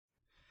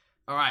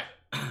All right,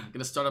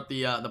 gonna start up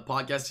the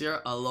podcast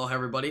here. Aloha,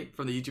 everybody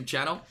from the YouTube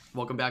channel.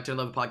 Welcome back to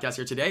another podcast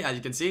here today. As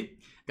you can see,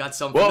 got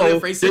some familiar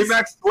faces.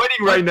 J-Mac's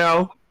sweating right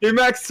now.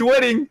 J-Mac's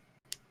sweating.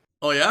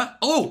 Oh yeah.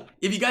 Oh,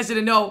 if you guys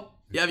didn't know,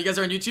 yeah, if you guys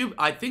are on YouTube,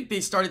 I think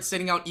they started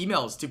sending out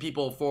emails to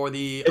people for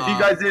the. If you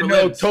guys didn't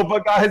know,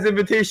 Topa got his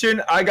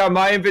invitation. I got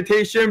my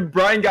invitation.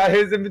 Brian got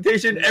his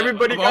invitation.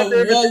 Everybody got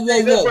their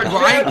invitation.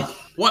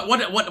 Whoa.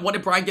 Brian, what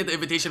did Brian get the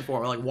invitation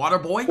for? Like water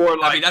boy? For,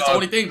 like, I mean, that's the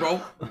only thing, bro.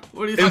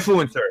 What are you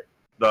influencer.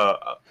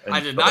 I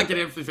did not get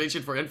an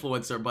invitation for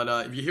influencer,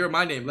 but if you hear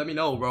my name, let me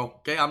know, bro.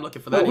 Okay, I'm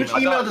looking for that. Which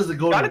email does it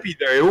go to? Gotta be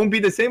there. It won't be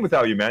the same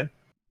without you, man.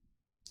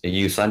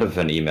 You signed up with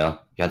an email.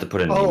 You had to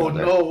put in an email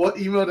there. Oh no, what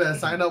email did I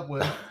sign up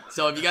with?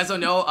 So if you guys don't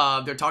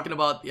know, they're talking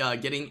about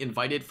getting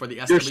invited for the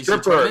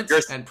SWC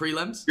tournaments and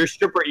prelims. Your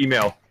stripper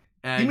email.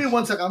 And, Give me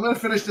 1 second. I'm gonna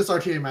finish this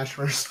RTA match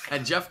first.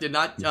 And Jeff did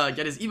not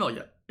get his email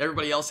yet.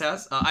 Everybody else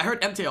has. I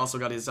heard MT also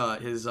got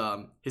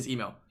his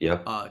email.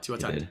 Yep. To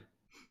attend.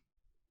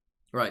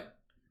 Right.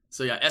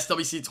 So yeah,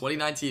 SWC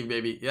 2019,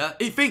 baby. Yeah.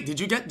 Hey, Fink, did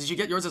you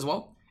get yours as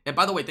well? And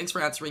by the way, thanks for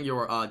answering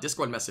your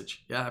Discord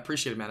message. Yeah, I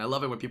appreciate it, man. I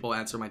love it when people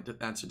answer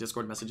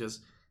Discord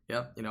messages.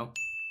 Yeah, you know.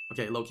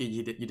 Okay, low-key,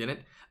 you didn't.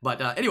 But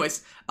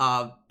anyways,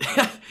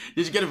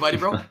 did you get invited,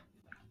 bro?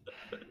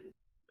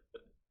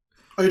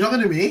 Are you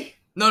talking to me?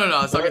 No.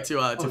 I was talking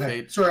to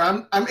Fade. Sorry,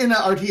 I'm in an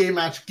RTA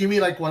match. Give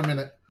me like 1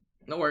 minute.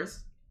 No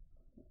worries.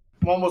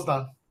 I'm almost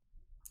done.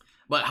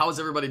 But how is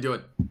everybody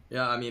doing?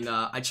 Yeah, I mean,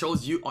 I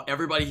chose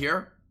everybody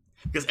here,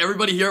 because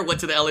everybody here went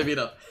to the LA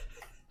meetup.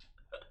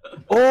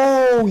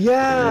 Oh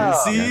yeah.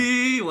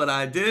 See what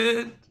I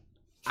did?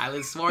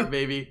 Island Smart,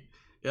 baby.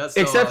 Yeah. So,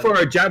 except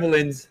for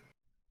javelins.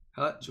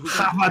 Huh?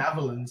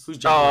 Javelins. Who's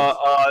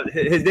javelins?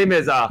 His name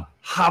is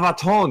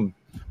Havaton.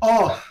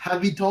 Oh,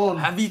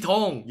 Haviton.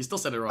 Havitong. You still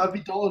said it wrong.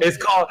 Haviton. It's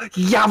called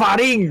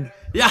Yavaring.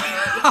 Yeah.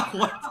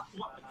 What?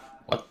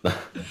 What the?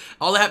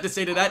 All I have to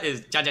say to that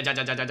is ja ja ja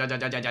ja ja ja ja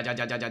ja ja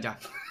ja ja ja ja.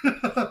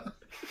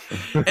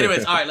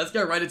 Anyways, all right, let's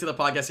get right into the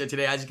podcast here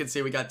today. As you can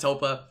see, we got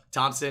Topa,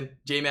 Thompson,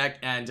 J-Mac,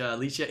 and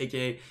Alicia,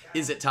 aka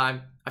Is It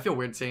Time. I feel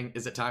weird saying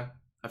Is It Time.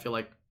 I feel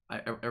like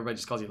everybody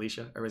just calls you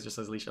Alicia. Everybody just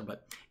says Alicia,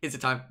 but Is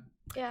It Time?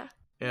 Yeah.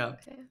 Yeah.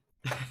 Okay.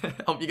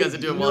 Hope you guys are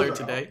doing well here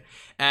today.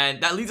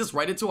 And that leads us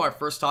right into our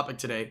first topic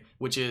today,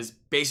 which is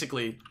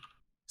basically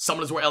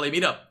Summoners War LA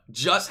Meetup.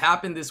 Just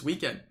happened this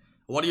weekend.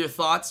 What are your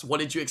thoughts? What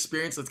did you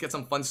experience? Let's get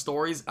some fun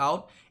stories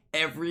out.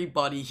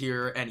 Everybody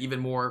here, and even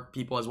more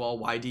people as well,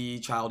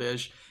 YD,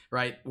 Childish,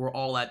 right? We're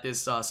all at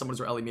this Summoners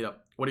War LA Meetup.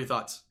 What are your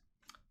thoughts?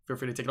 Feel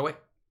free to take it away.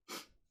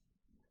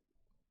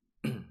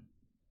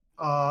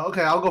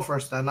 Okay, I'll go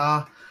first then.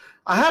 I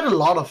had a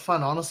lot of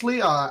fun,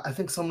 honestly. I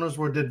think Summoners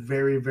War did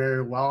very,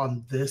 very well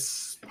on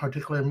this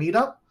particular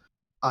meetup.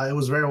 It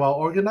was very well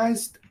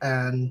organized,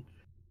 and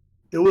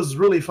it was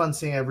really fun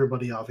seeing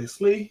everybody,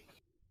 obviously.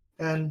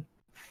 And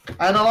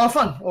I had a lot of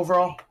fun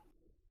overall.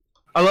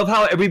 I love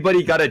how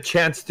everybody got a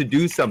chance to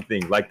do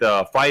something, like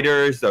the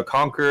fighters, the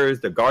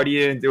conquerors, the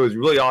guardians. It was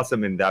really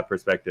awesome in that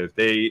perspective.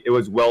 It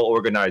was well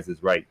organized,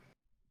 is right.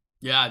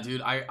 Yeah,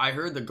 dude. I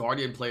heard the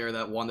Guardian player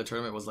that won the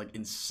tournament was like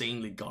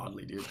insanely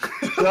godly, dude.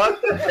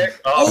 Shut the heck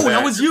up, Oh, man.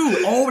 that was you.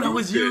 Oh, that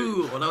was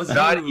you. Oh, that was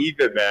Not you.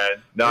 even,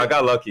 man. No, I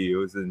got lucky. It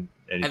wasn't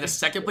anything. And the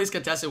second place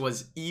contestant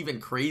was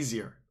even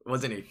crazier,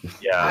 wasn't he?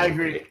 Yeah. I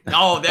agree.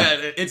 Oh,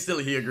 that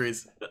instantly he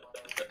agrees.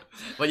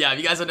 But yeah, if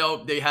you guys don't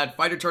know, they had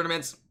fighter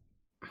tournaments,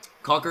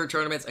 conqueror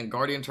tournaments, and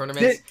guardian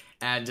tournaments.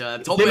 And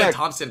Topa and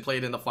Thompson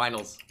played in the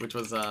finals, which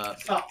was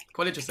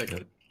quite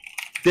interesting.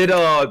 Did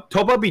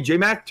Topa beat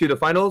J-Mac to the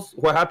finals?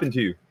 What happened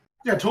to you?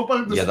 Yeah,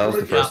 Topa. Yeah, that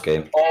was the first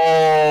game.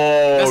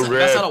 Oh,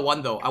 best out of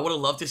 1 though. I would have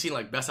loved to see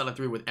like best out of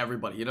 3 with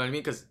everybody. You know what I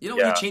mean? Because you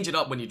you change it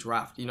up when you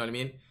draft. You know what I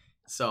mean?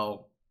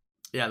 So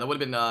yeah, that would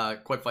have been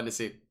quite fun to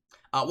see.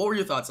 What were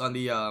your thoughts on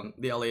the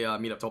LA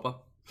meetup, Topa?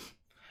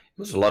 It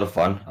was a lot of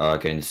fun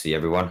getting to see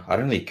everyone. I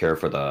didn't really care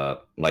for the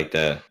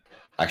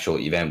actual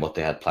event, what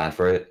they had planned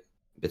for it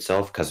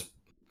itself, because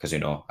you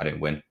know I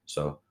didn't win,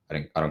 so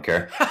I don't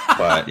care.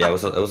 But yeah, it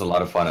was a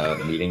lot of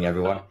fun meeting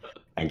everyone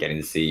and getting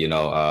to see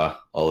all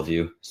of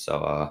you.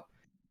 So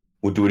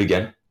we'll do it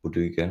again.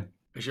 You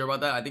sure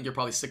about that? I think you're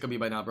probably sick of me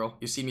by now, bro.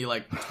 You see me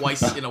like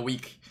twice in a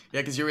week.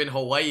 Yeah, because you're in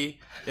Hawaii,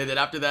 and then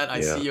after that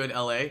I see you in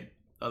LA.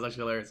 That was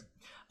actually hilarious.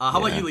 How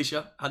about you,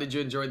 Alicia? How did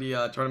you enjoy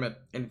the tournament?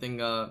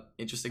 Anything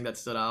interesting that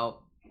stood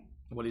out?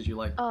 What did you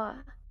like? I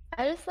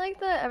just like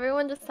that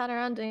everyone just sat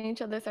around doing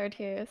each other's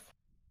RTAs.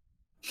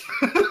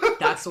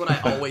 That's what I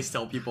always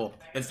tell people.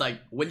 It's like,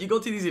 when you go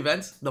to these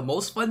events, the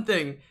most fun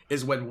thing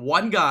is when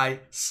one guy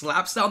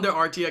slaps down their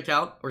RTA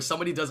account or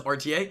somebody does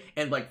RTA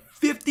and like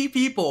 50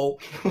 people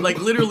like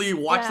literally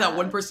watch that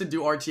one person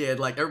do RTA and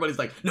like everybody's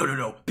like,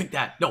 no, pick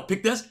that. No,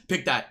 pick this,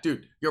 pick that.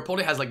 Dude, your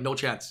opponent has like no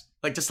chance.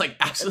 Like just like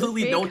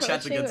absolutely no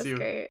chance against you.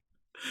 Great.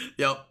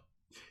 Yep.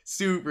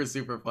 Super,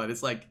 super fun.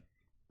 It's like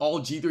all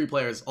G3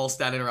 players all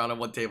standing around on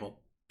one table.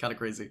 Kind of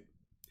crazy.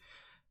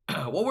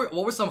 What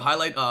were some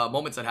highlight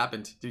moments that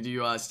happened? Did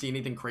you see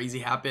anything crazy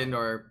happen,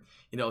 or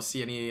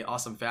see any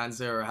awesome fans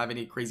there, or have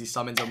any crazy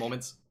summons or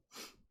moments?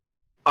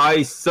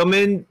 I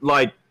summoned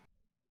like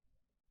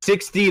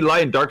 60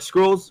 Light and Dark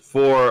Scrolls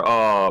for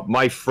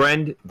my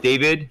friend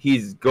David.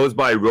 He goes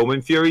by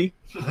Roman Fury.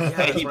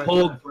 And he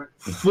pulled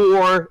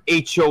 4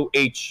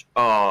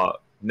 HOH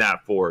nat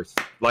 4s.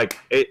 Like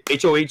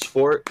HOH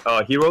 4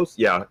 heroes.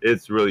 Yeah,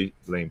 it's really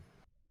lame.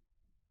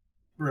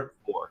 Rip.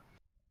 4.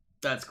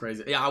 That's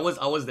crazy. Yeah, I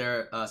was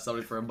there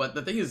subbing for him. But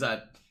the thing is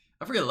that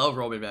I freaking love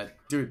Roman, man.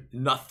 Dude,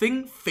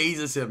 nothing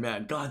phases him,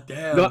 man. God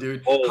damn,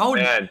 dude.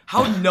 Man.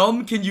 How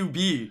numb can you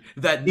be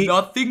that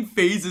nothing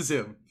phases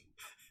him?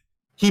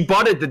 He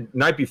bought it the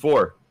night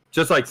before.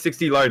 Just like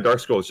 60 Light and Dark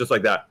Scrolls, just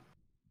like that.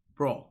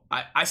 Bro,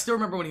 I still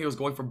remember when he was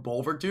going for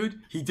Bulwark,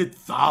 dude. He did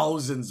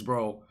thousands,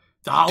 bro.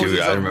 Thousands. Dude,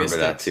 I of remember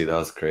Mystics. that too. That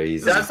was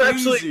crazy. That's That's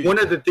actually crazy. one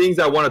of the things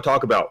I want to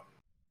talk about.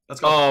 Let's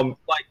go.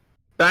 Like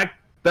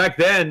back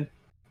then,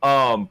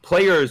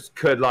 players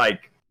could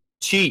like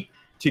cheat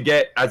to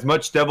get as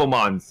much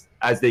Devilmons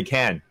as they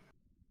can.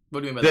 What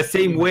do you mean by The that?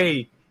 same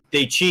way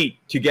they cheat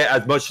to get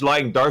as much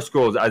Light and Dark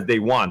Scrolls as they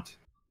want.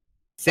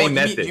 Same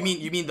method. You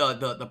mean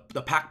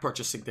the pack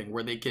purchasing thing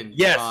where they can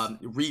Yes.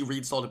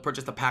 reinstall to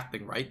purchase the pack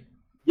thing, right?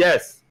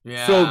 Yes.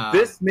 Yeah. So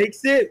this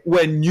makes it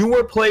when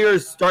newer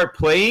players start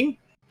playing,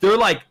 they're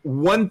like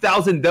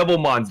 1,000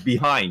 Devilmons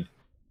behind.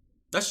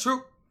 That's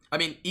true. I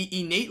mean,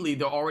 innately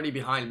they're already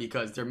behind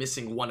because they're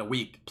missing 1 a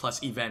week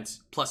plus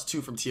events plus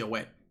 2 from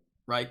TOA,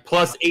 right?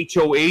 Plus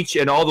HOH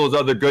and all those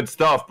other good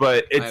stuff.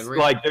 But it's agree.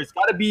 like there's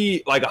got to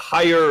be like a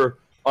higher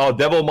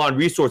Devilmon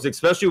resource,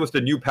 especially with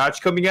the new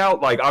patch coming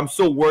out. Like I'm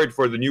so worried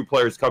for the new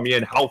players coming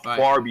in, how Right.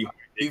 far behind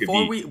they could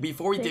be.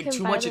 Before we They dig can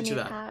too buy much the into new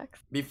that. packs.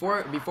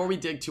 Before we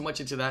dig too much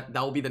into that,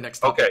 that will be the next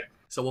topic. Okay.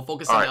 So we'll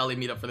focus All on right. the LA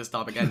meetup for this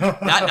topic, and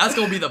that's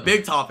gonna be the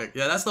big topic.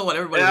 Yeah, that's the one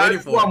everybody's Yeah, I waiting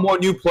just want for. more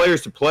new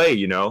players to play,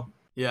 you know.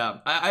 Yeah,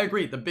 I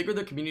agree. The bigger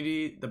the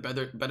community, the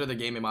better the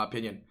game, in my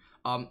opinion.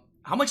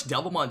 How much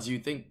Devilmon do you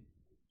think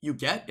you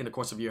get in the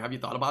course of a year? Have you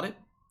thought about it?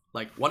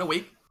 Like 1 a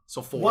week,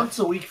 so 4. Once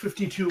a week,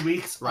 52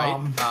 weeks. right?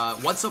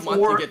 Once a month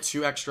you 4 get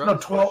 2 extra. No,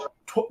 12,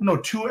 no,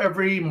 2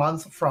 every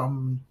month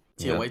from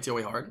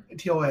TOA hard,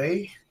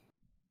 TOA.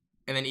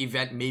 and then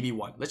event maybe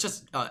 1. Let's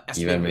just Event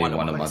estimate maybe 1 a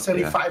one a month. Like month.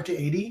 75 to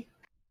 80.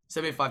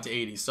 75 to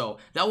 80. So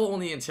that will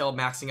only entail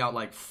maxing out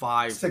like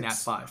 5 nat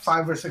 5s.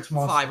 5 or 6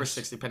 months. 5 or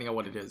 6 depending on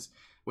what it is,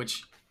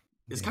 which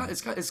is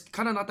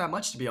kind of not that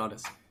much, to be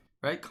honest,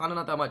 right? Kind of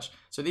not that much.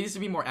 So there needs to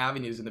be more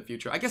avenues in the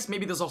future. I guess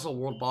maybe there's also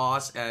world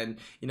boss and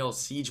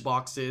siege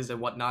boxes and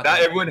whatnot. Not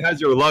everyone has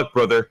your luck,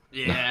 brother.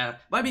 Yeah,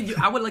 but I mean,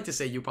 I would like to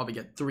say you probably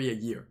get 3 a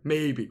year,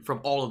 maybe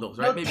from all of those,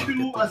 right? No, Maybe 2,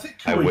 you I get think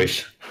 2 I a year.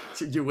 wish.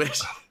 3. You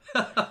wish.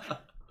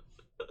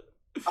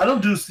 I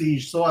don't do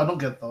Siege, so I don't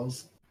get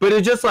those. But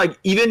it's just like,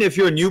 even if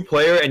you're a new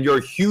player and you're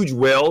a huge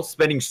whale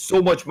spending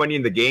so much money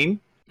in the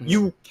game,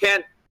 you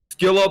can't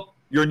skill up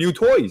your new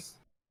toys.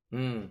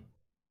 Hmm.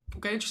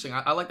 Okay, interesting.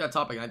 I like that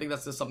topic. I think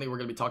that's just something we're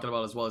going to be talking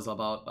about as well, as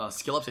about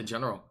skill ups in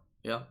general.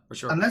 Yeah, for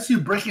sure. Unless you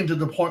break into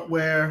the point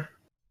where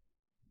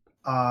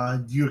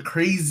you're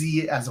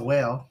crazy as a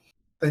whale,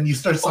 then you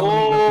start summoning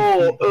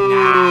Oh,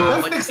 Nah,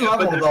 That's like, next but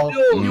level, there's though.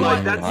 still, You like,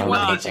 want, that's you want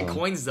not- ancient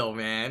coins though,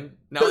 man.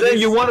 But then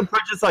you Nowadays- want to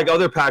purchase like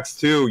other packs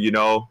too, you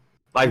know?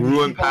 Like You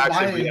ruin keep on packs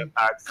and buying. rehab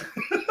packs.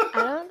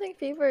 I don't think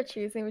people are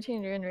choosing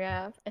between Rune and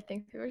React. I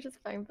think people are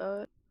just buying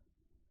both.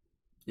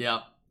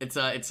 Yeah, it's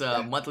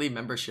a monthly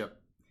membership.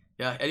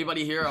 Yeah,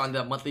 anybody here on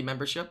the monthly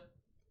membership?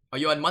 Are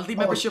you on monthly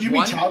membership you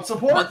mean 1, child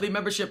support? monthly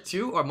membership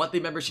 2, or monthly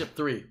membership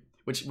 3?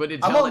 Which would it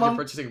I'm tell on that you're mon-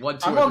 purchasing 1,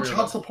 2, I'm or on 3?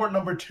 child support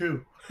number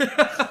 2.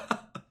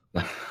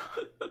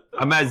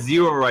 I'm at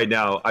 0 right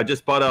now. I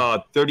just bought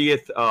a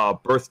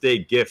 30th birthday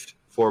gift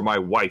for my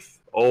wife.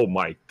 Oh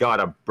my god,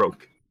 I'm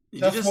broke.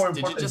 That's more Did you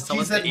important. just tell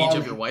us the GZ age of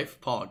Molly. your wife,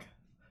 Pog?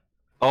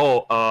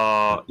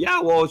 Oh, yeah,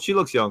 well, she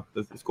looks young.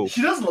 It's cool.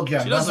 She does look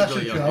young. She does That's look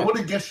really actually young, true. I yeah.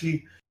 wouldn't guess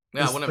she.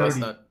 Yeah, I It's wouldn't have guessed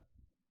 30. that.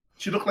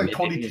 She looked like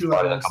Maybe he's 22 bought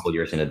at it a most. couple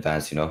years in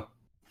advance, Yeah.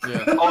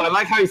 Oh, I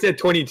like how you said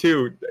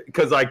 22,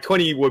 because like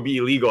 20 would be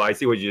illegal. I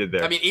see what you did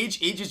there. I mean,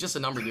 age is just a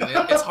number, dude.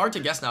 It's hard to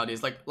guess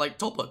nowadays. Like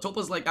Topa.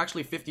 Topa's like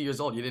actually 50 years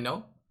old. You didn't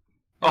know?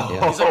 oh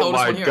he's like the oldest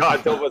my one here.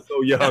 god, that was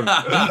so young.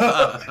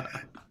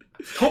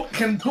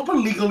 Can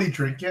Topa legally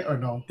drink it or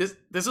no? This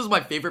was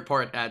my favorite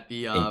part at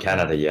the In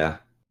Canada, yeah.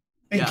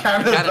 In yeah,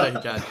 Canada.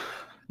 he can.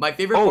 My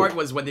favorite Oh. part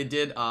was when they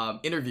did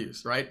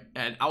interviews, right?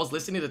 And I was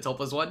listening to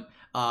Topa's one,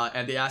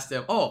 and they asked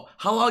him, "Oh,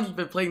 how long you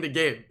been playing the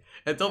game?"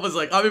 And Topa's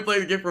like, "I've been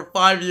playing the game for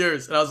 5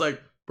 years." And I was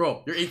like,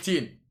 "Bro, you're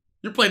 18.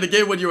 You're playing the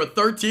game when you were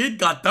 13?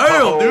 God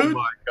damn, Oh dude!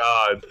 my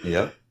god.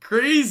 Yep.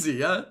 Crazy,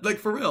 yeah? Like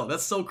for real,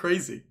 that's so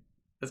crazy.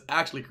 That's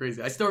actually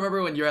crazy. I still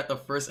remember when you're at the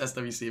first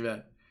SWC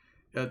event.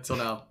 Yeah, till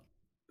now.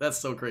 That's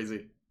so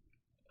crazy."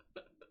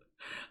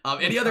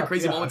 Any other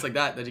crazy Yeah. moments like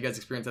that you guys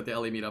experienced at the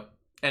LA meetup?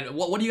 And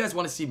what do you guys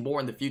want to see more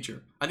in the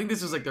future? I think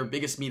this is like their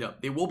biggest meetup.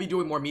 They will be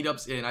doing more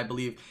meetups in, I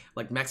believe,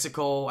 like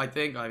Mexico, I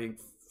mean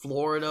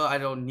Florida, I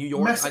don't know, New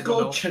York, I don't Mexico,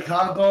 know.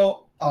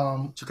 Chicago,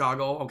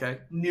 Chicago, okay.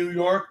 New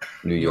York,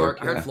 New New York.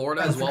 York, I heard yeah.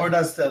 Florida and as well.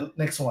 Florida's the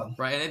next one.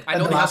 Right, and I And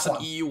know the they have last some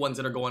one. EU ones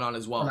that are going on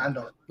as well.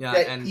 Orlando. Yeah, Yeah,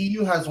 and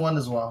EU has one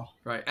as well.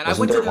 right. And I Wasn't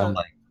went to there the one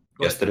like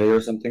Go ahead. yesterday or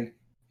something?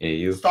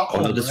 AU?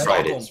 Stockholm, Oh no, this right?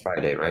 Friday. Stockholm. It's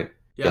Friday, right?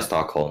 yeah, Yeah,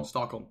 Stockholm.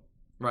 Stockholm.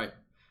 Right.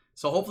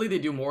 So hopefully they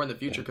do more in the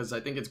future because I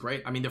think it's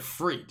great. I mean, they're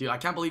free, dude. I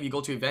can't believe you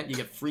go to an event, you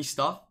get free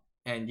stuff,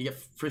 and you get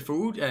free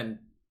food, and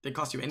they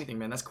cost you anything,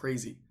 man. That's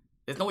crazy.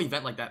 There's no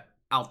event like that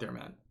out there,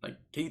 man. Like,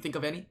 can you think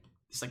of any?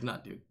 It's like,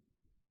 not, dude.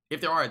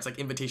 If there are, it's like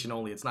invitation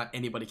only. It's not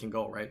anybody can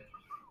go, right?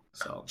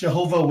 So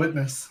Jehovah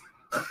Witness.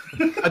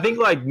 I think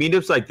like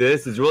meetups like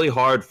this is really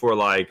hard for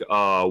like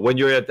when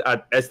you're at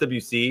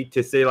SWC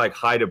to say like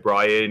hi to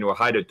Brian or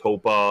hi to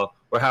Topa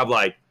or have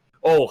like,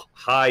 oh,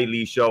 hi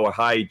Leisha or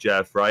hi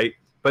Jeff, right?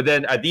 But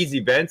then at these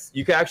events,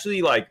 you can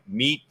actually like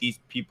meet these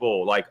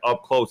people like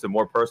up close and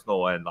more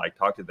personal and like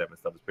talk to them and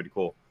stuff. It's pretty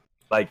cool.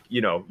 Like, you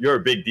know, you're a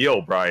big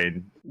deal,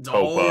 Brian.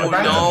 Topa. You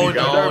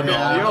guys are a big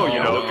deal, you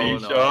know,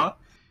 Leisha.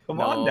 Come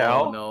on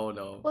now.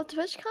 No. Well,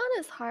 TwitchCon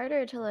is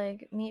harder to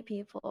like meet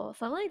people.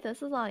 Something like this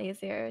is a lot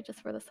easier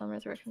just for the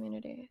Summersworth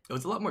community. It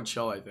was a lot more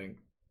chill, I think,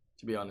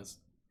 to be honest.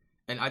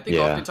 And I think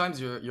Yeah. oftentimes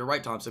you're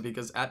right, Thompson,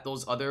 because at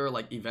those other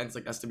like events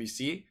like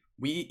SWC,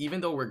 we, even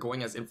though we're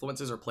going as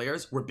influencers or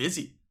players, we're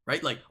busy,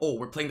 right? Like, oh,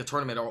 we're playing the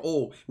tournament, or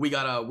oh,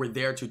 we're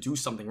there to do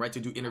something, right? To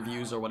do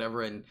interviews or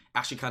whatever, and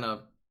actually kind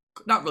of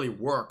not really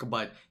work,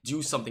 but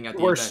do something at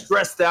the We're event.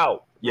 stressed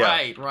out.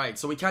 Yeah. Right.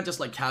 So we can't just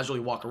like casually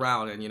walk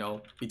around and, you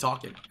know, be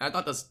talking. And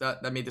I thought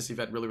that made this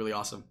event really, really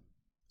awesome.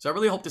 So I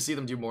really hope to see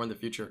them do more in the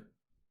future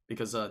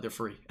because they're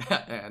free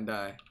and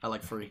I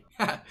like free.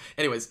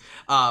 Anyways,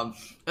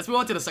 let's move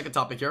on to the second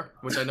topic here,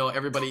 which I know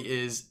everybody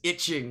is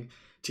itching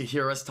to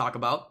hear us talk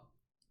about.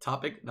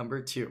 Topic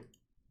number 2,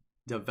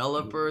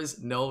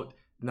 developers note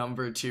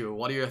number 2.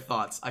 What are your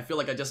thoughts? I feel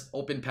like I just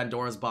opened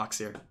Pandora's box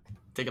here.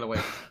 Take it away.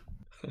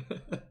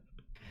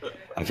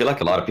 I feel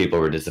like a lot of people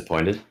were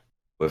disappointed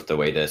with the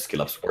way the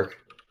skill ups work,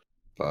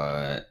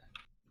 but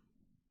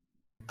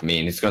I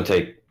mean, it's gonna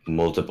take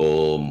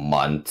multiple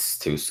months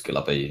to skill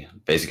up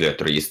basically a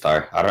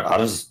 3-star. I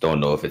just don't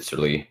know if it's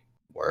really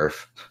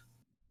worth.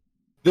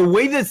 The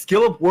way that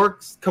skill up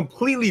works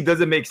completely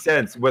doesn't make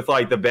sense with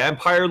like the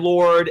Vampire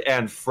Lord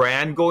and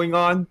Fran going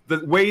on.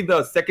 The way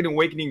the Second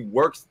Awakening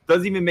works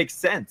doesn't even make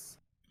sense.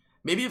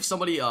 Maybe if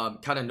somebody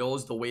kind of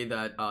knows the way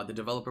that the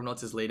developer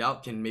notes is laid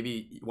out, can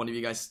maybe one of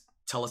you guys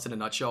tell us in a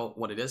nutshell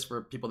what it is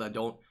for people that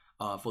don't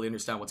fully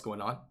understand what's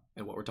going on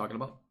and what we're talking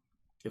about?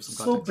 Give some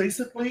So context.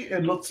 basically,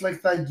 it looks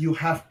like that you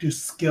have to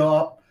skill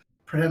up,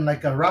 pretend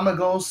like a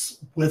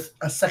Ramagos with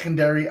a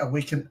secondary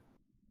awakened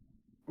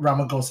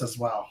Ramagos as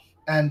well.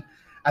 And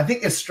I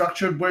think it's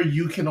structured where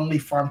you can only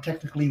farm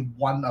technically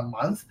 1 a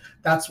month.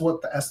 That's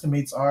what the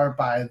estimates are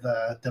by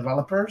the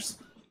developers.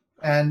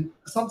 And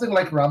something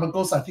like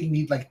Ramagos, I think,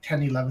 need like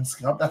 10, 11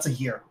 skill up. That's a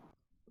year.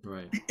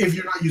 Right. If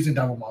you're not using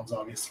Devilmons,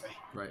 obviously.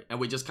 Right. And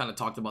we just kind of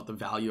talked about the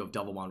value of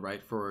Devilmon,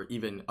 right? For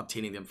even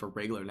obtaining them for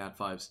regular Nat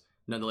 5s.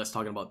 Nonetheless,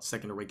 talking about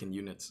Second Awakened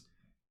units.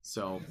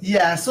 So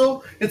Yeah,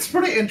 so it's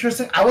pretty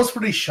interesting. I was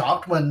pretty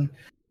shocked when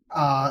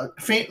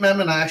Faint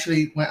Mem and I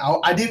actually went out.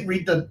 I didn't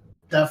read the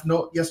Dev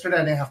Note yesterday.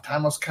 I didn't have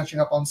time. I was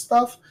catching up on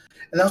stuff.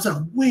 And I was like,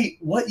 wait,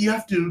 what? You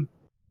have to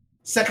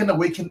Second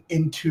Awaken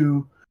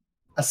into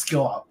a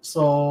skill up.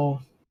 So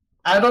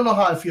I don't know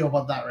how I feel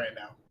about that right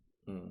now.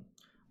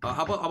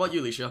 how about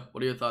you, Leisha?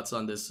 What are your thoughts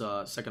on this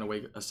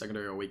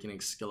Secondary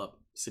Awakening skill up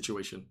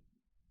situation?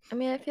 I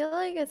mean, I feel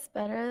like it's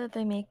better that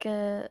they make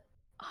it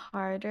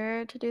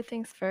harder to do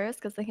things first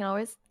because they can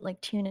always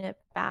like tune it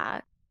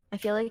back. I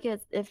feel like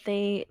if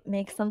they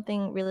make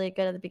something really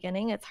good at the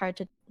beginning, it's hard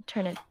to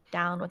turn it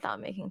down without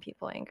making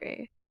people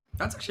angry.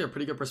 That's actually a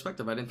pretty good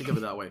perspective. I didn't think of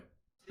it that way.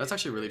 That's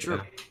actually really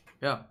true.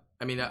 Yeah.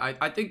 I mean,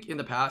 I think in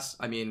the past,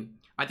 I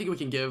think we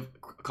can give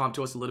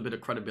CompTOS a little bit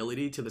of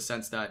credibility to the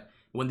sense that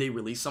when they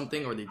release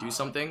something or they do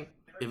something,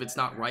 if it's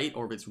not right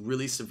or if it's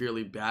really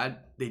severely bad,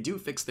 they do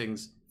fix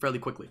things fairly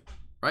quickly,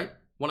 right?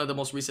 One of the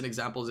most recent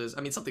examples is,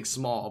 something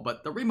small,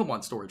 but the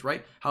Rainbowmon storage,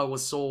 right? How it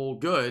was so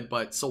good,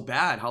 but so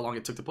bad, how long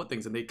it took to put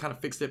things, and they kind of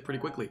fixed it pretty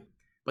quickly.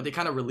 But they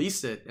kind of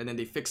released it, and then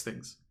they fixed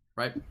things,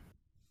 right?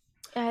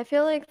 Yeah, I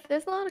feel like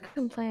there's a lot of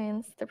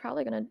complaints. They're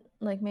probably gonna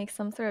like make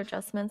some sort of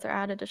adjustments or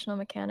add additional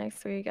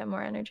mechanics where you get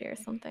more energy or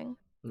something.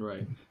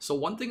 Right. So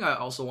one thing I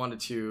also wanted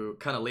to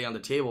kind of lay on the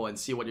table and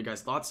see what your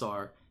guys' thoughts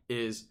are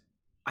is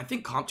I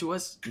think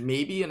CompTOS,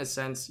 maybe in a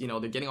sense, they're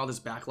getting all this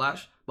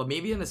backlash, but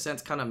maybe in a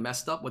sense kind of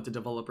messed up with the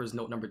developers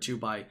note number 2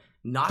 by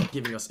not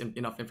giving us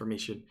enough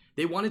information.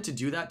 They wanted to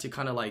do that to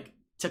kind of like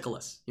tickle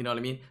us, you know what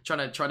I mean? Try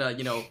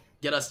to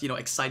get us,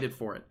 excited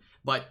for it.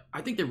 But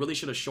I think they really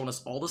should have shown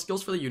us all the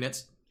skills for the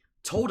units,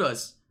 told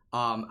us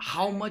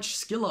how much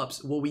skill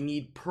ups will we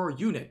need per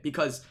unit,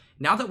 because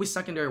now that we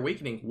Secondary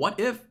Awakening, what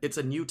if it's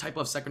a new type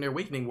of Secondary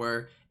Awakening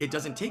where it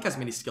doesn't take as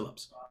many skill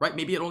ups, right?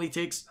 Maybe it only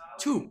takes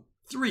 2,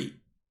 3,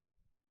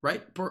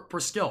 right, per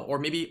skill, or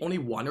maybe only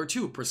 1 or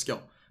 2 per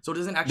skill. So it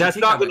doesn't actually That's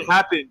take not that going to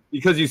happen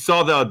because you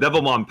saw the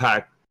Devilmon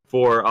pack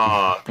for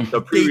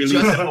the pre-release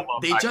just-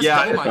 Devilmon they pack. just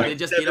Yeah, Devilmon, it's like they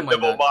just 7 data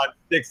mined that. Devilmon,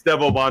 6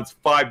 Devilmons,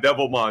 5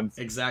 Devilmons.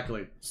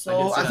 Exactly.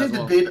 So I think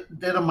the the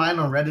data mine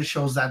on Reddit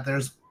shows that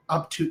there's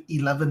up to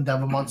 11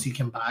 Devilmons you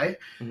can buy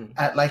Mhm.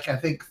 at like I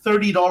think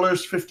 $30,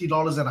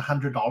 $50, and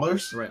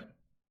 $100. Right.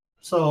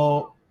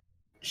 So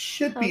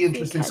should be Hopefully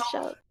interesting. catch So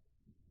up.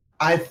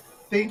 I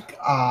think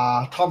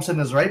Thompson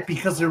is right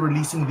because they're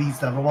releasing these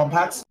Devilmon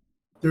packs.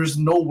 There's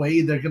no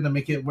way they're gonna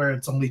make it where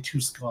it's only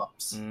 2 skill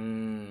ups.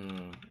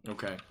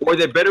 Okay. Or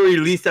they better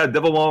release that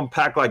Devilmon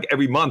pack like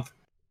every month.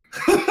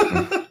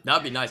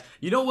 That'd be nice.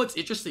 You know what's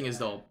interesting is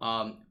though,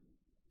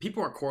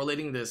 people are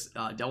correlating this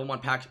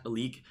Devilmon pack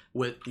leak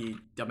with the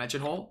Dimension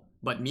Hole,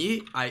 but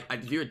me, I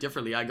view it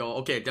differently. I go,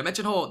 okay,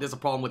 Dimension Hole, there's a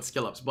problem with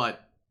skill ups,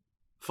 but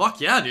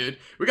fuck yeah, dude.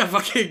 We got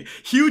fucking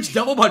huge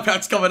Devilmon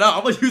packs coming out.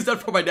 I'm gonna use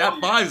that for my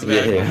Nat 5s,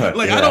 man.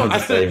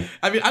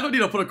 I mean, I don't need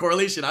to put a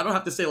correlation. I don't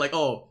have to say like,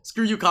 oh,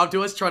 screw you, come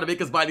to us, trying to make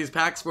us buy these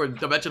packs for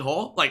Dimension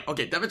Hole. Like,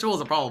 okay, Dimension Hole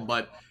is a problem,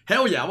 but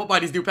hell yeah, I'm gonna buy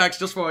these new packs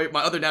just for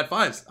my other Nat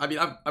 5s. I mean,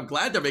 I'm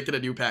glad they're making a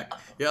new pack.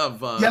 Yeah,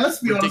 let's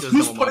be honest.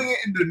 Who's putting it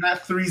into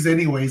Nat 3s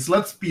anyways?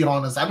 Let's be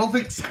honest. I don't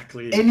think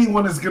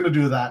anyone is gonna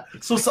do that.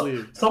 So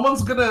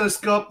someone's gonna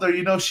skill up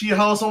their,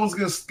 She-Hulk. Someone's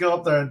gonna skill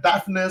up their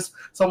Daphnis.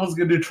 Someone's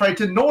gonna do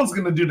Triton. No one's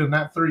gonna do the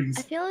Nat 3s.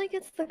 I feel like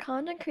it's the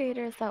content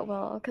creators that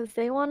will, because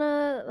they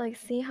wanna like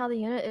see how the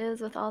unit is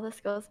with all the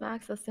skills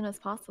max as soon as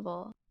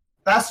possible.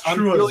 That's I'm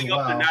true as filling well.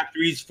 up the Nat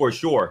 3s for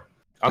sure.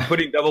 I'm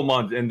putting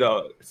Devilmons in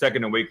the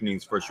Second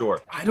Awakenings for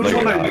sure. I don't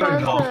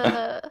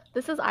know.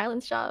 This is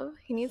Island's job.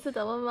 He needs to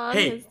Devilmon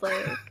his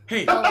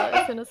hey.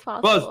 as soon as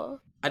possible.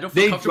 I don't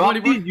feel comfortable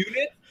anymore. These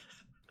units.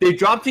 They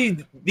dropped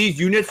these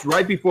units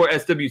right before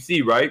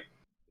SWC, right?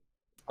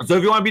 So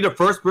if you want to be the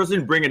first person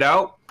to bring it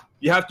out,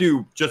 you have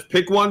to just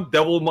pick one,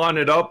 Devilmon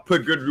it up,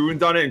 put good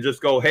ruins on it, and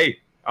just go, hey,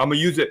 I'm gonna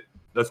use it.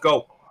 Let's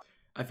go.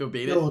 I feel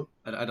baited.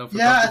 I don't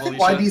feel I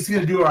comfortable. think YD's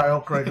gonna do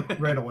Ryok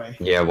right away.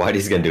 Yeah,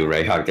 YD's gonna do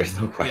Rayhawk. There's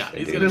no question.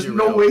 Yeah, dude. There's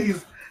no way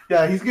he's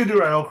gonna do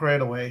Ryok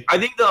right away. I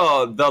think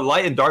the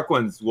light and dark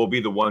ones will be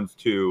the ones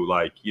to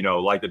like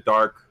the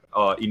dark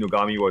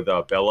Inugami or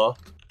the Bella.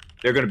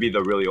 They're gonna be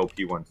the really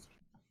OP ones.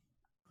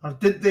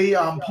 Did they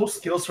post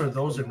skills for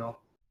those or no?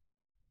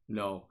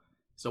 No.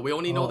 So we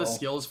only know the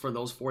skills for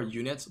those 4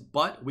 units,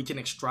 but we can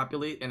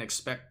extrapolate and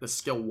expect the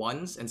skill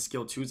 1s and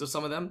skill 2s of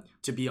some of them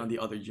to be on the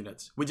other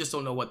units. We just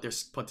don't know what their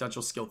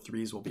potential skill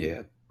 3s will be.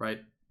 Yeah.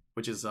 Right?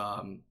 Which is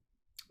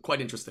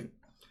quite interesting.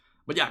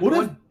 But yeah,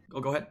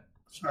 go ahead.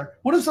 Sorry.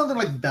 What if something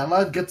like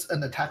Bella gets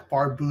an attack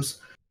bar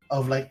boost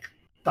of like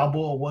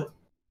double what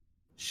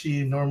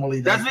she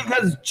normally does? That's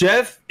because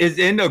Jeff is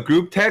in a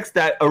group text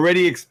that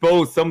already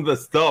exposed some of the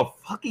stuff.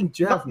 Fucking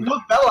Jeff.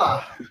 Not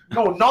Bella.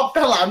 No, not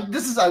Bella.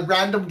 This is a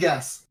random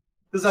guess.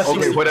 This is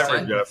Okay, 60%.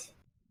 whatever, Jeff.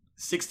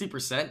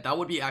 60%? That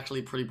would be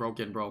actually pretty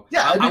broken, bro.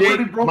 Yeah, I it'd be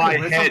pretty Shake broken. my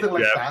Right? head, Something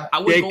like Jeff. that.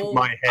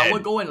 I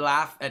would go and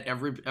laugh at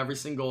every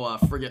single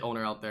frigate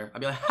owner out there.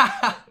 I'd be like,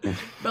 ha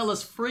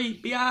Bella's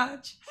free,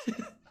 biatch.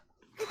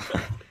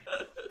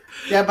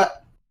 Yeah,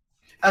 but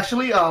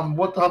actually,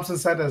 what Thompson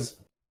said is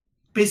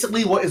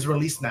basically what is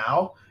released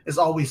now is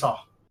all we saw.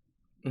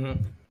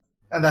 Mm-hmm.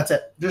 And that's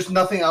it. There's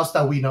nothing else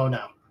that we know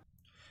now.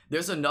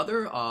 There's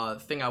another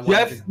thing I want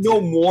Jeff no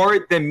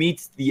more than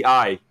meets the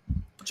eye.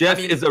 Jeff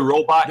is a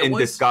robot in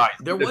disguise.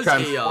 There was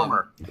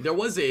Transformer.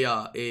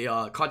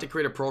 a content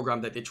creator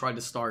program that they tried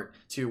to start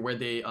to where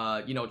they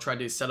tried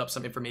to set up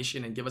some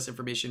information and give us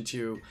information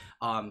to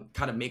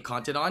kind of make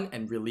content on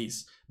and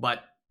release,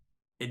 but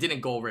it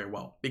didn't go very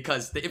well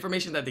because the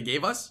information that they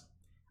gave us,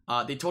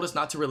 they told us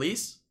not to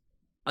release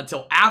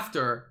until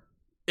after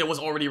it was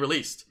already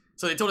released.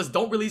 So they told us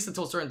don't release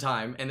until a certain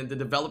time, and then the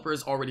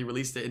developers already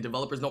released it in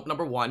developers note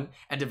number 1,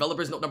 and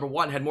developers note number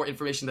 1 had more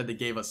information that they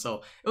gave us.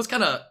 So it was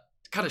kind of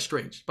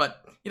strange,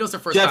 but it's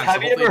their first Jeff, time.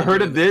 have you ever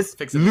heard of this?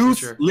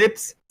 Loose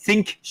lips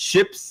sink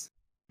ships.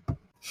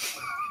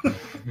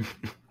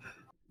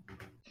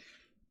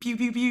 Pew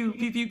pew pew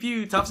pew pew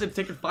pew. Thompson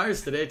taking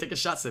fires today, taking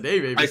shots today,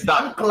 baby.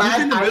 I'm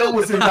glad Island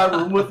was in that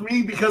room with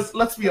me because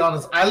let's be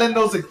honest, Island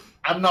knows it.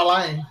 I'm not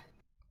lying.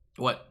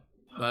 What?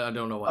 I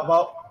don't know what.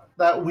 About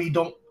that we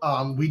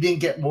didn't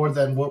get more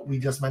than what we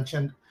just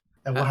mentioned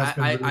and what has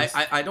been released.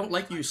 I don't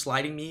like you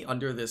sliding me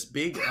under this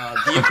big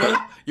vehicle.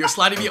 You're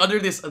sliding me under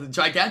this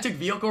gigantic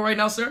vehicle right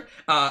now, sir.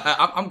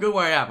 I'm good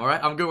where I am. All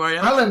right, I'm good where I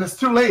am. Island, it's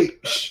too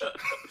late.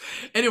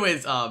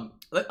 Anyways,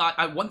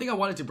 one thing I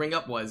wanted to bring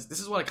up was this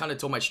is what I kind of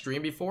told my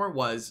stream before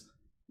was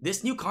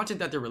this new content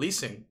that they're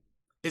releasing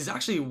is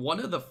actually one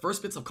of the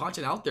first bits of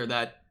content out there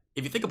that,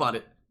 if you think about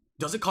it,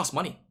 doesn't cost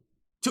money.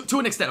 To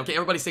an extent, okay,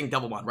 everybody's saying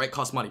Devilmon, right?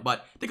 Costs money,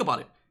 but think about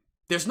it.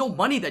 There's no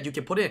money that you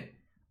can put in.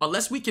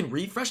 Unless we can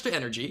refresh the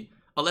energy,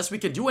 unless we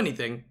can do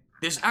anything,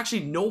 there's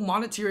actually no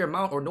monetary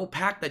amount or no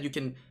pack that you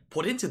can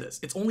put into this.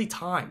 It's only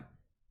time.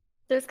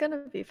 There's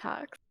gonna be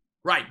packs.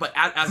 Right, but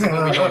as of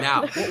what we know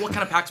now, what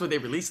kind of packs would they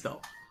release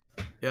though?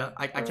 Yeah,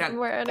 I can't.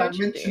 More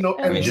energy.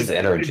 I mean, just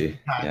energy.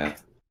 Yeah.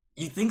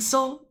 You think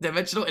so?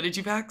 Dimensional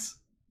energy packs?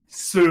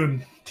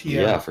 Soon. TM.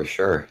 Yeah, for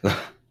sure.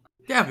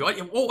 Damn,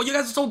 you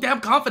guys are so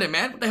damn confident,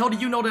 man. What the hell do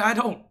you know that I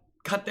don't?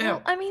 God damn.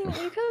 Well, I mean,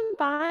 you can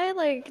buy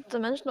like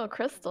dimensional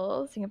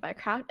crystals. You can buy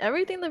craft.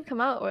 Everything they've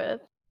come out with.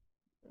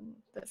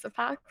 There's a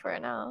pack for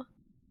it now.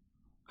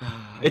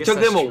 It took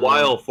them a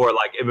while for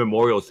like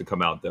Immemorials to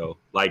come out though,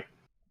 like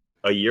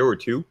a year or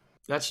 2.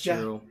 That's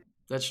true. Yeah.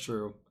 That's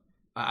true.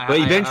 But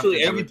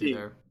eventually everything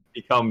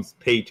becomes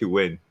pay to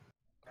win.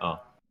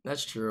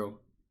 That's true.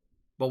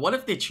 But what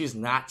if they choose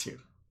not to?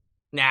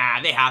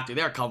 Nah, they have to.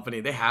 They're a company.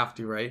 They have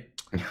to, right?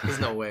 There's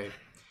no way.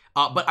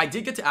 But I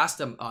did get to ask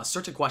them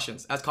certain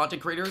questions as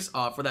content creators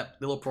for that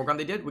little program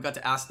they did. We got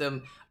to ask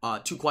them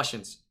 2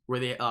 questions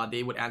where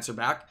they would answer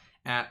back.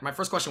 And my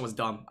first question was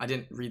dumb. I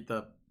didn't read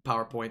the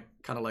PowerPoint,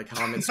 kind of like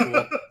how I'm in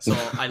school. So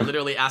I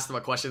literally asked them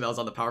a question that was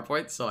on the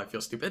PowerPoint, so I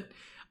feel stupid.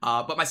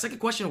 But my second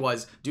question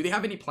was, do they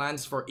have any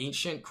plans for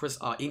ancient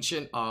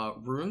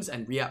runes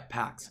and re-app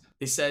packs?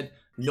 They said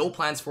no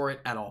plans for it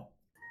at all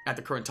at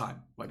the current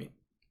time. I mean,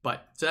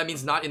 but so that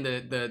means not in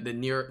the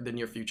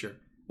near future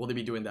will they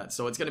be doing that.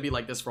 So it's gonna be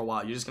like this for a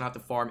while. You're just gonna have to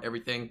farm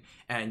everything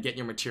and get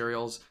your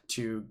materials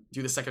to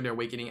do the secondary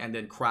awakening and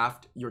then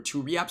craft your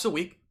 2 re-apps a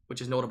week,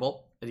 which is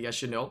notable, as you guys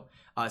should know,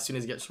 as soon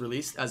as it gets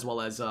released, as well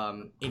as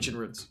ancient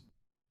runes.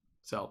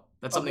 So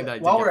that's something that I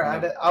did while get we're from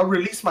at them. it, I'll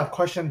release my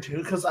question too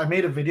because I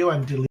made a video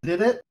and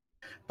deleted it.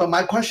 But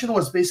my question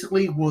was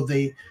basically, will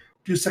they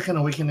do Second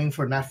Awakening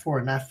for Nat 4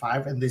 and Nat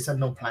 5? And they said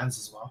no plans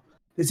as well.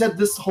 They said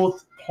this whole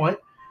point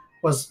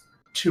was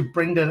to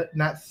bring the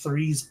Nat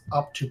 3s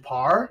up to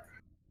par,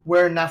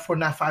 where Nat 4,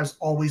 Nat 5s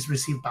always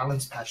receive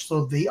balance patch.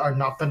 So they are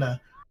not gonna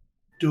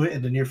do it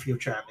in the near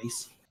future, at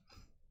least.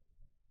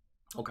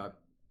 Okay.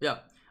 Yeah.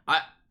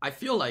 I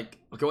feel like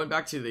going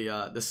back to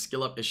the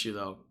skill up issue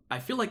though. I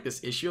feel like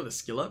this issue of the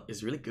skill up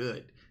is really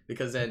good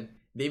because then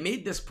they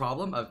made this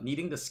problem of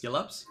needing the skill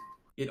ups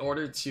in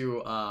order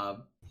to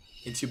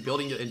into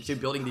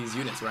building these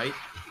units, right?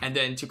 And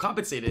then to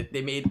compensate it,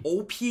 they made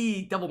OP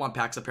Devilmon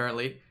packs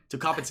apparently to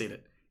compensate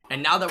it.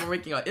 And now that we're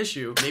making an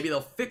issue, maybe they'll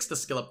fix the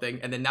skill up thing,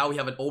 and then now we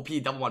have an OP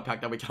Devilmon pack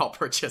that we can all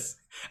purchase.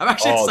 I'm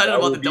actually excited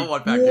about the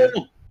Devilmon pack,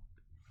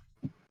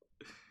 dude.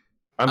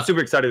 I'm super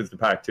excited with the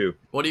pack too.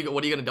 What are you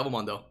gonna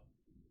Devilmon though?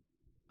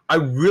 I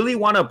really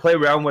want to play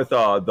around with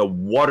the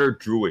water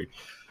druid.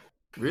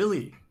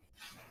 Really?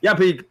 Yeah,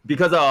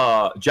 because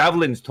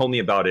Javelins told me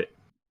about it.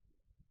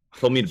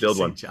 Told me to build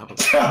one. Javelin.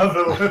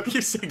 Javelin.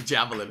 You're saying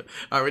Javelin.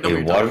 All right, we know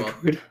Hey, what you're talking water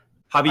about. druid?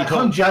 Javi I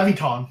come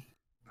told.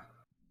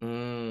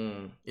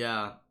 Javiton.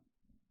 Yeah.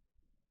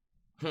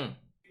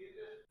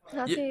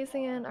 How's Ye- he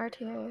using an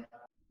RTA?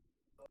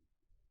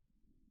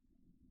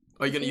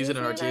 Are you gonna use it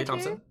in Using RTA, an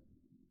Thompson?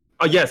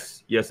 Oh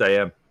yes, I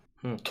am.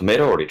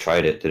 Tomato already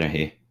tried it, didn't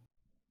he?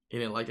 He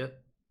didn't like it.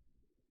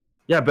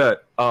 Yeah,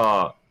 but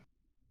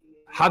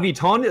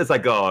Javiton is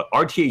like a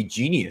RTA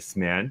genius,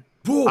 man.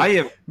 Bro, I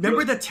am.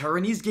 remember the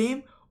Tyrannys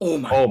game? Oh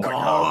my, Oh my god,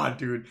 God.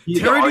 dude. He's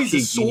an Tyrannys RTA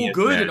is so genius,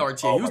 good man. in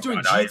RTA. Oh He was my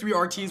doing God, I- G3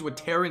 RTs with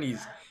Tyrannys.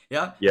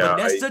 Yeah? Yeah,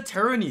 Vanessa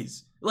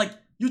Tyrannys. Like,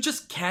 you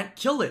just can't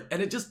kill it.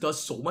 And it just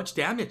does so much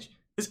damage.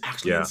 It's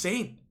actually Yeah.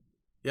 insane.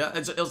 Yeah,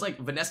 it was like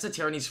Vanessa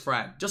Tyrannys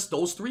Fran. Just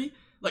those 3.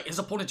 Like, his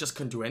opponent just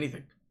couldn't do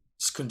anything.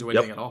 Just couldn't do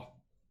anything at all.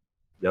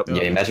 Yep.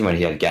 Yeah, imagine when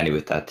he had Gani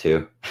with that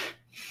too.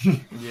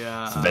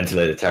 Yeah.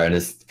 Ventilated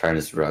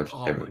Tyrannus route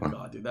Oh everyone. my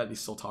god, dude, that'd be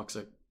so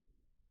toxic.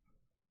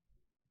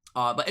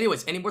 But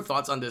anyways, any more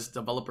thoughts on this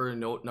developer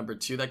note number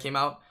 2 that came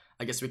out?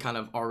 I guess we kind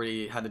of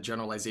already had the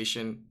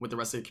generalization with the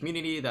rest of the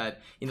community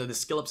that, you know, the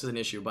skill ups is an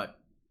issue, but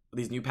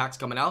these new packs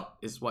coming out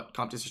is what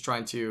Comptus is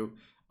trying to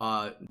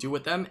do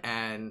with them,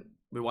 and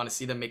we want to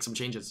see them make some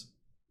changes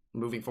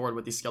moving forward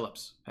with these skill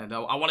ups. And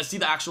I want to see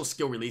the actual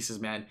skill releases,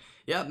 man.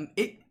 Yeah,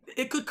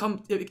 it could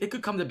come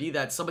to be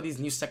that some of these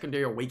new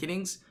secondary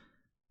awakenings,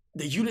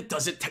 the unit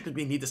doesn't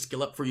technically need the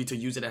skill up for you to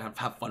use it and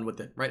have fun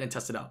with it, right? And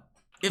test it out.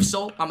 If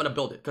so, I'm going to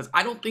build it because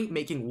I don't think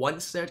making one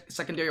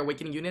secondary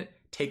awakening unit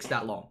takes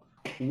that long.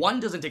 1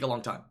 doesn't take a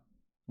long time,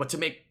 but to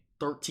make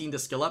 13 the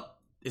skill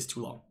up is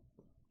too long.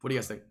 What do you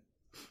guys think?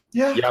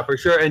 Yeah. Yeah, for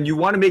sure. And you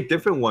want to make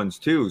different ones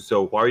too.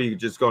 So why are you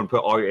just going to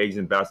put all your eggs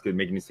in the basket,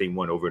 making the same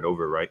one over and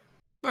over, right?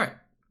 All right.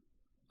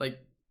 Like,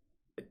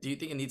 do you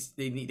think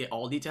they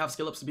all need to have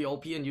skill ups to be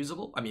OP and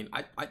usable? I mean,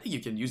 I think you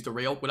can use the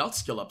rail without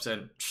skill ups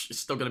and it's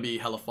still going to be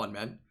hella fun,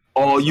 man.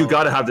 Oh, you So-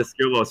 gotta have the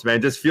skill ups, man.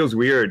 It just feels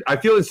weird. I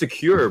feel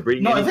insecure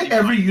bringing. No, I think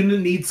every unit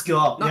needs skill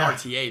up. Not Yeah.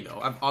 RTA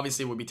though.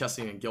 Obviously, we'll be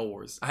testing in Guild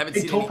Wars. I haven't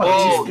Hey, seen any Topa,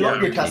 RTA skill up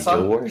your yet. Tessa.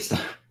 Guild Wars?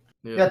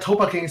 Yeah,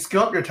 Topa, can you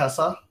skill up your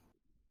Tessa?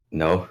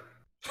 No,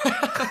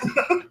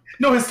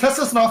 No, his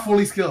Tessa's not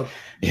fully skilled.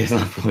 he's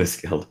not fully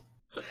skilled.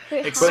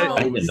 Wait, Except- how?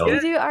 I didn't know.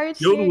 You do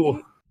Guild RTA?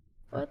 War.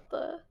 What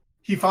the?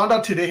 He found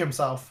out today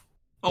himself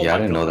Oh yeah, my I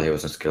didn't know God. that he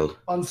wasn't skilled.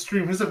 on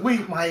stream. He's like,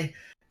 wait, my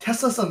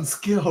Tessa's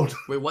unskilled.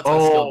 Wait, what's Oh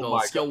on skill though?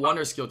 my Skill 1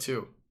 or skill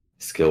 2?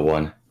 Skill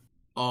 1.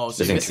 Oh,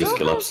 so you're Missing missing. two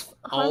skill ups.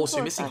 Oh, so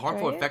you're missing harmful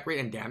harmful effect, effect rate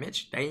and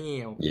damage.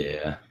 Damn.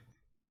 Yeah.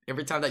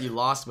 Every time that you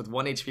lost with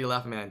 1 HP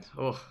left, man.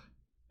 Oh.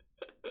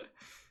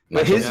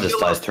 My But his his just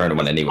skill dies up turn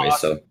 1 is anyway,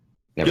 so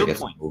never Skill gets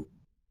point. moved.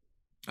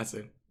 I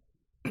see.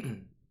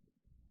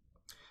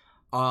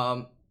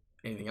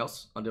 Anything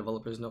else on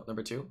developers note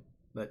number 2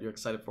 that you're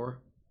excited for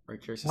or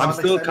curious? to I'm see?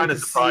 still excited kinda to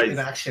see it surprised. in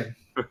action.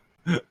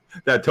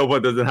 that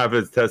Topa doesn't have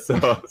his test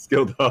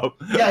skilled up.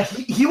 Yeah,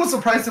 he was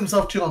surprised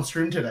himself too on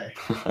stream today.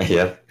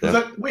 Yeah. He's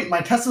like, wait,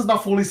 my Tessa's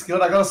not fully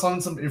skilled. I gotta summon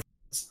some.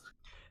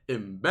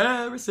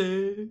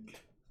 Embarrassing.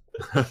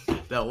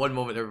 That one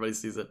moment everybody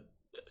sees it.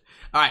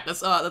 All right,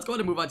 let's go ahead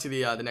and move on to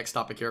the next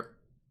topic here.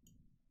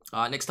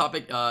 Next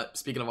topic,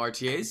 speaking of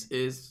RTAs,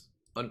 is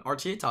an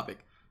RTA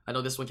topic. I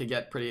know this one can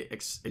get pretty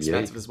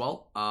expensive as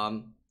well.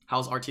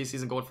 How's RTA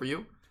season going for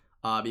you?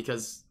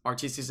 Because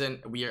RTA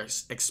season we are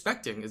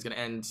expecting is gonna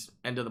end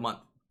of the month.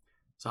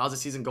 So how's the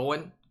season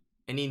going?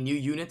 Any new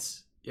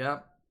units? Yeah,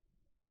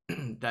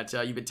 that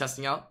you've been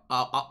testing out.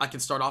 I can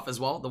start off as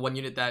well. The one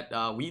unit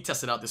that we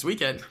tested out this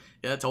weekend,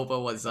 yeah,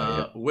 Topa was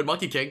Wind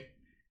Monkey King,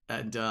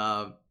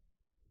 and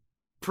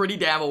pretty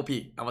damn OP.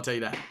 I'm gonna tell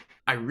you that.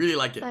 I really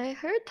like it. I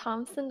heard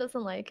Thompson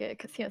doesn't like it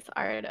because he has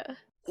Arda.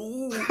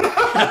 Ooh.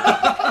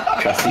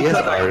 Because he is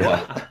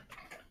Arda.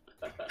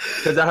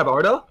 Because I have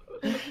Arda?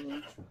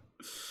 Mhm.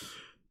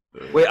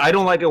 Wait, I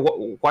don't like it.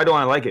 Why don't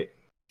I like it?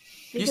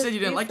 You said you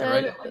didn't like it,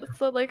 said right? It's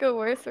like a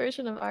worse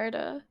version of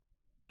Arda.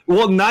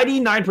 Well,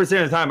 99%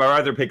 of the time, I'd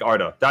rather pick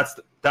Arda. That's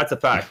a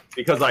fact.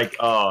 Because, like,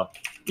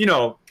 you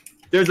know,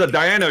 there's a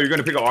Diana, you're going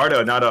to pick an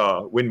Arda, not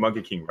a Wind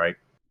Monkey King, right?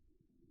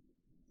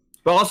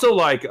 But also,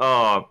 like,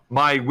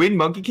 my Wind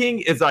Monkey King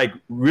is, like,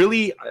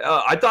 really...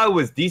 I thought it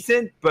was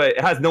decent, but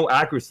it has no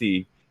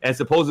accuracy. And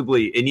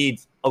supposedly, it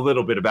needs a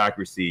little bit of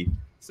accuracy.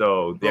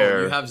 So, Bro,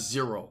 there... you have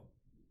 0.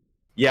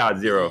 Yeah,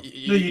 0. No,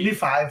 you need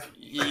 5.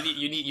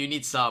 You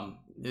need some.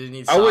 You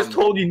need I was some.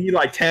 told you need,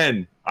 like,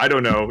 10. I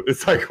don't know.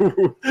 It's like,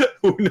 who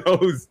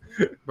knows?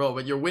 Bro,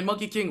 but your Wind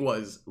Monkey King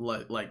was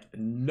like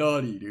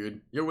nutty,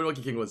 dude. Your Wind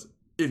Monkey King was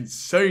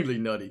insanely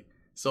nutty.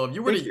 So if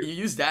you were to you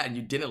use that and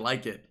you didn't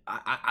like it,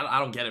 I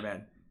don't get it,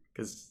 man.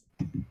 Because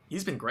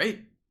he's been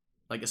great.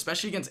 Like,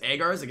 especially against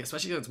Agars, like,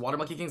 especially against Water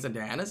Monkey Kings and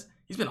Dianas.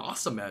 He's been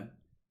awesome, man.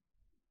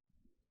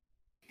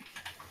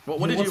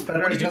 What did you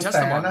test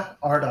him on?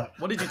 Arda.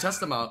 What did you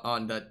test him out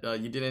on that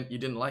you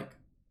didn't like?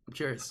 I'm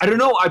curious. I don't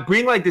know. I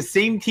bring, like, the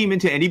same team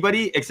into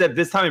anybody, except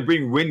this time I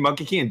bring Wind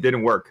Monkey King and it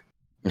didn't work.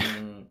 I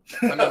mean,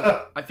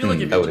 I feel like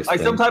if That would you Like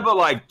some type of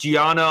like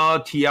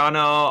Gianna,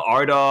 Tiana,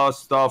 Arda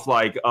stuff,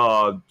 like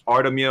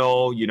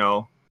Ardamil, you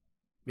know.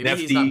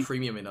 maybe he's Nefty. not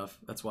premium enough.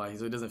 That's why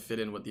he doesn't fit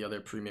in with the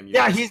other premium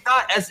Yeah, units. he's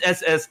not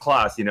SSS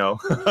class, you know.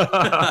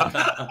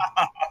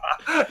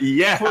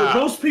 Yeah. For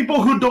those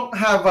people who don't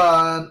have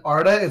an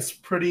Arda, it's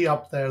pretty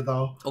up there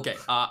though. Okay,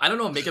 I don't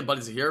know if Make It Bud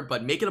is here,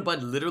 but Make It a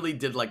Bud literally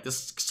did like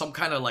this, some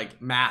kind of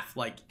like math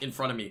like in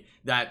front of me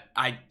that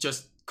I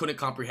just couldn't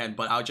comprehend,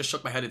 but I just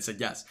shook my head and said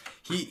yes.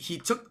 He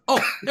took,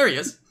 oh, there he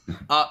is.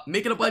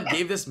 Make It a Bud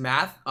gave this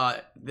math,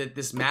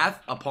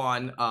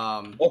 upon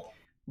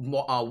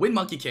Wind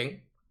Monkey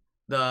King,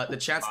 the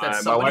chance that My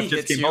somebody wife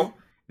just hits came you, home.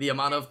 the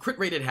amount of crit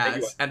rate it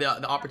has, and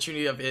the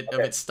opportunity of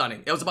it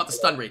stunning. It was about the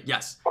stun rate,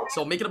 yes.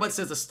 So Make It a Bud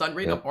says the stun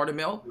rate of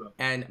Ardamil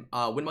and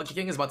Wind Monkey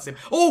King is about the same.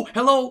 Oh,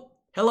 hello,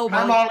 Hi,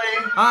 Molly. Molly.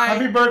 Hi.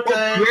 Happy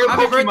birthday. We're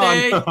Happy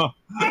Pokemon.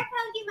 Pokemon,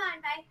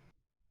 bye.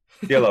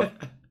 Yellow.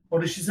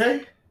 What did she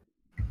say?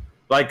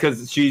 Like,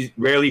 because she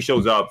rarely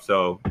shows up,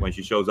 so when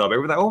she shows up,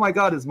 everyone's like, oh my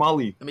god, it's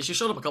Molly. I mean, she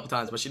showed up a couple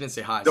times, but she didn't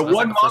say hi. The So that's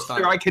one like the first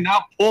monster time. I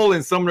cannot pull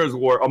in Summoner's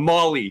War, a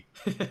Molly.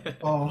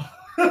 Oh.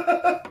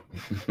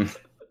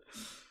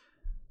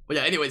 But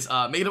yeah, anyways,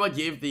 Make It a Bud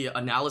gave the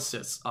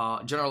analysis,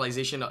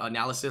 generalization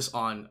analysis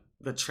on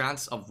the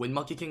chance of Wind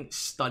Monkey King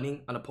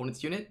stunning an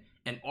opponent's unit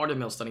and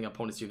Ardamil stunning an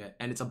opponent's unit,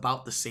 and it's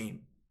about the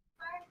same.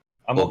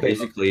 I'm Well, okay.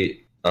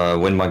 basically,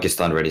 Wind Monkey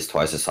stun rate is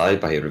twice as high,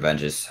 but he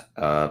revenges,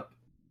 half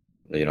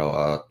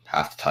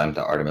the time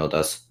that Ardamil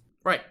does.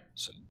 Right.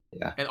 So,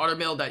 yeah. And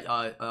Ardamil,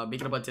 that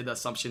Make It a Bud did the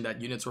assumption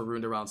that units were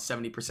ruined around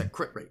 70%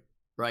 crit rate,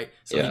 right?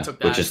 So he Yeah, took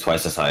that, which is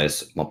twice as high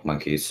as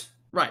Monkey's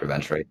right,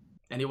 revenge rate.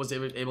 and he was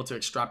able to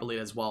extrapolate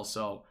as well.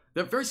 So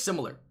they're very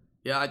similar.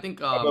 Yeah, I think.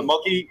 But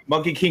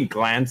Monkey King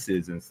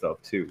glances and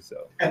stuff too,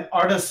 so. And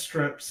Arda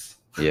strips.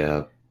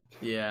 Yeah.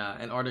 Yeah,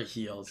 and Arda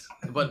heals,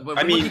 but I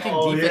Wind mean- Monkey King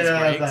Oh, defense yeah,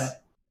 breaks.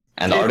 that.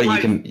 And It's Arda,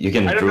 like- you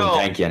can I don't ruin know.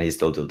 tanky and he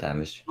still do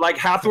damage. Like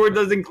Hathor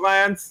doesn't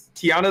glance,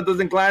 Tiana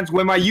doesn't glance.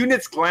 When my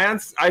units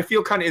glance, I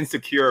feel kind of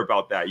insecure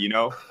about that, you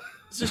know?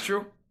 This is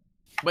true,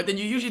 but then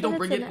you usually don't But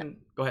bring it's it in.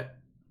 Go ahead.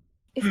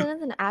 Isn't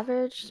it an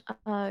average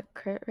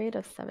crit rate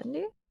of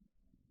 70?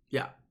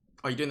 Yeah.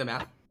 Are you doing the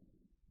math?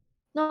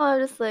 No,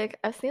 I'm just like,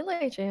 I've seen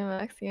like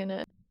JMX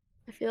unit.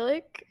 I feel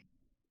like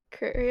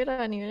crit rate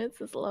on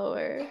units is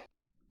lower.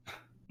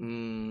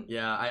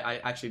 Yeah,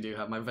 I actually do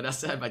have my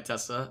Vanessa and my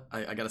Tessa.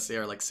 I gotta say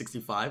are like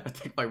 65. I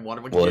think my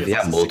Water Monkey Well, King if you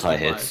is have also multi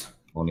 65. hits,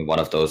 only one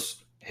of those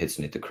hits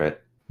need to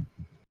crit.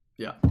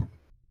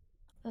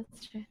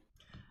 That's true.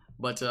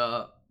 But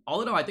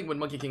all in all, I think Wind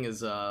Monkey King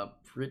is a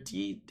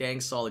pretty dang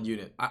solid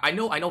unit. I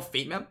know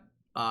Fate Mem.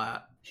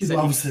 He said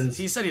loves his.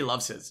 He said he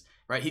loves his.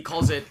 Right? He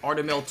calls it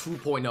Ardamil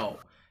 2.0.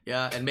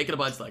 Yeah, and Make It a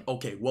Bud's like,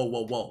 okay,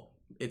 whoa.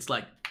 It's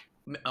like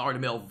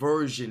Ardamil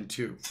version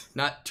 2,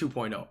 not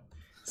 2.0.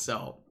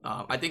 So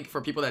I think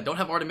for people that don't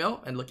have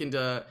Ardamil and looking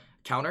to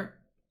counter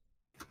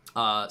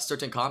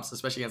certain comps,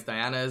 especially against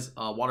Diana's,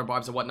 Water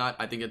Barbs and whatnot,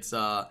 I think it's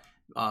a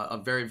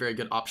very, very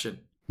good option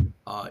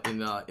in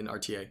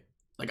RTA.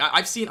 Like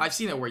I've seen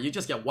it where you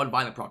just get one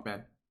violent proc,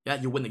 man.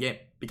 Yeah, you win the game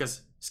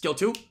because skill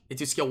 2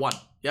 into skill 1.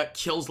 Yeah,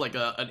 kills like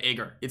an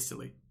Agar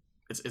instantly.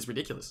 It's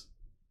ridiculous.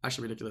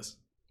 Actually ridiculous.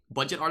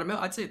 Budget Ardamil,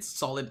 I'd say it's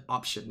solid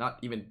option, not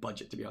even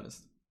budget to be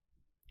honest.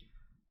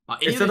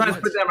 Any It of the sometimes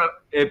units-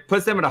 it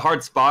puts them in a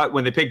hard spot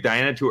when they pick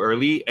Diana too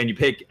early and you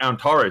pick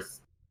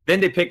Antares. Then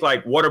they pick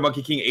like Water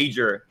Monkey King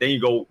Ager. Then you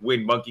go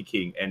win Monkey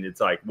King, and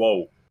it's like,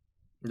 whoa,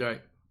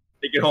 Right.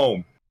 take it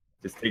home.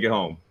 Just take it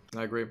home.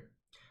 I agree.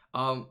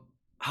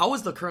 How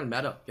is the current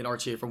meta in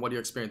RTA from what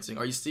you're experiencing?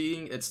 Are you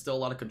seeing it's still a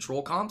lot of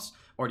control comps,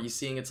 or are you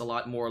seeing it's a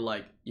lot more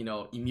like, you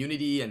know,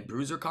 immunity and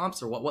bruiser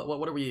comps, or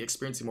what are we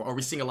experiencing more? Are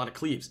we seeing a lot of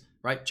cleaves,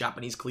 right?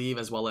 Japanese cleave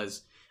as well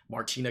as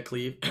Martina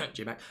cleave,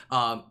 JMac.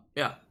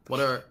 Yeah. What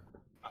are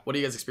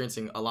you guys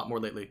experiencing a lot more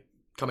lately?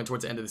 Coming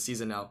towards the end of the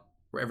season now,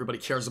 where everybody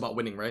cares about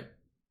winning, right?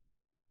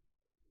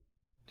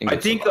 I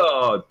think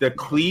the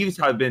cleaves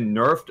have been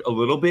nerfed a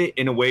little bit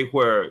in a way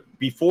where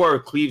before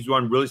cleaves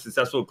run really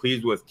successful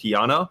cleaves with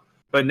Tiana,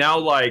 but now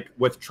like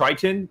with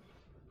Triton,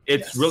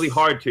 it's really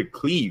hard to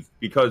cleave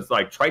because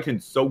like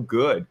Triton's so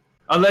good.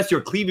 Unless you're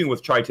cleaving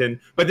with Triton,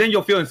 but then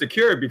you'll feel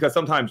insecure because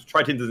sometimes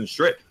Triton doesn't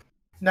strip.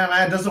 No,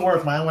 man, it doesn't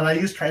work, man. When I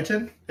use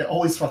Triton, it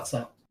always fucks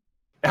up.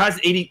 It has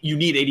 80. You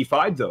need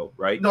 85 though,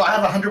 right? No, I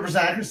have 100%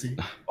 accuracy.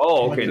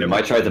 Oh, okay. Dude, never My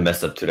mind. tried to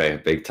mess up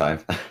today, big time.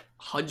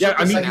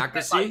 100% mean-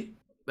 accuracy.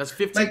 That's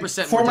 15%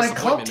 Like, for more my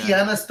comp, disappointment.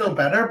 man. Tiana's still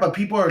better, but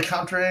people are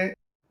countering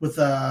with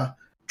a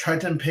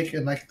Triton pick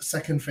in like the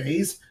second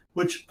phase,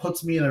 which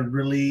puts me in a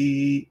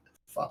really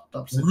fucked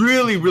up situation.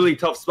 Really, really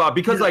tough spot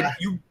because like Yeah.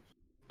 you,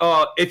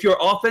 if you're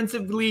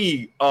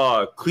offensively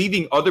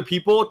cleaving other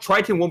people,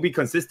 Triton won't be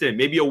consistent.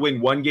 Maybe you'll win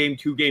 1 game,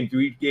 2 game,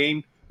 3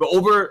 game, but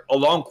over a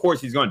long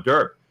course, he's gonna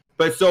derp.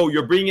 But so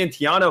you're bringing in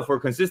Tiana for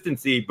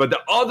consistency, but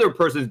the other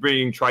person's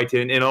bringing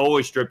Triton and it'll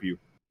always strip you.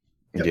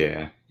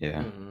 Yep.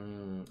 Yeah.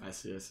 I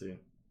see.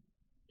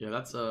 Yeah,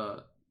 that's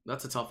a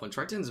tough one.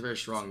 Triton's very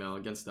strong now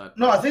against that.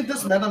 No, I think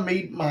this meta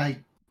made my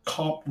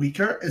comp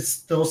weaker. It's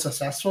still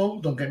successful,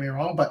 don't get me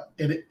wrong, but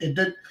it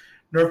did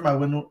nerf my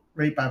win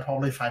rate by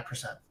probably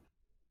 5%.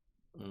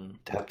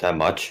 That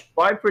much?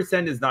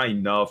 5% is not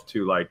enough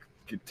to like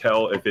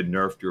tell if it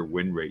nerfed your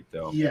win rate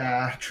though.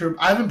 Yeah, true.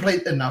 I haven't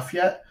played enough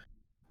yet,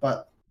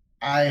 but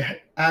I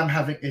am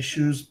having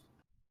issues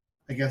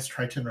against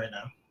Triton right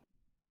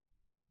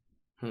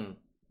now.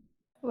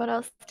 What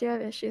else do you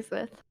have issues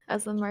with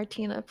as a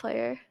Martina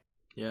player?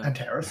 Yeah. And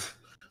Terrace.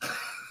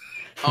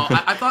 Oh,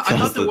 I thought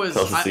there was.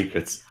 Tell us the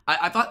secrets.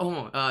 I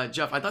thought.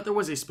 Jeff, I thought there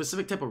was a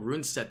specific type of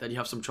rune set that you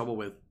have some trouble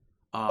with.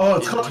 Oh,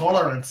 it's called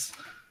Tolerance.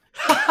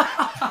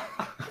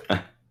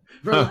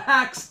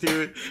 Relax,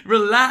 dude.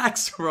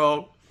 Relax,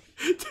 bro.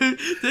 Dude,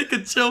 take a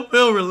chill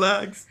pill.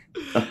 Relax.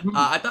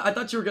 I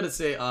thought you were gonna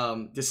say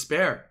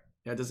despair.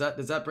 Yeah. Does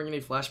that bring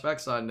any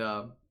flashbacks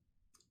on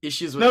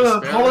issues with No,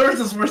 despair? Tolerance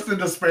is worse than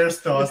Despair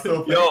still. I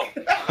still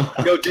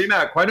think. Yo,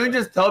 J-Mac, why don't you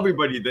just tell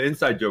everybody the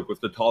inside joke with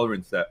the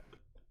tolerance set?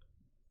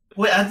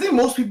 Wait, I think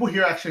most people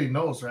here actually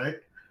knows, right?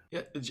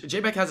 Yeah.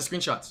 J-Beck has the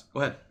screenshots.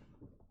 Go ahead.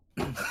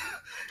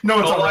 No,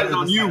 it's All all eyes right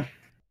on you.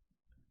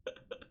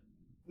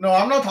 No,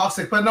 I'm not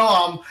toxic, but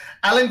no,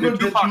 Alan You're Good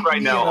did Tupac beat right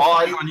me now. in a All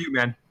eyes fight, on you,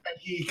 man. and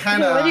he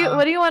kind Okay, of.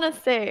 what do you want to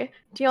say?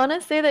 Do you want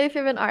to say that if you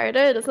have an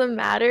Arda, it doesn't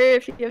matter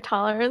if you have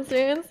tolerance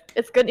runes?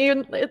 It's good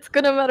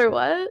no matter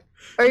what?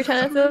 Or are you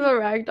trying to say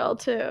about Ragdoll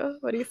too?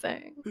 What are you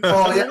saying?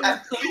 Oh yeah,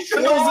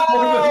 Alicia knows it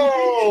more than me.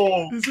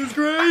 Oh! This is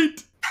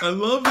great. I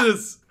love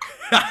this.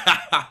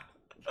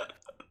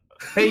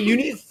 Hey, you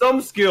need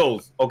some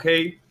skills,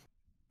 okay?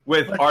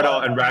 With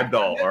Ardal and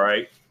Ragdoll, all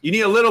right? You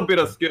need a little bit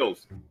of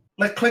skills.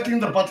 Like clicking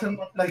the button,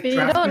 like. But you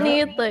draft don't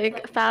mirror. need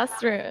like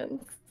fast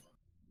runes.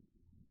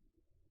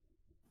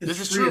 It's This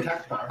is free true.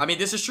 attack bar. I mean,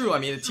 this is true. I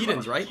mean, the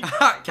Titans, right?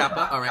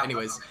 Kappa. All right.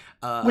 Anyways.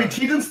 Wait,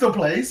 Tegan still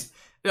plays?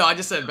 No, I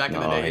just said back in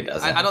the No, day. he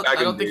doesn't. I don't Back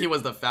in think the day. he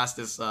was the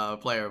fastest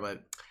player,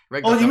 but.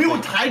 Ragdoll Oh, you mean definitely-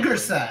 what Tiger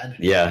said?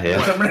 Yeah.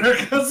 With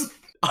America's.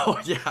 Oh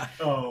yeah.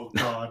 Oh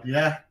god,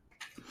 yeah.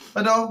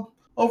 But no,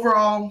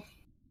 overall,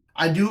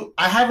 I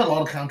have a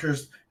lot of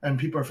counters, and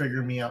people are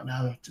figuring me out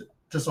now.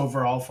 Just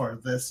overall for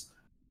this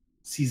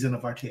season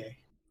of RTA.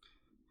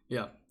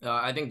 Yeah,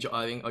 I think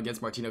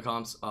against Martino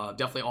comps,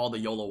 definitely all the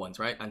YOLO ones,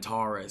 right?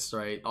 Antares,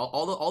 right?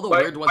 All the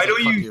weird ones. Why that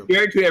don't fuck you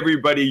share to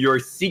everybody your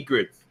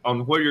secrets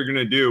on what you're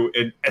gonna do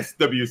in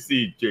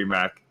SWC,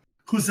 J-Mac?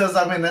 Who says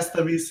I'm in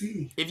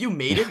SWC? If you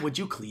made it, would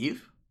you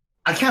cleave?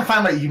 I can't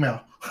find my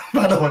email.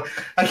 By the way,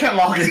 I can't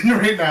log in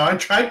right now. I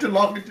tried to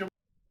log into.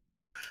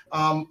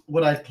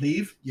 Would I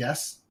cleave?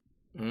 Yes.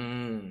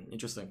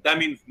 Interesting. That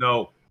means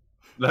no.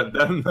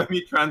 Let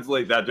me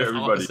translate that to It's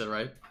everybody. opposite,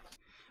 right?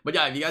 But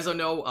yeah, if you guys don't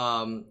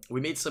know, we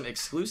made some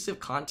exclusive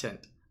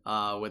content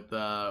with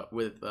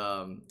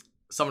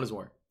Summoners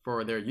War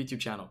for their YouTube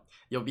channel.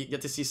 You'll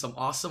get to see some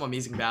awesome,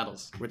 amazing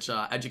battles, which,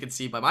 as you can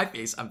see by my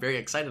face, I'm very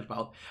excited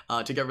about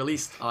to get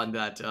released on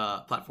that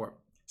platform.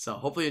 So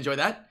hopefully you enjoy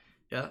that.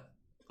 Yeah,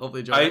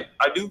 hopefully enjoy that.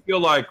 I do feel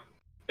like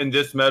in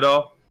this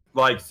meta,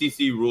 like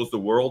CC rules the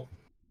world.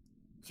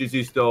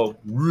 CC's still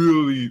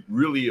really,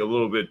 really a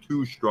little bit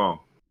too strong.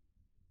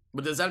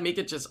 But does that make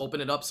it just open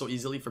it up so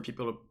easily for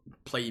people to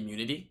play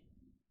immunity?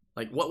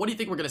 Like, what do you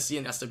think we're gonna see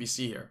in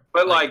SWC here?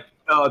 But like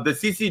the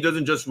CC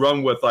doesn't just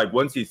run with like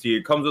 1 CC.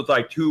 It comes with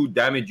like 2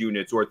 damage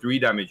units or 3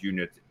 damage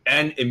units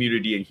and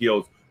immunity and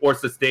heals or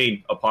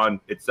sustain upon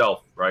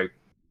itself, right?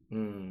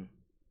 Hmm.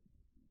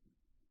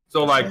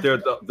 So like the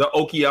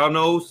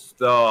Okeanos,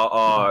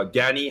 the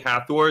Gani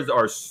Hathors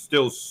are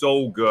still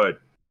so good,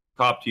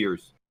 top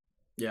tiers.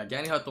 Yeah,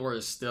 Gani Hathor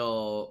is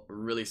still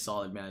really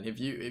solid, man. If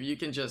you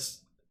can just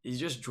you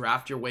just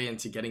draft your way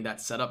into getting that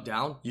setup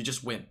down, you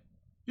just win.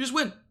 You just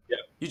win. Yeah.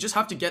 You just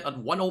have to get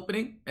one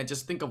opening and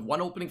just think of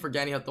one opening for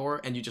Gani Hathor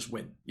and you just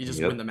win. You just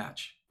Yep. win the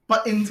match.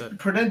 But in So-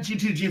 Prudent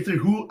G2, G3,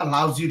 who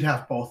allows you to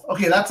have both?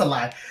 Okay, that's a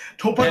lie.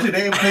 Topa And-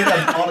 today played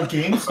a lot of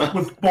games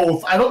with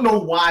both. I don't know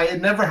why.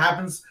 It never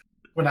happens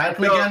when I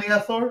play No. Gani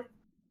Hathor.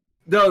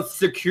 The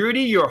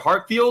security your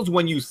heart feels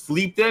when you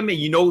sleep them and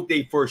you know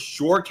they for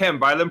sure can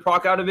violent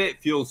proc out of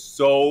it feels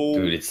so.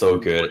 Dude, it's so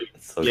good.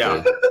 It's so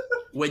Yeah. good.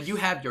 When you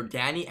have your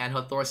Gani and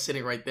Hathor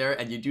sitting right there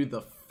and you do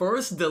the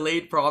first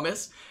delayed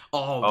promise,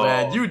 oh Oh.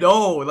 man, you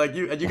know, like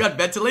you got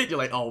ventilate, you're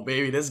like, oh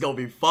baby, this is gonna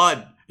be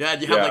fun. Yeah,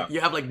 and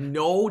you have like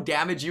no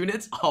damage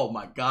units. Oh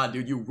my god,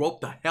 dude, you rope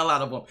the hell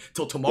out of them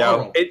till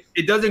tomorrow. Yeah,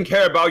 it doesn't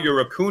care about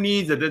your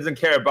Rakunis. It doesn't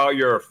care about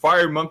your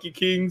Fire Monkey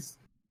Kings.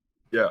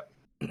 Yeah.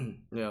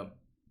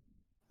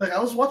 Like, I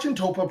was watching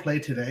Topa play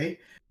today.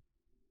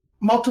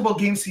 Multiple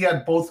games he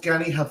had both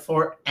Gani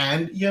Hathor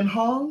and Yin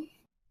Hong.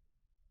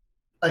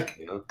 Like,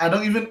 Yeah. I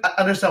don't even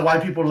understand why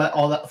people let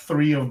all that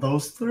three of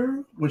those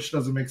through, which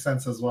doesn't make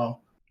sense as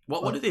well.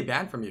 What did they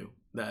ban from you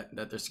that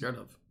they're scared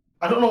of?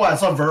 I don't know why I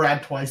saw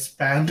Verad twice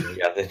banned.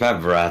 Yeah, they've had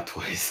Vrad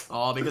twice.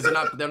 Oh, because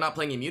they're not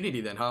playing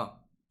immunity then, huh?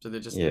 So they're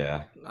just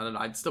Yeah. I don't know.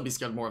 I'd still be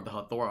scared more of the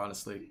Hathor,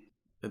 honestly,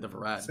 than the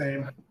Varad.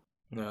 Same.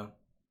 Yeah.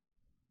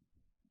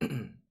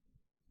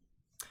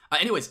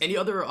 Anyways, any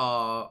other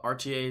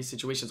RTA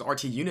situations,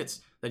 RT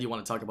units that you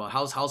want to talk about?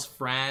 How's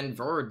Fran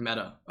Verd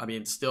meta? I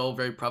mean, it's still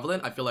very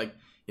prevalent. I feel like,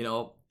 you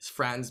know,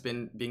 Fran's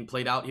been being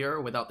played out here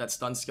without that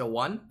stun skill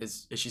 1.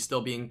 Is she still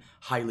being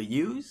highly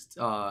used?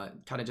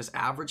 Kind of just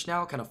average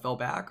now, kind of fell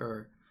back,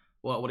 or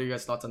what are you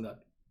guys' thoughts on that?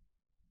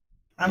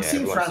 I'm Yeah,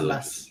 seeing everyone's Fran still-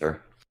 less.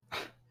 Sure.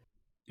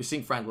 You're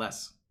seeing Fran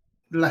less.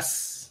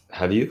 Less.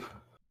 Have you?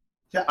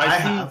 Yeah, I I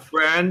see have.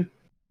 Fran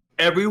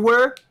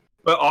everywhere,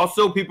 but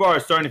also people are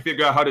starting to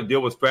figure out how to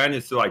deal with Fran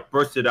is to like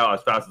burst it out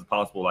as fast as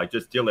possible, like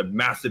just deal it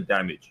massive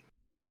damage.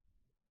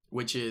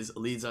 Which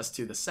leads us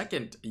to the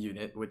second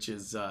unit, which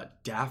is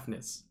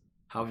Daphnis.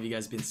 How have you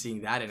guys been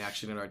seeing that in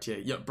action in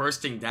RTA? Yeah,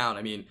 bursting down.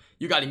 I mean,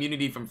 you got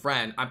immunity from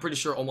Fran. I'm pretty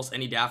sure almost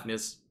any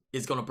Daphnis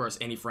is gonna burst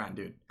any Fran,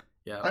 dude.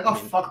 Yeah. I got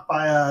fucked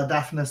by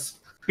Daphnis a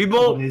couple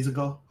People days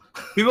ago.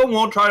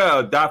 won't try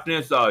to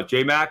Daphnis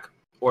JMac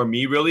or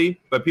me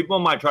really, but people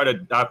might try to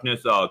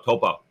Daphnis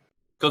Topa.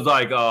 Because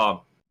like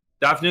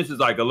Daphnis is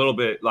like a little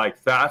bit like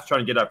fast trying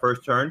to get that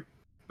first turn.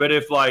 But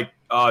if like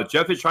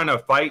Jeff is trying to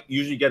fight,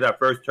 usually get that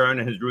first turn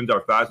and his runes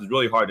are fast, it's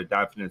really hard to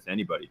Daphnis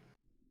anybody.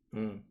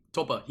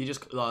 Topa, he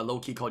just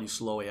low-key called you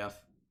slow AF.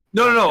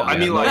 No. I Yeah,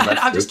 mean no, like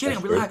that's I'm just true,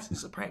 kidding. that's true. Relax.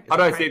 It's a prank. how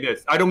do I say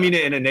this? I don't mean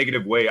it in a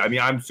negative way. I mean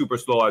I'm super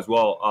slow as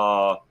well.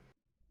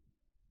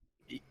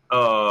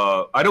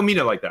 I don't mean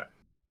it like that.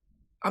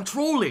 I'm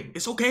trolling.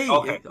 It's okay.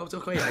 Okay. It's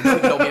okay. I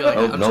don't mean it like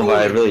No, that. I'm no, but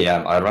I trolling. really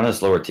am. I run a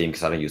slower team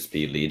because I don't use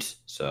speed leads.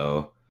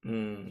 So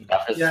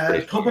Daphnis is Yeah,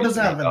 pretty Topa fun.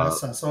 doesn't have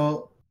Vanessa,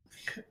 so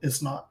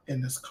it's not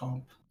in this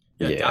comp.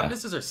 Yeah, Yeah.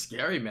 Daphnises are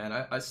scary, man.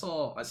 I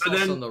saw But some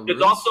then of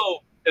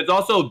the it's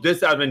also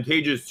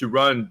disadvantageous to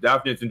run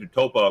Daphnis into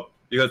Topa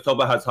because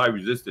Topa has high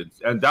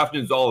resistance, and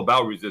Daphnis is all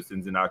about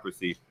resistance and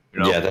accuracy. You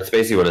know? Yeah, that's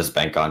basically what it's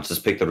bank on.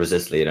 Just pick the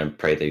resist lead and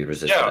pray that you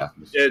resist Yeah.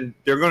 Daphnis. And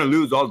they're gonna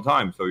lose all the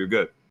time, so you're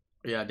good.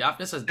 Yeah,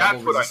 Daphnis has That's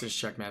double what I- resistance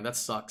check, man. That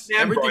sucks.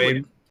 Yeah,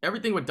 Brian.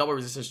 Everything with double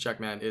resistance check,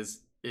 man,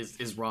 is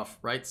rough,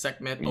 right?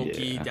 Segment,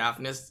 Oki, Yeah.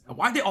 Daphnis.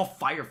 Why are they all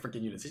fire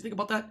freaking units? Did you think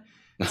about that?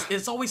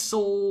 It's always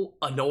so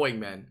annoying,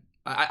 man.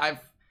 I've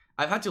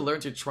had to learn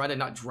to try to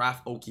not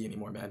draft Oki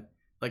anymore, man.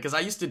 Like, cause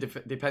I used to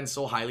depend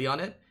so highly on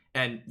it,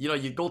 and you know,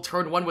 you go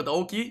turn 1 with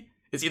Oki,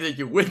 it's either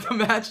you win the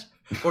match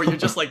or you're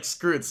just like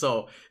screwed.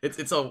 So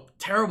it's a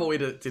terrible way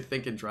to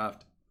think and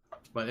draft,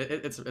 but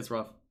it's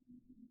rough.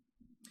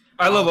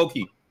 I love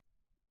Oki.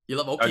 You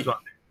love I Oki, just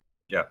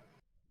want-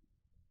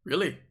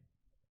 really?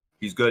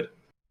 He's good.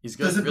 He's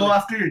good. Does it really? go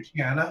after your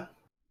Gianna?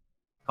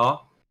 Huh?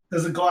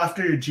 Does it go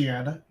after your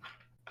Gianna?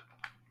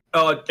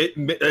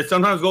 It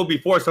sometimes go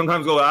before,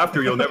 sometimes go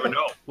after. You'll never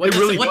know. What it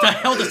really the does.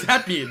 hell does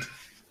that mean?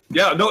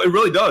 Yeah, no, it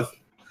really does.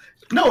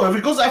 No, if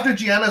it goes after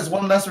Gianna, it's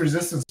one less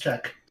resistance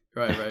check.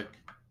 Right.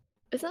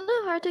 Isn't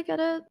it hard to get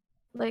it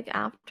like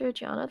after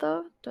Gianna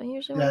though? Don't you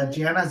usually Yeah, want it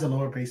Gianna has a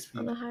lower base speed.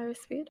 on a higher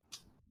speed?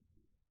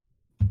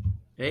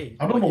 Hey,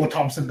 I don't know what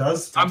Thompson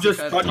does. I'm just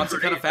Thompson dodging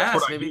kind of grenades. That's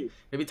fast. what I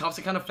Maybe do.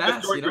 Thompson kind of I'm just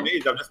fast. throwing You know.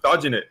 grenades. I'm just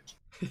dodging it.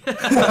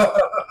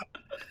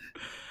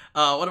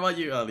 What about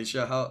you,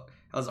 Alicia?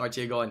 How's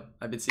RTA going?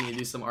 I've been seeing you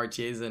do some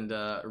RTAs and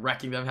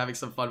wrecking them, having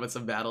some fun with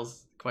some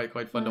battles. Quite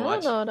fun to I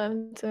watch. don't know what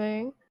I'm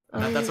doing.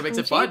 That's what makes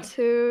I'm it fun.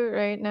 G2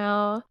 right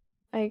now.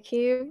 I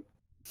keep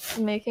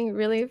making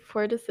really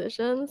poor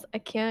decisions. I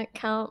can't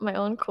count my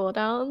own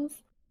cooldowns.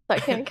 I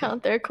can't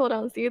count their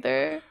cooldowns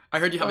either. I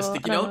heard you have a Oh,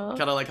 sticky I note, don't know.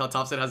 kind of like how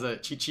Thompson has a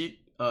cheat sheet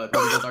when he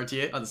does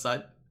RTA on the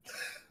side.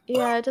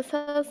 Yeah, it just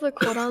has the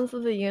cooldowns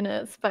of the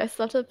units, but I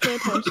still have to pay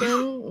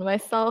attention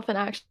myself and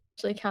actually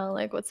actually count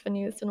like what's been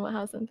used and what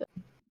hasn't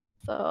been.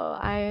 So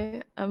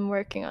I am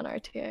working on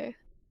RTA.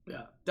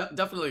 Yeah,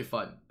 definitely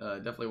fun.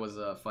 Definitely was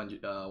fun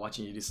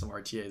watching you do some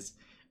RTAs.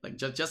 Like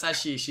just as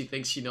she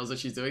thinks she knows what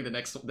she's doing, the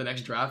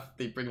next draft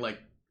they bring like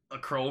a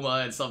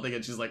chroma and something,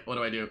 and she's like, "What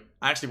do I do?"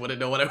 I actually wouldn't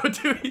know what I would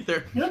do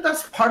either. You know,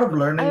 that's part of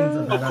learning. Oh,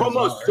 the meta as Chroma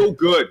well, is so right?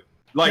 good.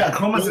 Like, Yeah,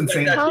 Chroma's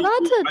insane. Tell that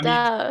to I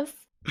mean,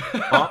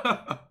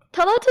 Des.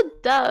 Tell that to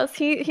Des.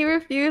 He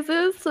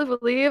refuses to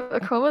believe a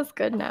chroma's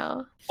good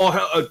now.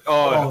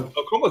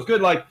 Chroma's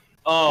good. Like,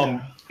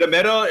 Yeah. the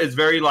meta is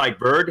very like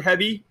bird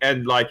heavy,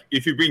 and like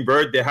if you bring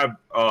bird, they have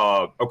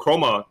a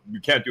chroma.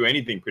 You can't do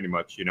anything pretty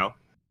much, you know.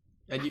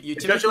 And you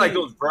Especially like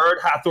those bird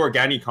Hathor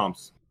Organi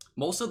comps.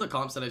 most of the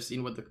comps that I've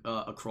seen with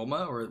a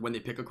chroma, or when they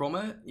pick a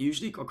chroma,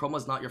 usually a chroma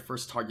is not your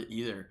first target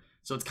either.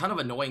 So it's kind of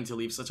annoying to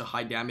leave such a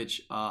high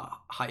damage,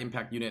 high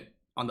impact unit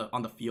on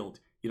the field.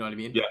 You know what I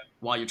mean? Yeah.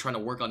 While you're trying to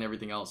work on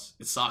everything else,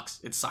 it sucks.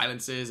 It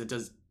silences. It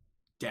does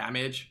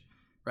damage,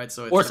 right?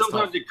 So Or it's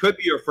sometimes tough. it could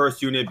be your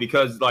first unit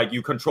because like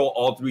you control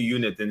all 3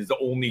 units and it's the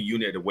only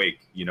unit awake,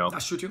 you know.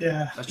 That's true too.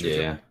 Yeah. That's true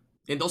Yeah. too.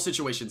 In those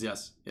situations,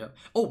 yes. Yeah.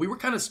 Oh, we were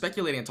kind of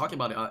speculating and talking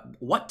about it.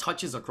 What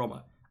touches a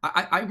chroma?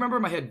 I remember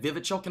in my head,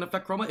 Vivid Shell can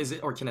affect chroma. Is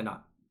it, or can it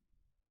not?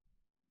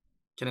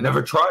 Can it Never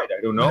not? tried.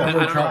 I don't know. I Never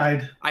don't know.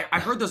 tried. I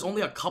heard there's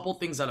only a couple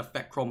things that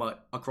affect a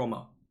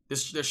chroma. There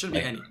shouldn't be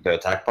Like, any. the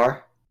attack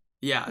bar.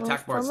 Yeah, Well,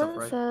 attack bar and stuff, someone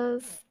right?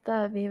 says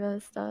that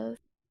Vivas does.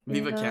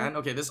 Viva can.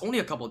 Okay, there's only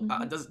a couple.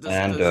 Mhm. Does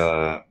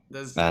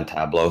And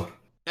Tableau.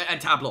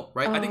 and Tableau,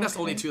 right? I Oh, think that's the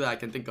only okay. two that I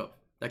can think of.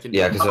 That can.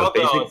 Yeah, do it. because How about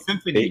basic.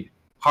 Symphony?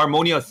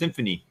 Harmonia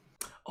Symphony.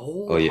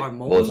 Oh, Oh yeah.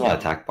 Harmonia. Well, it's not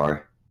attack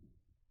bar.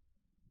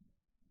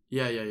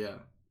 Yeah.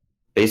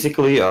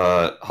 Basically,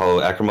 how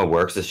Akrama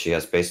works is she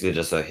has basically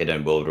just a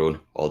hidden will rune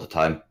all the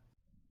time.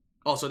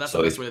 Oh, so that's So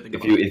the best if, way to think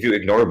if about you it. if you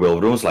ignore will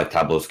runes like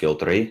Tableau skill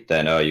 3,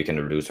 then you can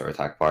reduce her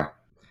attack bar.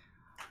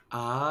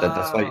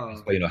 That's why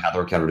you know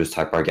Hathor can reduce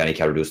attack bar, Gani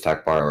can reduce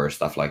attack bar, or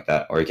stuff like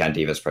that, or you can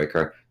Divas break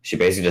her. She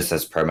basically just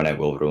has permanent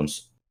will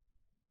runes.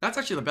 That's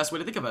actually the best way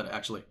to think about it.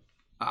 Actually,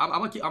 I'm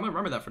gonna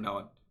remember that from now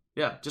on.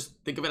 Yeah, just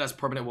think of it as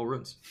permanent will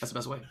runes. That's the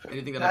best way.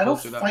 Anything that I I don't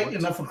go through that fight works.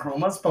 enough for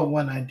chromas, but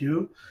when I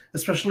do,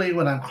 especially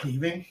when I'm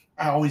cleaving,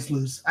 I always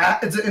lose.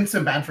 It's an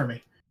instant ban for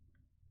me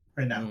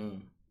right now.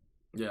 Mm.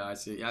 Yeah, I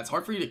see. Yeah, it's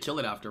hard for you to kill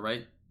it after,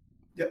 right?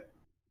 Yep.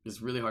 It's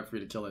really hard for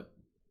you to kill it.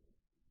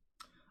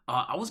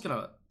 I was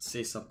gonna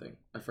say something.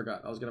 I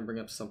forgot. I was gonna bring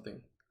up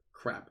something.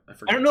 Crap, I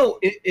forgot. I don't know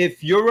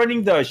if you're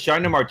running the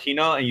Shina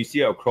Martina and you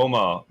see a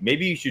chroma,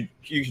 maybe you should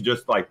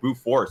just like brute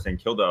force and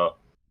kill the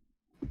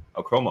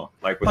a chroma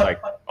like with like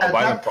a at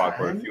violent that proc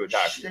or a time, few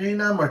attacks.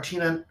 Shayna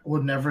Martina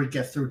would never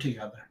get through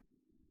together.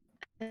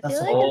 I That's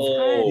feel the- like it's Oh.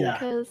 hard Yeah.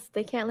 because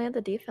they can't land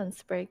the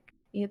defense break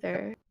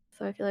either.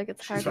 So I feel like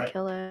it's hard She's to right.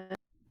 kill it.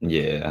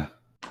 Yeah.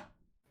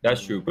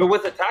 That's true. But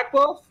with attack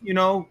buff, you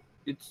know,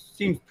 it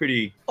seems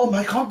pretty. Oh,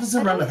 my comp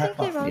doesn't I run don't attack think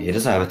he buff. runs He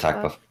doesn't have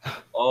attack buff.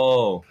 buff.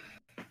 Oh,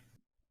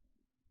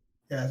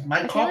 Yeah, my I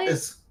feel comp like-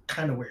 is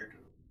kind of weird.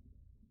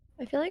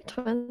 I feel like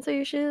twins are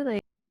usually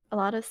like a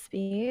lot of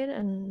speed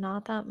and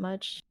not that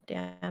much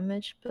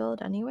damage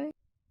build anyway.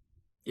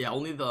 Yeah,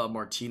 only the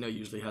Martina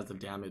usually has the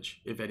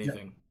damage, if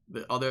anything.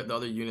 The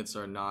other units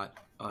are not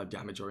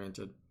damage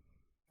oriented.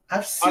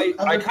 I've seen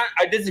other-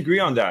 I disagree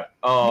on that.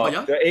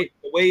 yeah?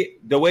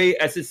 The way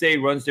SSA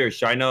runs their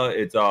Shina,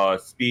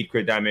 it's speed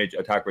crit damage,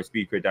 attack for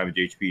speed crit damage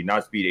HP,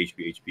 not speed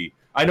HP.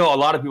 I know a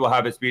lot of people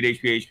have a speed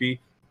HP,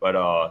 but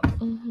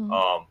Mhm.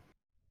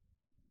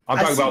 I'm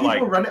I talking see about people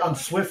like run it on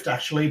Swift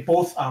actually,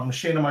 both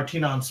Shayna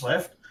Martina on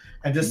Swift,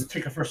 and just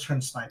take a first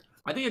turn snipe.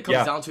 I think it comes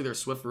Yeah. down to their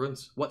Swift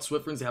runes, what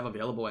Swift runes they have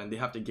available, and they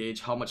have to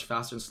gauge how much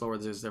faster and slower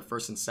is their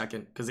first and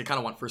second, because they kind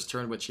of want first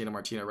turn with Shayna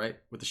Martina, right?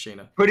 With the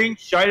Shayna. putting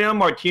Shina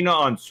Martina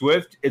on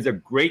Swift is a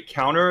great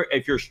counter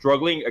if you're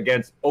struggling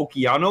against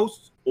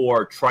Okeanos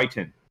or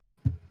Triton.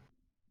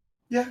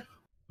 Yeah.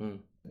 Hmm.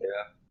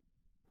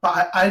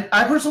 But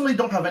I personally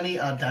don't have any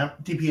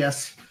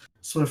DPS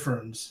Swift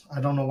runes. I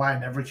don't know why I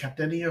never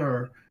kept any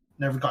or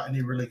never got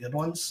any really good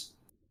ones.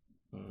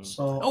 Mhm.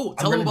 So Oh, I'm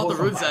tell them really about the both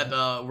on runes that.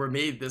 that were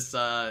made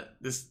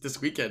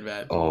this weekend,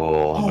 man.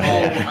 Oh, Oh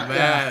man.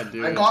 man,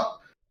 dude.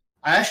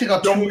 I actually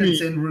got Don't two be-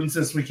 insane runes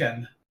this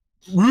weekend.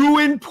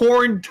 Ruin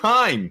porn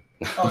time.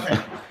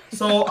 Okay,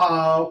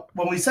 so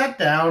when we sat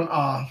down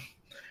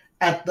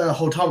at the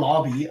hotel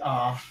lobby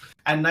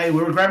at night,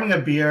 we were grabbing a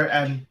beer,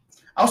 and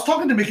I was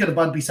talking to Mika the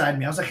Bud beside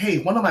me. I was like, "Hey,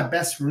 one of my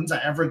best runes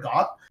I ever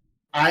got.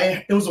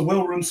 It was a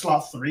Will rune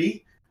slot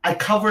 3. I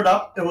covered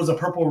up. It was a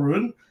purple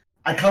rune.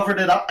 I covered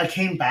it up. I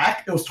came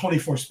back. It was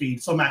 24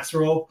 speed, so max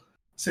roll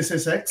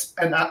 666,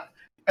 and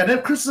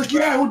then Chris was like,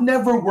 "Yeah, it would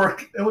never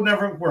work. It would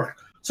never work."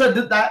 So I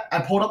did that. I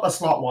pulled up a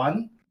slot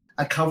 1.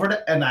 I covered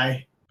it, and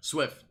I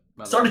Swift.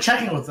 by the way. started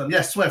checking with them.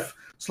 Yes, Swift,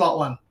 slot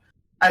 1.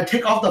 I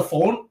take off the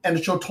phone and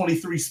it showed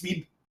 23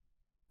 speed.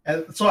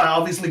 And so I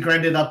obviously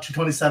grinded up to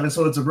 27,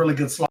 so it's a really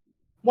good slot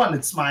 1.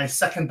 It's my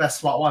second best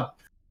slot 1.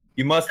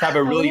 You must have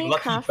a How really many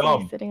lucky crafts are you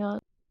thumb. sitting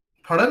on?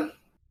 Pardon?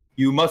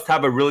 You must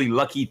have a really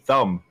lucky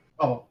thumb.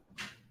 Oh.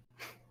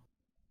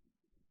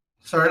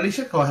 Sorry,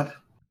 Alicia, go ahead.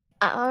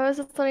 I was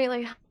just wondering,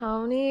 like,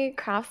 how many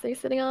crafts are you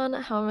sitting on?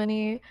 How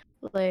many,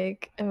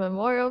 like,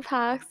 immemorial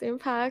packs, new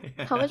packs?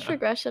 How much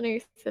progression are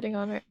you sitting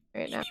on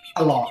right now?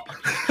 A lot.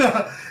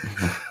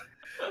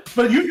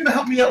 But you're gonna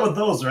help me out with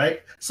those,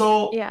 right?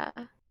 So, Yeah.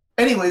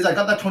 anyways, I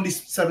got that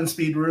 27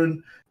 speed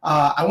rune.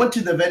 I went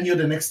to the venue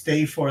the next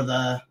day for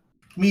the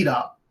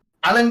meetup.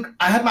 Alan,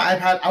 I had my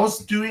iPad. I was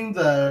doing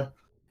the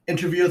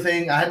interview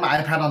thing. I had my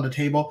iPad on the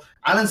table.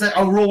 Alan said,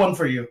 "I'll roll one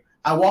for you."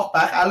 I walked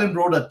back. Alan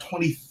rolled a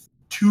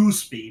 22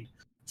 speed,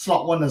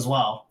 slot 1 as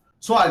well.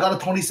 So I got a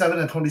 27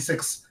 and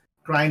 26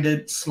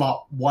 grinded,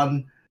 slot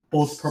 1,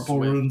 both purple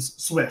Swift. runes,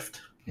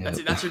 Swift.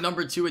 That's your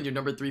number 2 and your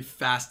number 3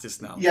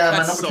 fastest now. Yeah, That's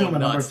my number so 2 and my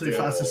number nuts, 3 dude.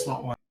 fastest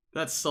slot 1.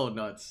 That's so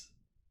nuts.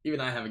 Even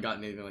I haven't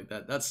gotten anything like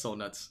that. That's so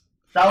nuts.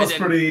 That was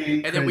And then-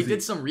 pretty And then we crazy.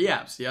 did some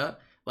reapps, yeah?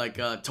 Like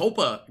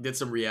Topa did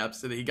some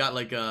reapps, and he got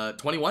like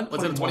 21.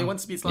 Was it a 21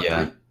 speed slot?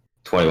 Yeah. 3?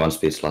 21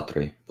 speed slot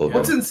 3. Both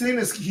What's of them. insane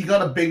is he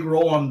got a big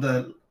roll on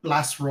the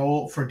last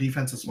roll for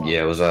defense as well.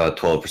 Yeah, it was a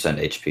 12%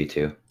 HP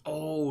too.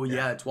 Oh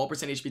yeah,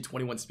 12% HP,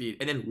 21 speed,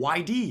 and then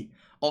YD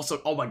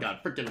also. Oh my god,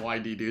 freaking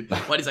YD, dude!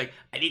 YD's like,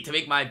 I need to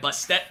make my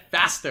Bastet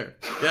faster.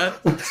 Yeah,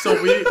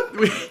 so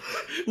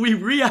we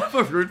re-up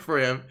a route for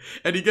him,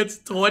 and he gets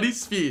 20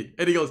 speed,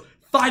 and he goes,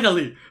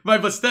 finally, my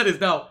Bastet is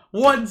now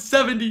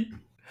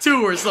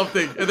 172 or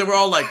something, and then we're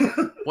all like,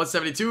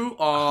 172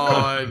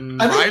 on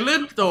I think-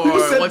 Violent or who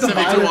said the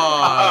 172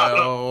 Violent?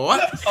 on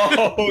what?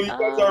 Oh, you guys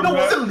are No,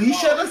 was mad. it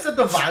Leisha that said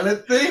the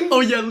violent thing?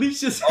 Oh yeah,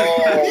 Leisha's.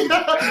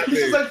 Oh, He's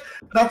just like,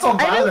 that's on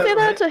I violent. didn't say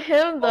that right? to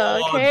him though,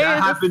 Oh, okay? that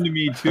Just- happened to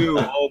me too.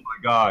 Oh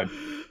my god.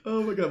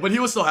 Oh my god! But he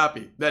was so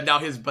happy that now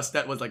his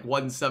Bastet was like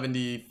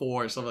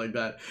 174 or something like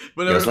that.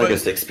 But It was like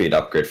everybody- a 6-speed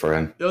upgrade for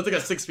him. it was like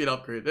a 6 speed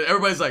upgrade. And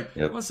everybody's like,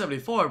 Yep.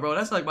 174, bro.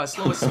 That's like my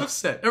slowest Swift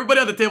set.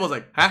 Everybody on the table was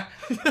like, huh?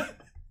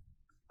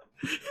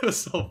 It was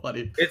so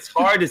funny. It's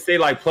hard to say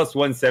like plus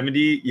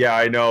 170. Yeah,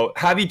 I know.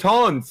 Javi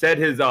Ton said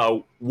his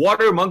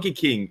Water Monkey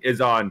King is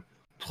on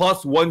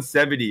plus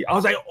 170. I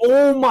was like,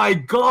 oh my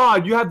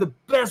god, you have the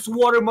best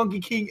Water Monkey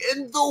King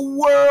in the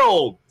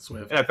world.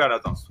 Swift. And I found out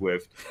it's on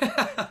Swift.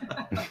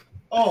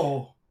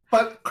 Oh,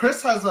 but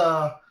Chris has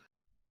a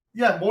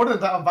more than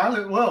that on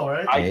violent will,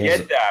 right? I Yeah, get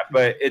he's- that,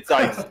 but it's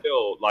like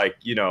still like,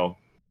 you know,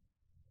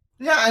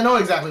 Yeah, I know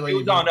exactly what it you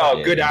was mean. on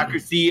Yeah, good yeah.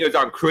 accuracy, it was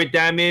on crit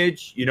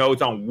damage, you know,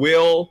 it's on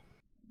will.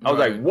 I was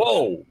Right. like,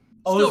 whoa.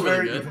 Oh, Still it's really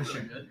very good.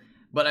 efficient.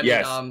 But I mean,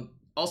 Yes.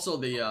 also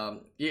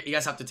the you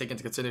guys have to take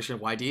into consideration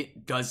YD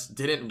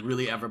didn't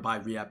really ever buy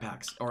rehab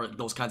packs or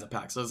those kinds of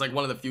packs. So it's like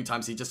one of the few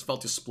times he just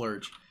felt to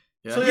splurge.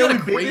 Yeah, So he yeah, had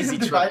we a baited crazy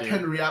him to buy trip, 10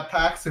 dude. rehab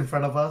packs in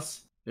front of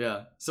us.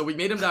 Yeah, so we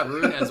made him that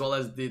rune as well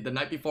as the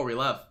night before we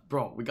left,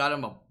 bro. We got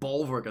him a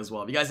bulwark as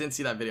well. If you guys didn't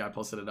see that video, I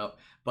posted it up,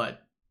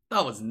 but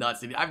that was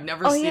nuts, dude. I've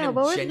never Oh seen yeah, him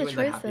what were the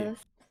genuinely happy. choices?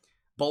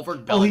 Bulwark,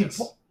 Oh, he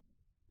Bellius.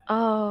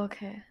 Oh,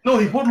 okay. No,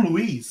 he pulled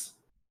Luis.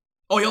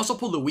 Oh, he also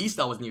pulled Luis.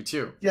 That was new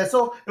too. Yeah,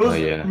 so it was Oh,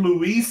 yeah.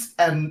 Luis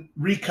and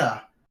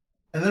Rika.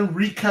 And then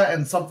Rika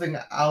and something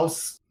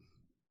else.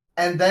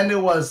 And then it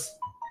was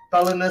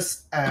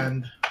Belinus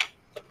and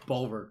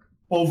Bulwark.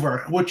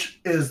 Bulwark, which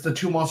is the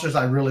 2 monsters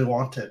I really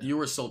wanted. You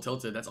were so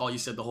tilted. That's all you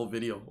said the whole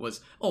video was,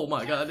 "Oh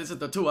my god, this is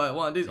the 2 I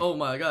want. These, oh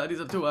my god, these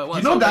are 2 I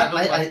want." You know So that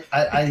bad, night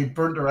I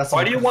burned the rest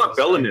Why of do my you want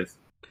crystals.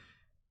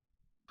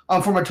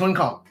 Belinus? For my twin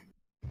comp.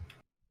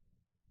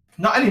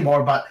 Not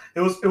anymore, but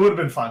it would have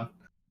been fun.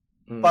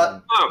 Mm.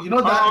 But you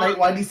know that night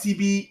the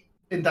YDCB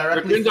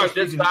indirectly twins are forced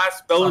me this to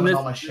fast, summon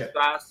all Belinus my is shit.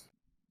 this fast.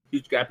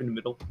 Huge gap in the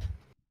middle.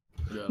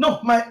 Yeah. No,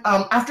 my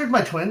after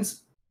my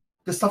twins,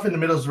 the stuff in the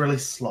middle is really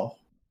slow.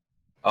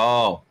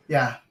 Oh.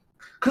 Yeah,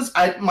 because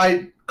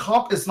my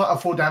comp is not a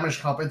full damage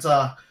comp; it's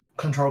a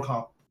control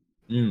comp.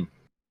 Mm.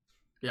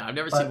 Yeah, I've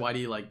never But- seen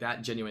YD like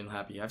that genuinely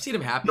happy. I've seen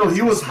him happy. No, I've he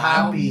seen him was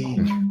smile. happy.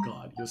 Oh my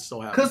god, he was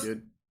so happy, 'Cause-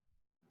 dude.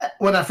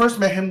 When I first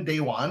met him day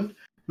one,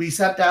 we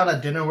sat down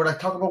at dinner. We're like,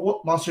 talk about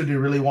what monster do you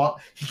really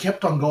want. He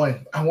kept on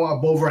going. I want a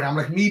Bulwark. I'm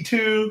like, me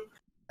too.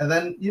 And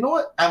then you know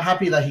what? I'm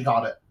happy that he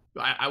got it.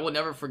 I will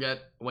never forget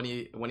when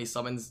he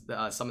summoned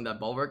that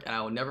Bulwark, and I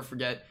will never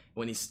forget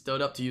when he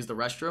stood up to use the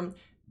restroom,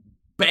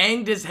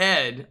 banged his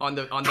head on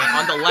the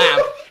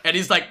lamp, and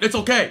he's like, "It's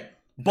okay,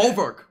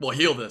 Bulwark will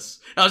heal this."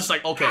 And I was just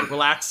like, "Okay,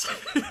 relax."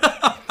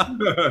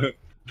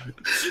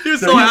 He was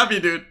so you- happy,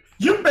 dude.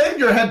 You banged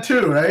your head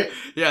too, right?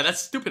 Yeah, that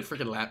stupid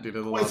freaking lamp, dude.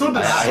 Wait, so did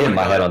I hit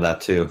my head on that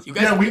too. You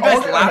guys, Yeah, we you guys all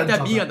got our laughed heads at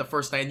on me that. on the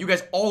first night, and you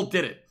guys all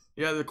did it.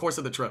 Yeah, in the course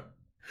of the trip.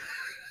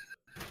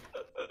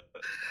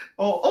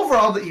 Well,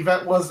 overall, the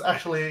event was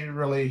actually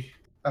really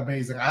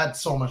amazing. I had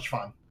so much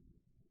fun.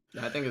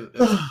 Yeah, I think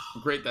it's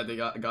great that they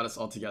got us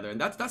all together, and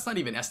that's not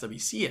even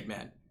SWC yet,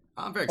 man.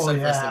 I'm very Oh,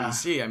 excited yeah. for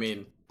SWC. I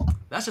mean,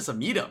 that's just a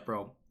meetup,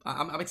 bro.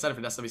 I'm excited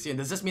for the SWC, and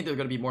does this mean there are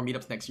going to be more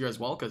meetups next year as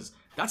well? Because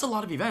that's a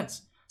lot of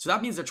events. So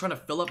that means they're trying to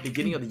fill up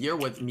beginning of the year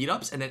with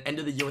meetups, and then end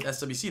of the year with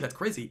SWC. That's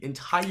crazy.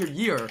 Entire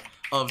year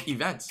of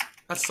events.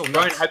 That's so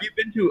Brian, nuts. have you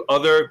been to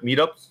other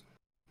meetups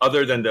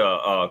other than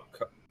the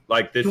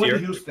like this He went to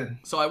year? Houston.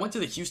 So I went to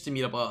the Houston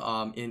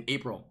meetup in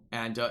April,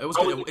 and it was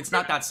Oh, good. It's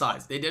not that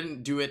size. They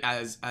didn't do it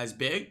as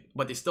big,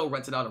 but they still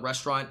rented out a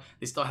restaurant.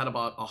 They still had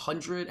about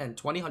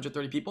 120,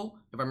 130 people,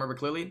 if I remember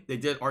clearly. They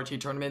did RTA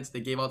tournaments.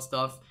 They gave out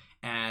stuff,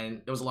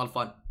 and it was a lot of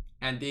fun.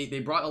 And they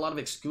brought a lot of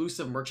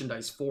exclusive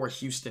merchandise for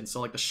Houston. So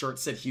like the shirt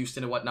said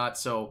Houston and whatnot.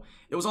 So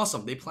it was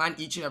awesome. They planned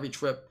each and every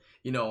trip,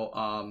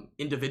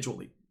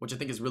 individually, which I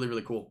think is really,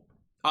 really cool.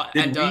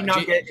 Did we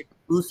not get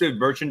exclusive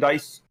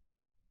merchandise?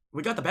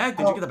 We got the bag.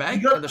 Did you get the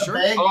bag You got and the shirt?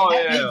 bag. Oh, That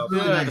yeah, bag's yeah.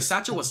 really Yeah, nice. the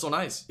satchel was so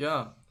nice.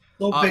 Yeah.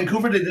 So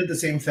Vancouver, they did the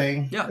same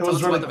thing. Yeah, it tell was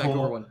us really about the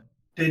Vancouver cool. one.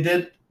 They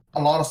did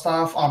a lot of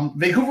stuff.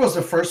 Vancouver was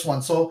the first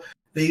one, so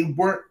they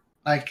weren't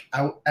like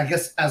I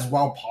guess as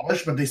well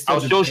polished, but they still.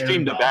 I'll did still very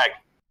stream the well. bag.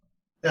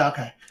 Yeah,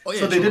 okay. Oh, yeah,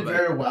 So they show did the bag.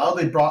 very well.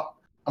 They brought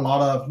a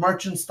lot of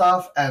merchant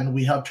stuff, and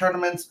we held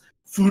tournaments.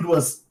 Food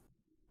was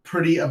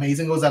pretty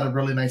amazing. It was at a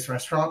really nice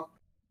restaurant,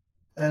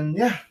 and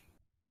yeah,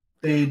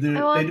 they do. I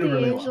They want do the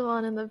really angel well.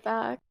 one in the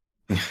back.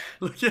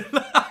 Look at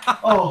that.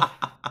 Oh,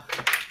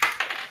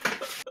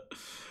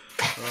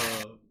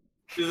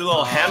 There's a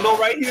little handle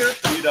right here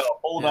for you to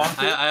hold Yeah, on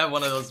to. I have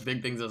one of those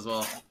big things as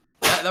well.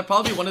 That's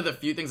probably one of the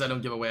few things I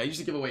don't give away. I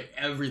usually give away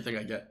everything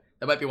I get.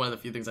 That might be one of the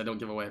few things I don't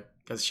give away.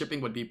 Because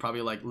shipping would be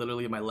probably like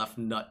literally my left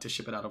nut to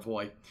ship it out of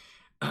Hawaii.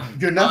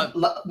 your nut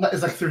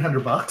is like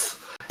 $300.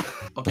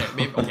 Okay,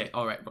 maybe. Okay,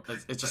 all right.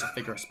 It's just a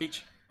figure of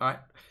speech. All right.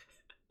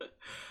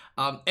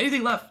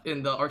 Anything left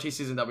in the RT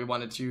season that we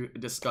wanted to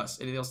discuss?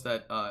 Anything else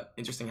that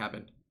interesting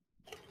happened?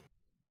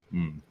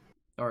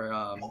 Or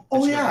Oh that you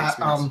guys yeah,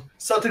 experienced?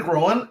 Celtic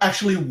Rowan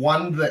actually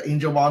won the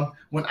angel one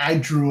when I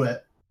drew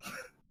it.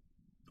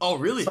 Oh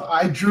really? So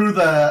I drew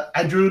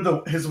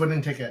his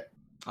winning ticket.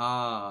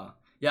 Yeah.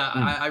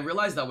 I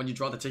realized that when you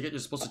draw the ticket, you're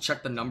supposed to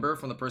check the number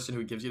from the person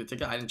who gives you the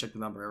ticket. I didn't check the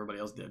number. Everybody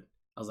else did.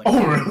 I was like,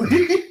 Oh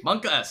really?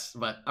 Monka S,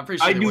 but I'm pretty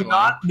sure I they do weren't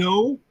not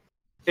know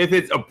if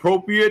it's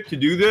appropriate to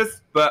do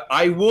this, but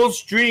I will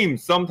stream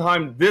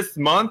sometime this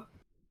month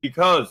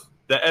because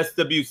the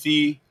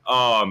SWC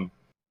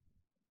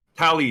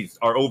tallies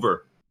are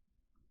over.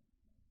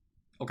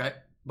 Okay,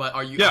 but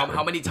are you? Yeah.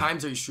 How many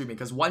times are you streaming?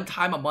 Because one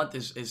time a month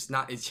is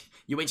not. It's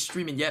you ain't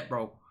streaming yet,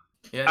 bro.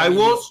 Yeah, I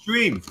will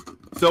stream,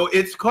 so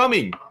it's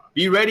coming.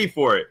 Be ready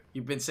for it.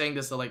 You've been saying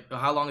this like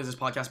how long has this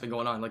podcast been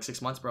going on? Like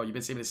 6 months, bro. You've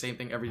been saying the same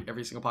thing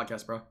every single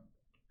podcast, bro.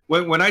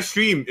 When I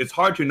stream, it's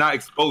hard to not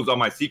expose all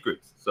my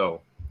secrets.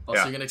 So Oh,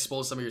 yeah. so you're gonna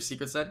expose some of your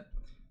secrets then?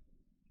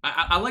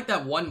 I like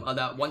that one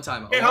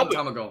time Hey, a how long about-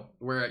 time ago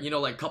where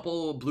like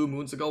couple blue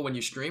moons ago when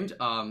you streamed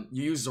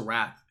you used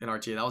Zarath in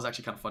RTA. That was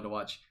actually kind of fun to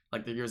watch.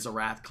 Like your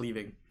Zarath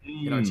cleaving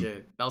in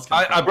RTA. That was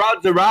kind of I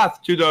brought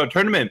Zarath to the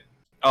tournament.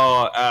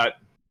 At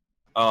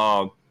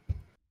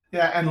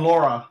Yeah, and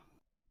Laura.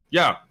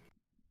 yeah.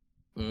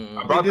 I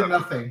Mm, brought They did them.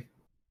 nothing.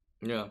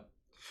 yeah.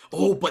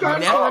 Oh, but God,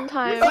 never. One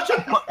time.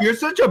 You're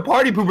such a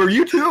party pooper.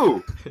 You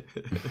too.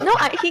 No,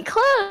 he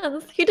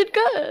cleansed. He did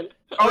good.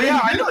 Oh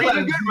yeah, I He know. did You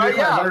good. did good, right?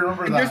 Yeah. I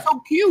remember And that. they're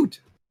so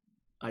cute.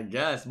 I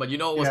guess, but you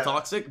know what was Yeah.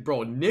 toxic,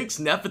 bro? Nick's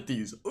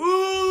Nephites.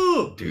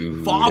 Ooh,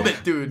 Dude.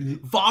 vomit,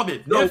 dude,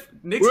 vomit. No,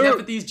 Nick's we're-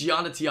 Nephites,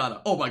 Gianna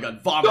Tiana. Oh my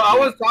god, vomit. So I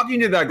dude. was talking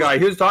to that guy.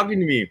 He was talking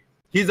to me.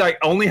 He's like,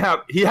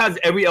 he has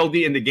every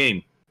LD in the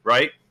game,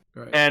 right?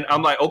 Right. And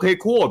I'm like, okay,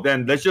 cool.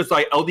 Then let's just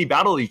like LD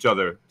battle each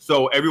other.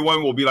 So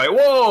everyone will be like,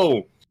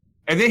 whoa.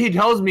 And then he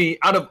tells me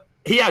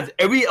he has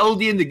every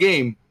LD in the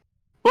game,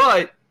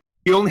 but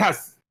he only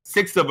has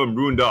 6 of them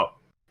ruined up.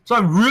 So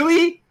I'm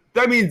really,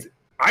 that means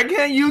I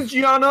can't use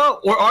Gianna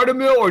or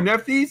Artemil or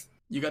Nephthys.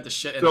 You got the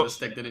shit end So- of the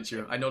stick, didn't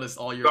you? I noticed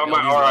all your. So I'm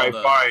like, LDs all were right,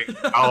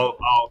 the-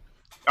 fine.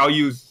 I'll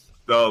use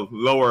the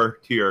lower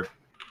tier.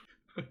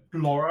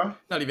 Laura.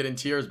 Not even in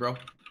tears, bro.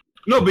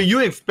 No, but you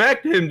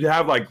expect him to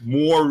have like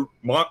more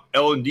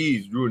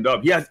L&Ds ruined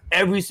up. He has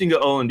every single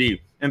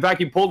L&D. In fact,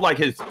 he pulled like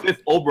his 5th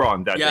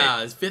Oberon that day.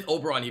 Yeah, his 5th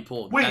Oberon he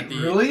pulled. Wait, at the-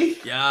 really?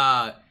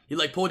 Yeah, he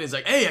like pulled it. He's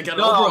like, hey, I got an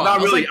No, Oberon. not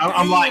I was really. like,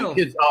 I'm like "Damn."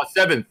 his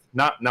 7th,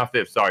 not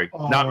 5th. Sorry,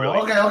 Oh, not really.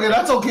 Okay,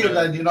 that's okay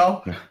then.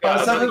 Yeah,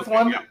 that's 7th okay,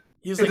 one. yeah.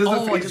 He was It like,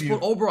 doesn't oh, I faze just you.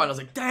 pulled Oberon. I was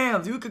like,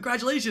 damn, dude,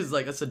 congratulations.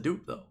 Like, that's a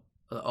dupe though.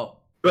 Oh,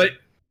 But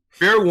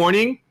fair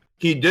warning,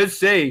 he did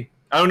say,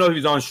 I don't know if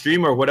he's on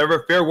stream or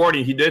whatever. Fair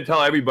warning, he did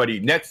tell everybody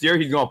next year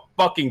he's gonna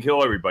fucking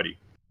kill everybody.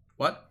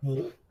 what?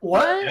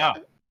 What? Yeah.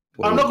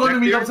 I'm not going to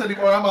Next meetups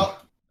anymore. I'm out.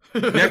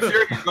 Next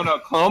year he's gonna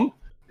come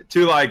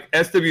to like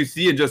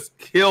SWC and just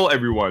kill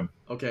everyone.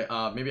 Okay,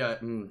 maybe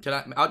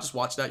I'll just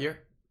watch that year.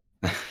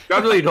 That's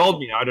what he told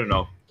me. I don't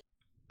know.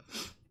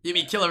 You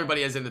mean kill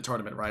everybody as in the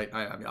tournament, right?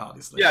 I mean,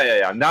 obviously.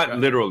 Yeah. Not Right.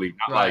 literally.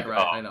 Not Right, like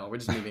right. I know. We're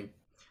just memeing.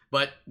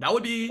 But that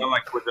would be not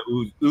like with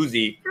the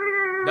Uzi.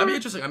 that'd be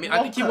interesting. I mean,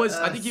 I think he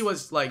Walker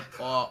was like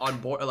on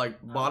board, like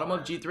bottom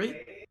of G3.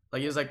 Like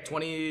he was like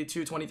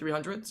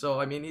 2300. So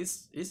I mean,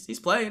 he's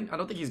playing. I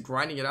don't think he's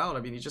grinding it out. I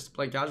mean, he's just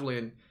playing casually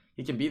and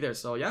he can be there.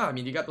 So yeah, I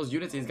mean, you got those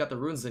units. He's got the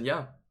runes, and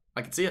yeah,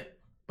 I can see it.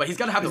 But he's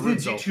got to have the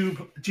runes He's though.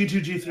 a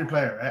G2, G3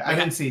 player, right? I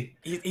didn't see.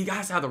 He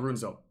has to have the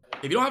runes though.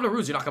 If you don't have the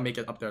runes, you're not gonna make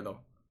it up there though.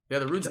 Yeah,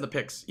 the runes in the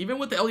picks. Even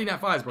with the LD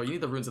Nat 5s, bro, you need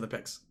the runes in the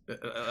picks.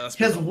 That's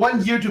He has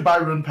 1 year to buy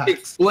rune packs.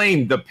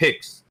 Explain the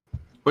picks.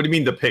 What do you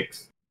mean the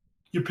picks?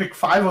 You pick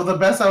 5 of the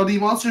best LD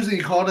monsters and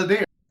you call it a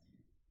day.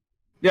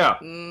 Yeah.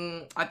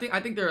 I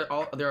think there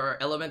are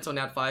elemental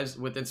Nat 5s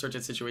within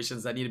certain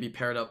situations that need to be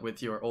paired up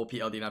with your OP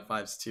LD Nat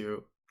 5s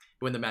to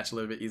win the match a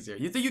little bit easier.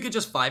 You think you could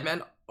just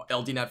 5-man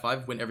LD Nat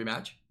 5 win every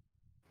match?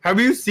 Have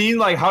you seen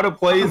like how to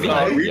play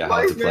replays, Yeah,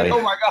 how to man? play.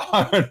 Oh my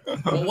god.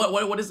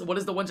 Well, what is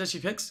the ones that she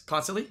picks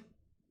constantly?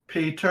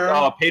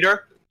 Pater.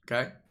 Peter.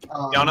 Okay.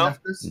 Yana?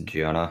 Nephthys.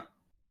 Gianna,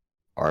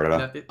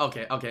 Arda,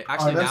 Okay.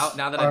 Actually, Ardas?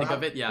 now that I think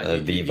of it, yeah,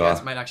 you Viva.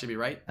 guys might actually be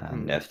right.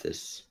 and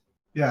Nephthys.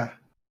 Yeah.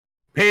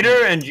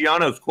 Peter and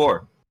Gianna's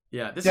core.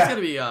 Yeah, this Yeah. is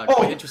gonna be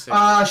quite interesting.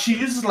 She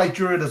uses like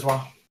Druid as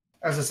well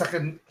as a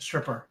second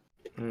stripper.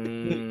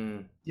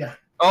 Mm.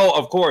 Oh,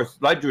 of course.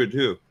 Light Druid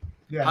too.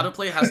 Yeah. How to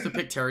play has to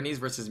pick Tyrannys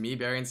versus me,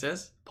 Barian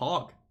says.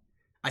 Pog.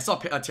 I saw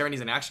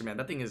Tyrannys in action, man.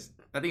 That thing is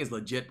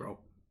legit, bro.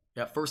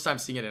 Yeah, first time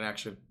seeing it in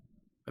action.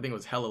 I think it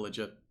was hella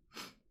legit.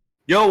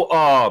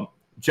 Yo,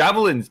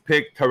 Javelins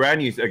picked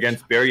Tyrannys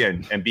against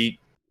Barian and beat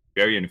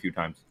Barian a few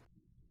times.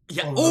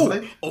 Yeah. Oh,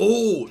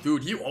 Oh, really?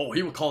 dude, he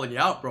was calling you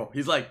out, bro.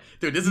 He's like,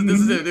 dude, this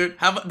is it, dude.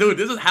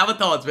 This is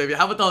Havathons, baby.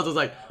 Havathons was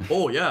like,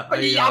 oh yeah,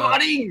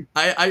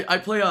 I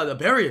play the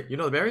Barian. You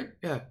know the Barian?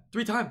 Yeah,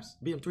 3 times.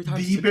 Beat him 3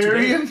 times. The today.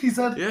 Barian, he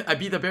said. Yeah, I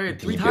beat the Barian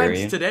 3 The times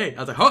Barian? today. I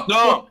was like, huh?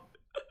 No.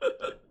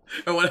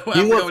 Or what, I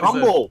He forgot was what he said.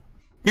 humble.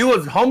 He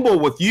was humble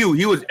with you.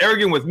 He was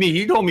arrogant with me.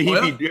 He told me he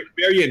Oh, yeah? beat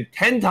Barian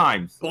 10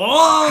 times.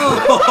 Whoa!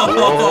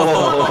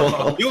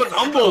 He was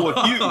humble with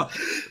you.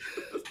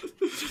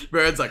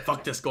 Baron's like,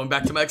 fuck this, going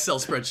back to my Excel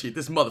spreadsheet.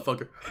 This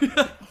motherfucker.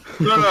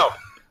 No.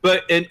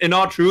 But in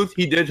all truth,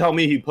 he did tell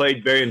me he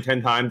played Barian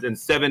 10 times, and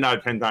 7 out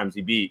of 10 times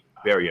he beat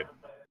Barian.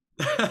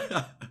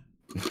 I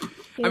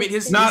mean,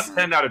 his Not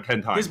 10 out of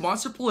 10 times. his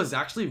monster pool is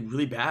actually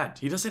really bad.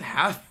 He doesn't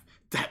have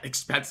that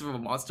expensive of a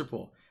monster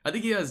pool. I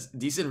think he has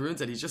decent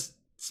runes and he's just a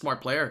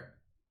smart player.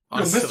 Yo,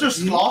 Honestly. Mr.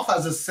 Sloth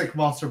has a sick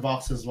monster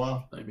box as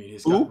well. I mean,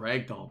 he's Who? got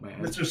Ragdoll,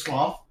 man. Mr.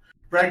 Sloth.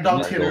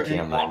 Ragdoll Titter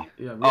Tian Inc. Lang.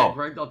 Yeah, Oh.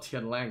 Ragdoll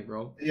Tian Lang,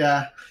 bro.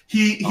 Yeah.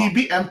 He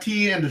beat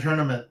MT in the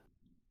tournament.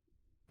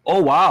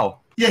 Oh,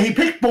 wow. Yeah, he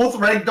picked both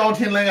Ragdoll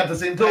Tian Lang at the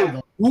same time.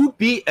 though. Who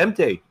beat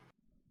MT?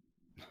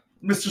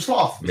 Mr.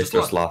 Sloth.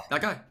 Mr. Sloth.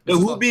 That guy. Then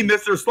who beat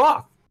Mr.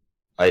 Sloth?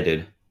 I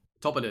did.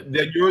 Topa did.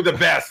 Then you're the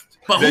best.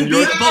 But Then who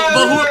you're beat?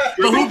 the-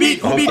 But who beat?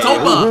 Who beat Who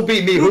Topa?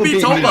 beat me? Who Who beat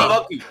beat Topa? I me? got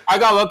lucky. I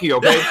got lucky,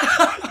 okay?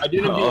 I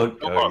didn't beat Oh,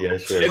 Topa. yeah,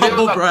 sure. If it was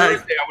Humble on brag.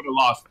 Thursday, I would have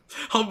lost.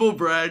 Humble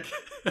brag.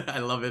 I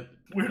love it.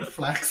 Weird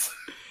flex.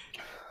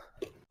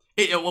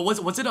 Hey, was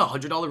it a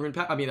 $100 rune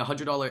pack? I mean, a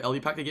 $100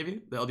 LD pack they gave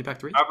you? The LD pack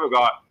 3? I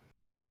forgot.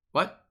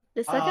 What?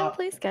 Did second Uh,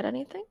 place get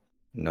anything?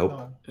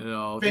 Nope.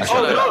 No. Vancouver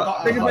should have- no.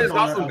 got Second place $100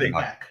 got LD something.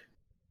 pack.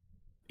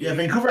 Yeah,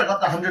 Vancouver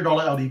got the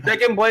 $100 LD pack.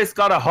 Second place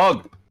got a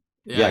hug.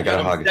 Yeah, I got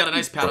a hug. Got a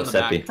nice pat on the From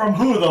back. Seppi. From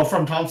who though?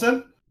 From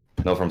Thompson?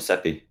 No, from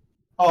Seppi.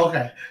 Oh,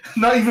 okay.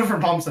 Not even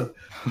from Thompson.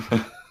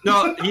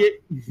 No,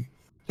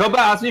 Topa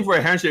asked me for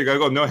a handshake. I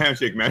go, no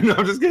handshake, man. No,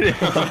 I'm just kidding.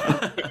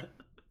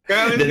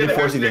 Then they're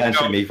forcing the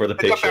handshake No, me for the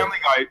It's a picture. Family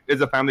Guy.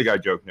 It's a Family Guy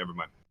joke. Never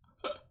mind.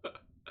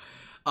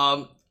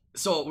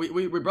 So we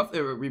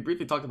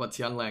briefly talked about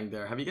Tian Lang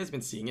there. Have you guys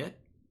been seeing it?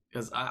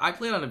 Because I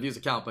played on a Views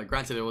account, but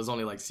granted it was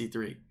only like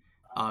C3.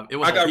 It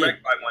was I got OP.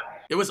 wrecked by one.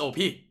 It was OP.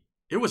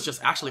 It was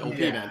just actually OP,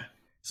 Yeah. man.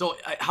 So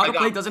how to I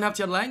play got- doesn't have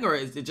Tian Lang, or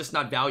is it just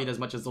not valued as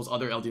much as those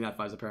other LD Nat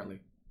 5s apparently?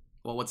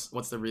 Well, what's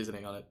the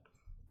reasoning on it?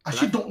 I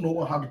actually don't know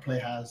what how to play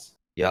has.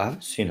 Yeah, I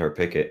haven't seen her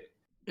pick it.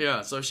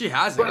 Yeah, so if she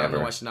has it, I don't know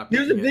Whatever. why she's not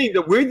Here's the picking it. thing.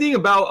 The weird thing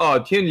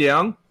about Tian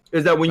Liang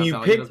is that when Not you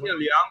valued pick as Tian well?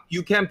 Liang,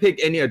 you can't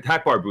pick any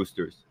attack bar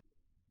boosters.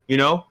 You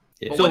know?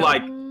 Yeah. So what-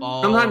 like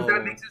Mm, sometimes Oh.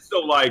 that makes it so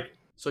like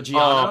So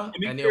Gianna it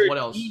makes and your what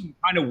else? team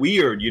kind of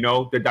weird, you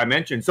know, the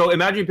dimension. So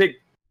imagine you pick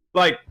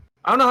like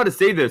I don't know how to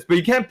say this, but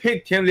you can't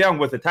pick Tian Liang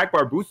with attack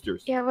bar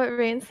boosters. yeah, what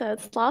Rain said.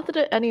 Sloth did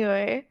it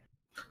anyway.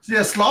 So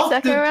yeah, Sloth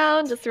Second did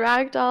round, just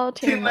ragdoll,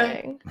 Tian Tian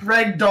Lang.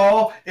 Lang.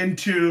 Ragdoll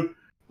into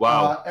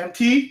Wow.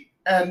 MT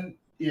and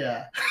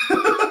yeah.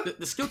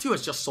 The skill 2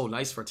 is just so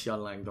nice for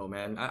Tian Lang though,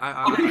 man.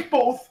 I picked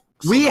both.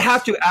 We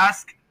have to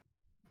ask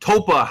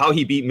Topa how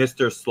he beat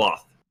Mr.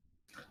 Sloth.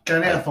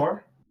 Gany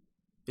Thor.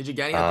 Did you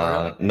get any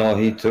Hathor? No,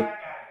 he took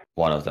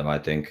one of them, I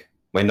think.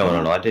 Wait, no,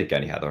 I did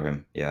Gany Hathor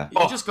him. Yeah.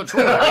 You just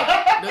control it,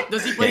 right?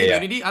 Does he play Yeah.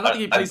 Unity? I don't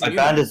think he plays I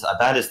Unity.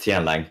 banned his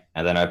Tian Lang,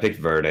 and then I picked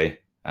Verde,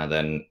 and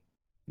then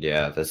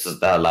yeah,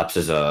 that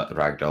lapses a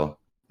ragdoll.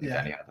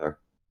 Yeah. Gany Hathor.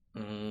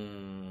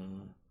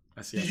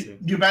 I see, I see.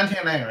 You banned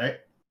Tian Lang, right?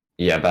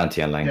 Yeah, banned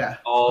Tian Lang. Yeah.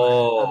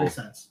 Oh. That makes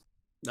sense.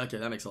 Okay,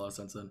 that makes a lot of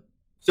sense then.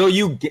 So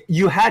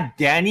you had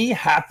Gany,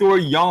 Hathor,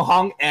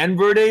 Yonghong, and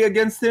Verde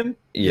against him?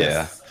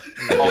 Yeah.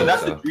 Oh,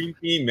 that's So- the dream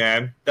team,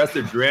 man. That's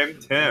the dream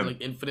team.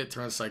 Like infinite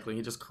turn cycling,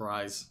 he just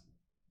cries.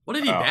 What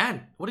did he Oh.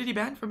 ban? What did he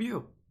ban from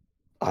you?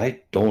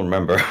 I don't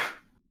remember.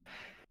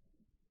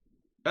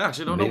 I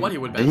actually don't know what he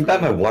would ban. Did he from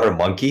ban my you. water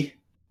monkey?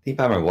 He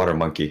banned my water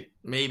monkey.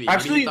 Maybe.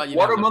 Actually, Maybe he thought you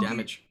Water had enough Monkey-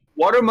 damage.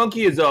 Water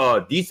Monkey is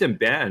a decent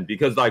band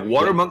because like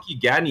Water Monkey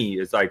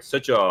Gany is like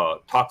such a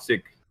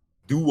toxic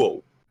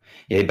duo.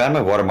 Yeah, he banned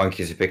my water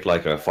monkeys. He picked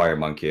like a fire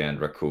monkey and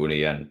raccoon,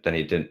 and then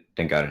he didn't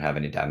think I didn't have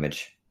any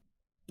damage.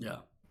 Yeah.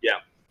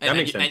 And,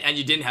 makes sense. and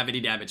you didn't have any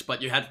damage,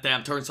 but you had the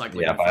damn turn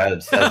cycling. Yeah, but I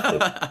had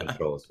sensitive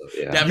control, so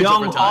yeah. Damage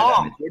Young over time.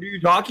 Hong, what are you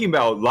talking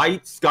about?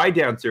 Light Sky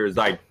Dancer is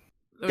like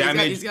No,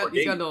 damage. he's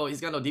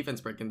got no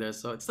defense break in there,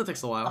 so it still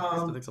takes a while. It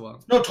still takes a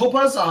while. No,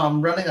 Topaz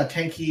running a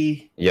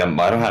tanky. Yeah,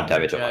 but I don't have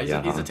damage on Yeah,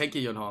 my he's a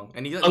tanky Yun Hong,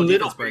 and he's got a no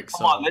little defense break. bit. Come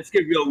So on, let's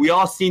get real. We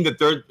all seen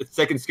the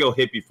second skill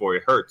hit before.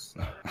 It hurts,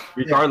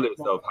 regardless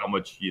of how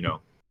much you know.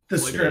 The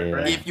strip, Yeah.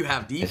 right? if you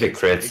have defense,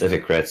 If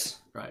it crits,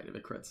 right? If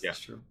it crits, Yeah. that's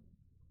true.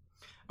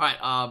 All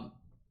right,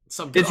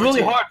 some. Good It's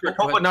really RTA. hard for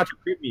Oh, go Topa not to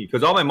crit me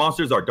because all my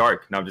monsters are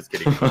dark. No, I'm just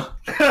kidding. ahead.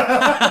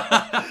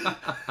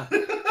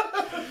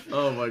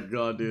 Oh my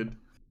god, dude.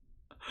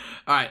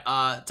 All right,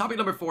 topic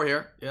number 4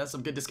 here. Yeah,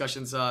 some good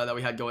discussions that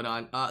we had going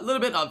on. A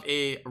little bit of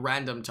a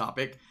random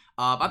topic.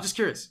 I'm just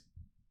curious.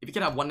 If you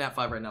could have one Nat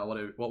 5 right now,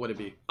 what would it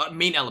be?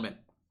 Main element,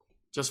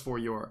 just for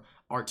your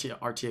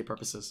RTA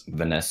purposes.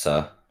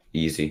 Vanessa,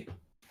 easy.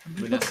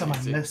 Look at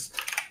my list.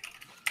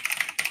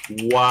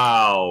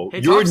 Wow, Hey,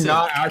 you're Thompson.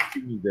 not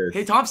asking me this.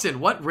 Hey Thompson,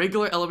 what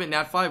regular element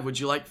Nat 5 would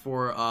you like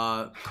for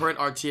current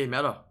RTA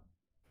meta?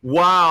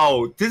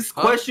 Wow, this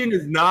Huh? question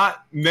is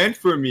not meant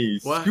for me.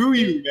 What? Screw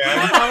you,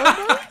 man.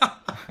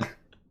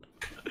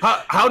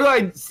 How do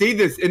I say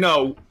this in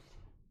a?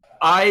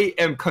 I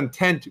am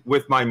content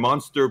with my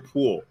monster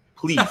pool.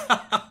 Please,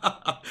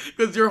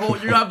 Because you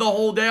have the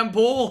whole damn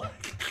pool.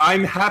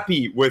 I'm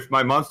happy with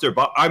my monster,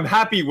 but I'm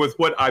happy with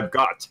what I've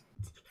got.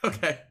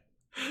 Okay.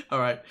 All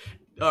right.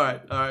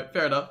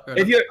 Fair enough.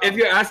 If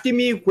you're asking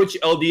me which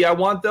LD I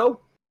want though,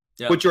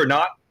 Yeah. which or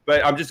not,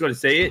 but I'm just gonna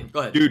say it,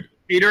 Go ahead. dude.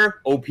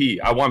 Pater, OP.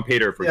 I want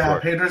Pater for Yeah,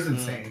 sure. Pater's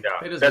insane. Yeah,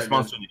 Pater's best very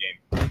monster in the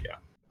game. Yeah.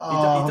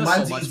 He does so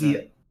Mine's much, easy.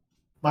 man.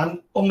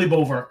 Mine only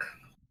Bulwark.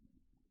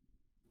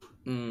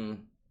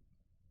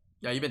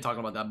 Yeah, you've been talking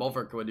about that.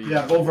 Bulwark would do.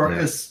 Yeah, Bulwark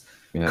Yeah. is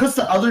Yeah. because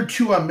the other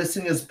two I'm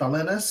missing is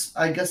Belenus,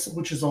 I guess,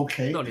 which is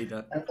okay, You don't need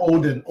that. and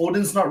Odin.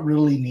 Odin's not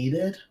really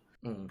needed,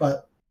 Mm.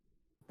 but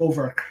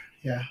Bulwark,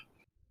 yeah.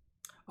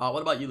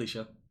 What about you,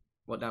 Lisha?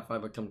 What Nat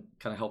 5 would kind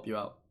of help you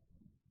out?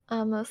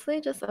 Mostly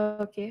just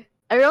Oki.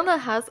 Everyone that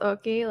has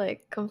Oki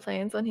like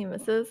complains when he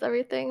misses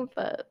everything,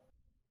 but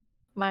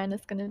mine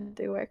is gonna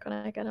do work when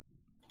I get him.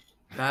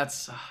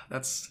 That's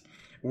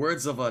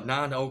words of a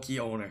non-Oki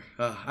owner.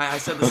 I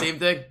said the same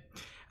thing.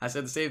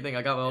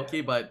 I got my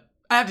Oki, but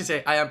I have to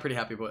say I am pretty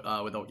happy with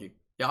Oki.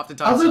 Yeah,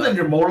 oftentimes. Other than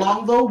your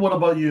Molong, though, what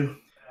about you?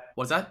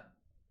 what's that?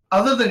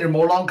 Other than your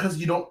Molong, because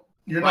you're not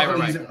Right, really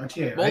right. using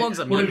RTA, right? Molong's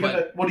a what,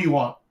 meme, what do you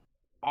want?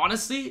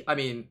 Honestly, I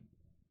mean,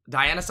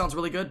 Diana sounds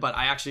really good, but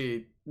I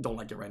actually don't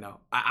like it right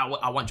now.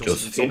 I want Josephine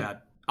so Josephine?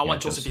 bad. I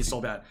want Josephine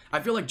so bad. I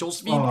feel like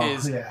Josephine Oh,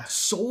 is yeah.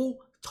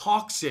 so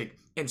toxic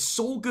and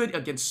so good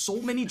against so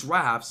many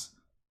drafts.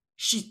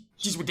 She's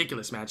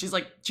ridiculous, man.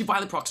 She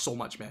violent procs so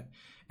much, man,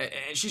 and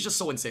she's just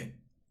so insane.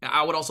 And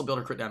I would also build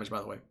her crit damage, by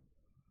the way.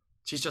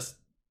 She's just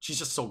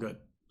so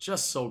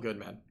good,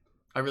 man.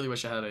 I really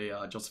wish I had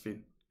a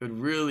Josephine. It would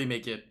really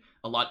make it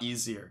a lot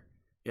easier,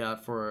 yeah,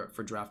 for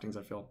draftings,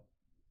 I feel.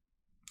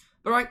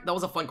 All right, that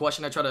was a fun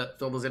question. I try to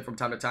fill those in from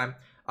time to time.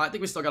 I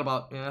think we still got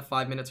about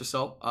 5 minutes or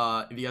so.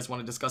 If you guys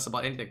want to discuss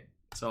about anything,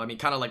 so I mean,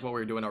 kind of like what we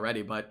were doing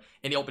already, but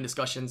any open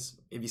discussions,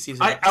 if you see,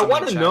 I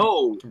want to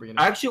know. can bring it in.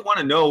 I actually want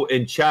to know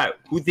in chat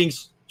who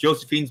thinks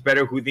Josephine's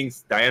better, who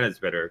thinks Diana's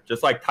better.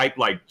 Just like type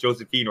like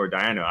Josephine or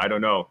Diana. I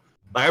don't know.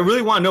 Like I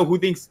really want to know who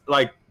thinks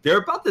like they're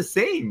about the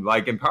same,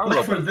 like in power Like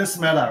level. for this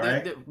meta,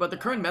 right? But the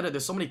current meta,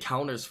 there's so many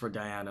counters for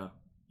Diana.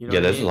 You know Yeah,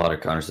 what I there's a mean? lot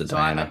of counters to So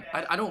Diana.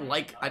 I don't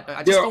like. I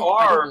just There don't,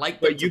 I are, don't like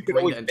them but you to can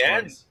bring always the ban.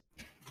 Antares.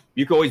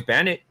 You can always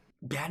ban it.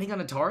 Banning on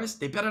Antares?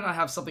 They better not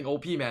have something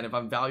OP, man. If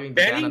I'm valuing the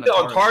ban Banning on the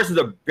Antares. Antares is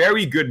a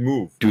very good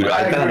move. Dude,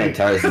 I I ban agree.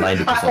 Antares 90%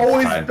 of I the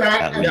always time,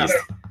 ban at Antares.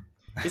 least.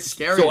 It's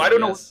scary. So I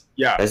don't know. yes.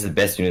 Yeah. That's the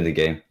best unit of the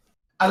game.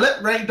 I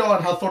let Ragdoll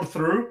and Hathor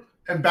through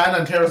and ban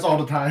Antares all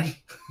the time.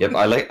 Yep,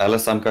 I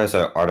let some guys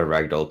are the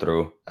Ragdoll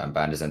through and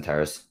ban his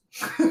Antares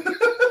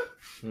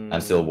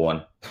and still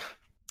won.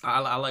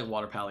 I like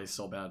Water Pally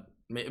so bad.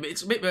 I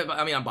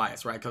mean, I'm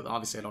biased, right? Because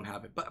obviously I don't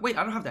have it. But wait,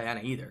 I don't have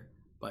Diana either.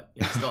 But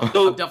yeah, still,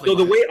 So, I'm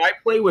definitely the way biased.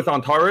 I play with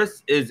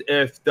Antares is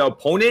if the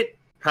opponent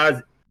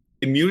has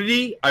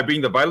immunity, I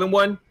bring the violent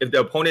one. If the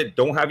opponent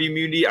don't have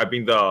immunity, I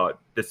bring the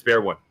despair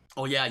one.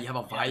 Oh yeah, you have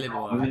a violent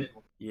one.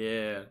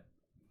 Yeah.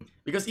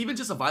 Because even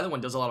just a violent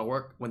one does a lot of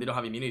work when they don't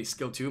have immunity.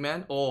 Skill 2,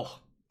 man. Oh,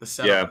 the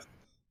setup.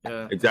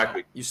 Yeah.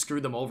 Exactly. You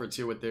screwed them over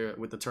too with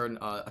the turn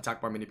attack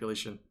bar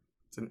manipulation.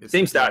 It's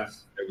Same it's-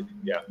 stats. Everything.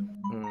 Yeah.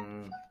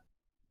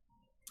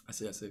 I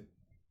see. It's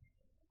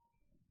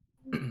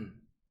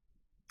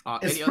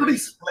Any pretty other?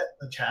 split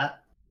in the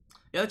chat.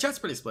 Yeah, the chat's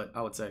pretty split,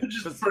 I would say. Which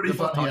is 'Cause pretty they're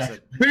both funny,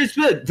 toxic. Pretty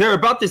split. They're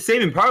about the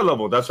same in power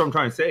level. That's what I'm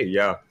trying to say.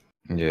 Yeah.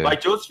 Yeah.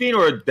 Like Josephine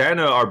or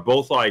Diana are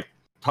both like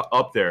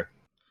up there.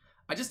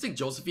 I just think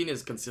Josephine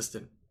is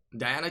consistent.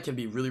 Diana can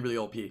be really, really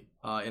OP in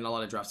a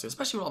lot of drafts too,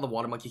 especially with all the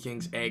Water Monkey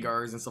Kings,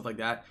 Agars, and stuff like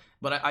that.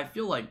 But I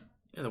feel like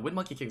the Wind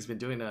Monkey King's been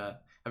doing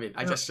I mean,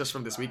 I just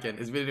from this weekend,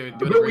 has been doing a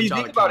But when great you job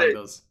think at about countering it-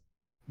 those.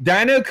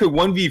 Diana could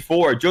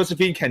 1v4.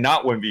 Josephine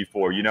cannot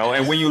 1v4, you know?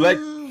 And when you let...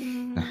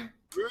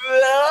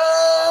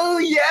 Oh,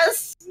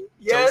 yes!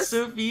 Yes.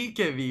 Josephine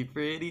can be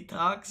pretty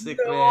toxic,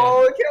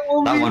 No, man. it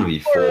can't Not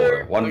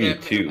 1v4,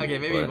 1v2. Okay,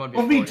 maybe but-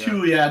 1v4.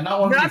 1v2, yeah,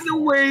 not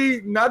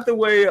 1v4. Not the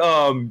way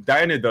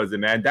Diana does it,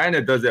 man. Diana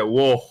does it.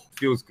 Whoa,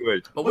 feels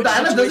good. But But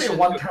Diana does it in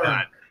one Feels turn.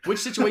 bad. which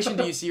situation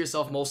do you see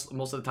yourself most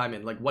of the time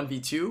in? Like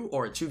 1v2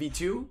 or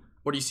 2v2?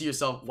 Or do you see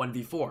yourself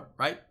 1v4,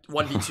 right?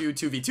 1v2,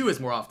 2v2 is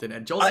more often.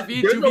 And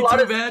Josephine, There's a lot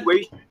 2v2, of man.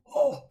 situations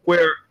Oh.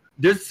 where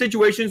there's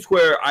situations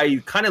where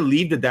I kind of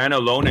leave the Diana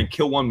alone and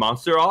kill one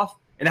monster off,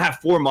 and I have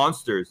 4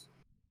 monsters.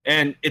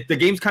 And if the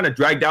game's kind of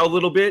dragged out a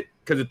little bit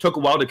because it took a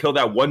while to kill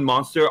that one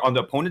monster on the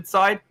opponent's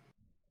side,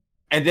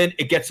 and then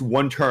it gets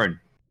 1 turn,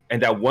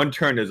 and that 1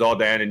 turn is all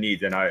Diana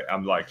needs, and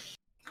I'm like,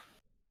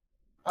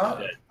 I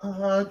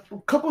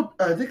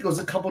think it was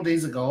a couple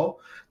days ago.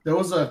 There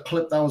was a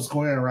clip that was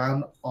going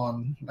around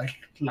on like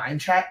line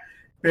chat.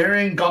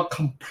 Baron got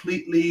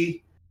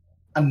completely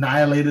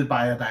annihilated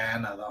by a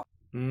Diana though.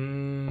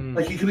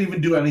 Like he couldn't even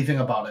do anything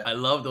about it. I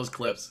love those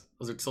clips.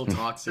 Those are so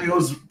toxic. It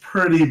was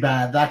pretty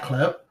bad, that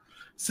clip.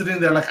 Sitting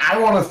there like, I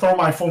want to throw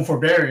my phone for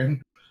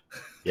Baron.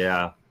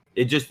 yeah,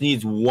 it just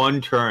needs 1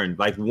 turn,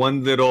 like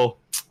one little,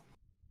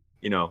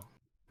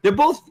 they're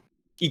both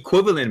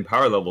equivalent in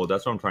power level.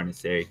 That's what I'm trying to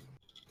say.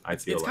 I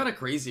feel It's like. kind of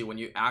crazy when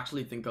you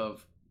actually think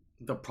of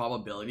the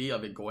probability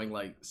of it going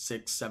like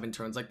 6, 7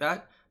 turns like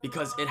that,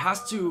 because it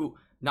has to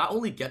not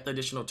only get the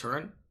additional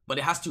turn, but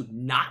it has to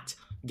not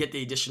get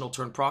the additional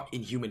turn proc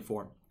in human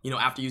form,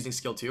 after using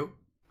skill 2.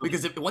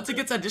 Because if once it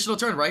gets that additional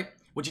turn, right,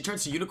 when she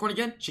turns to unicorn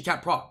again, she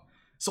can't proc.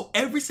 So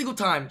every single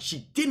time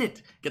she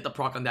didn't get the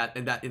proc on that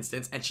in that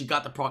instance, and she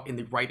got the proc in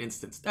the right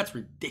instance. That's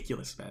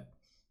ridiculous, man.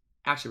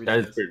 Actually That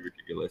ridiculous. is pretty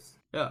ridiculous.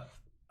 Yeah,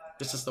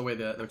 it's just the way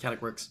the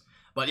mechanic works.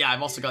 But yeah,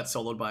 I've also got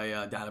soloed by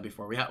Diana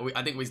before.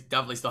 I think we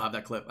definitely still have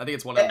that clip. I think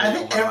it's one of the I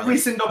think every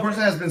single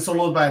person has been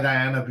soloed by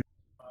Diana.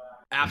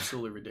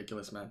 absolutely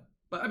ridiculous, man.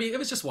 But I mean, it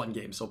was just one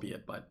game, so be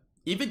it. But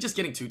even just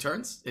getting 2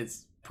 turns,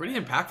 it's pretty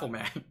impactful,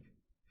 man.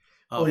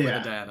 With yeah.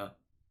 the Diana.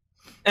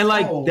 And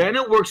like Oh.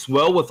 Diana works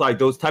well with like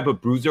those type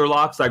of bruiser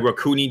locks, like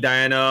Rakuni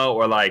Diana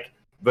or like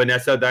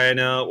Vanessa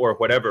Diana or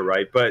whatever,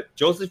 right? But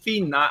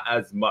Josephine, not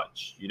as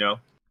much,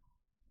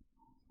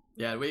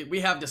 Yeah, we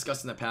have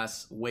discussed in the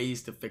past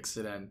ways to fix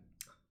it, and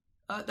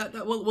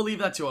we'll leave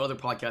that to our other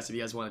podcast if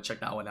you guys want to check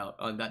that one out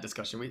on that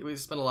discussion. We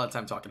spent a lot of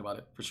time talking about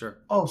it for sure.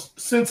 Oh,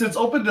 since it's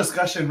open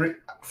discussion,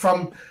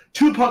 from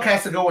 2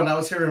 podcasts ago when I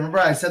was here, remember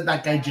I said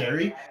that guy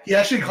Jerry? He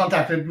actually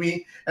contacted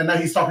me, and now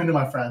he's talking to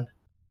my friend.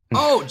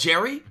 Oh,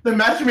 Jerry! The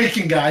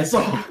matchmaking guy, so...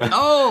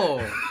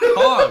 Oh,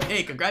 Kong.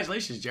 Hey,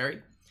 congratulations,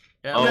 Jerry.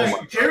 Yeah. Oh Yeah,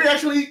 my Jerry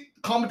actually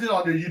commented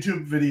on your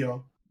YouTube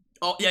video.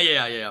 Oh,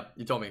 yeah.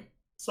 You told me.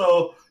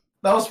 So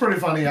that was pretty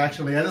funny,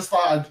 actually. I just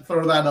thought I'd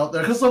throw that out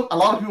there because a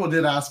lot of people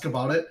did ask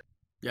about it.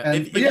 Yeah.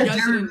 And, If but you yeah, guys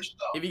Jerry didn't, reached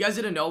out. if you guys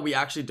didn't know, we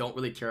actually don't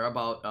really care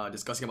about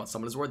discussing about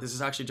Summoner's War. This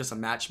is actually just a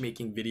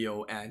matchmaking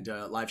video and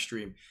live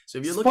stream. So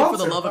if you're looking for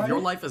the Sponsored love of by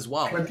your life as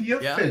well, Plenty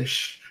of yeah.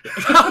 fish.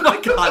 Oh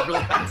my God!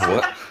 Relax.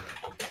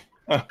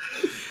 What?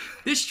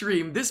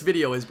 This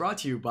video is brought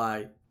to you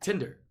by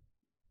Tinder.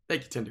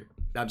 Thank you, Tinder.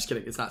 No, I'm just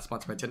kidding. It's not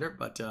sponsored by Tinder,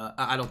 but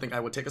I don't think I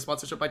would take a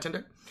sponsorship by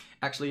Tinder.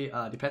 Actually,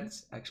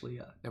 depends. Actually,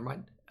 never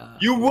mind.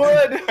 You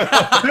would.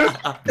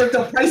 If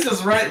the price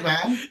is right,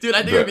 man. Dude, I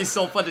think it'd be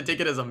so fun to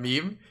take it as a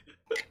meme.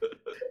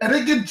 And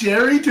then get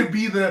Jerry to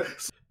be the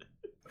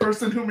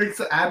person who makes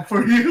an ad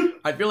for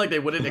you. I feel like they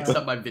wouldn't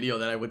accept my video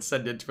that I would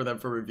send it for them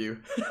for review.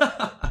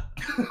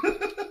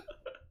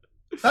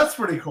 That's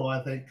pretty cool,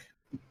 I think.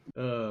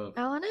 I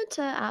wanted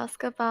to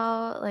ask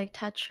about like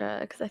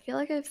Tetra because I feel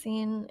like I've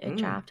seen it Mm.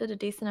 drafted a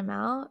decent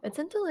amount. It's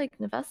into like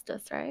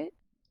Nevestus, right?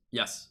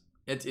 Yes,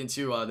 it's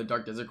into the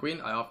Dark Desert Queen.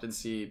 I often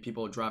see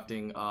people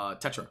drafting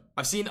Tetra.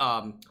 I've seen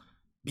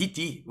Beat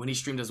D when he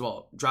streamed as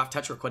well draft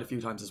Tetra quite a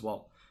few times as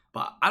well.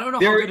 But I don't know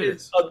how There good it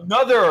is is.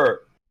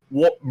 another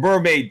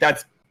mermaid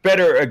that's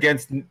better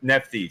against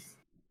Nephthys.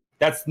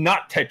 That's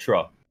not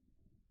Tetra.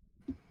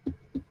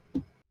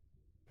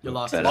 You're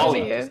lost. Better.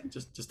 Molly.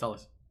 Just tell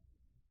us.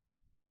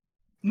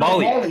 No,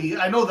 Molly. Molly,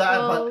 I know that,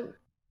 Well,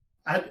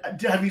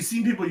 but have you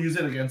seen people use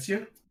it against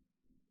you?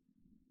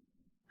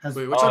 Has,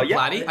 Wait, which one? yeah.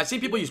 Platy? I've seen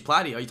people use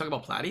Platy. Are you talking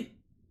about Platy?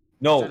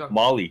 No,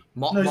 Molly.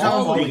 No, he's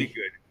not Molly. Really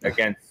good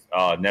against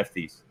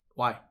Nephthys.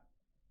 Why?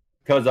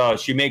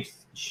 Because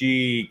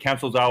she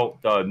cancels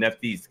out the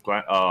Nephthys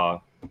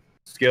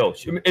skill.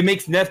 It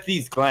makes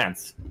Nephthys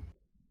glance.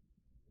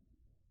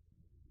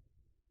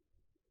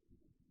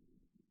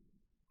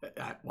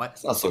 What?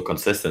 It's not so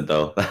consistent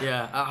though.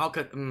 Yeah. How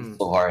could? So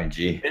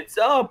RNG. It's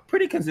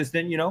pretty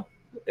consistent,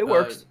 It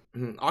works.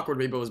 Awkward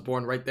Rainbow was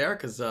born right there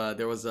because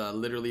there was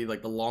literally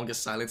like the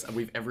longest silence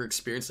we've ever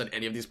experienced on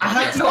any of these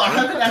I podcasts.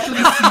 haven't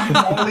actually seen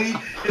Molly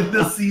in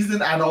this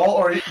season at all,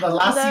 or the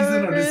last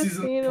season or this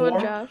season seen one before.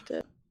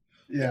 drafted.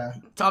 Yeah.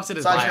 Thompson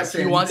is So I can't biased.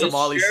 say He wants a Just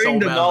Molly so sharing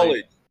the badly.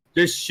 knowledge.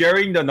 Just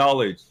sharing the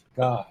knowledge.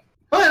 God.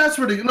 Oh, yeah, that's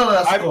pretty good. No,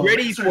 that's I'm cool.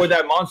 ready for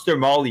that monster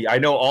Molly. I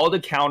know all the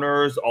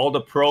counters, all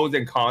the pros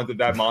and cons of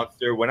that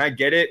monster. When I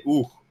get it,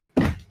 ooh,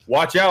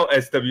 watch out,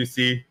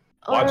 SWC.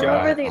 Oh, Watch I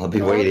remember out. the I'll be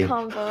build waiting.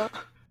 combo.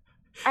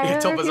 I Yeah,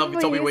 remember Topa's up-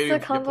 people Toby used waiting to to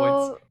get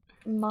combo points.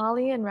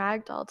 Molly and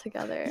Ragdoll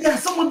together. Yeah,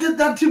 someone did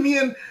that to me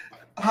and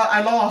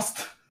I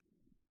lost.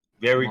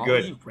 Very Molly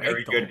good.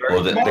 Very Ragdoll. good.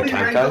 Oh, Very the Molly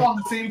cat and guy? Ragdoll on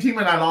the same team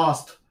and I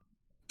lost.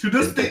 To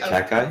this The day, cat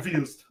I'm guy?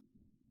 confused.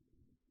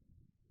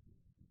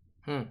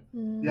 Mm.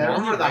 Yeah, I Molly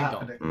remember that Ragdoll.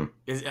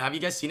 happening. Have you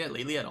guys seen it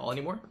lately at all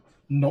anymore?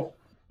 Nope.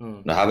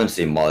 No, I haven't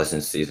seen Molly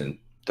since season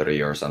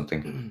 3 or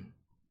something.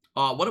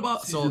 What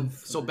about so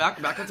Season back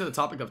into the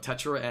topic of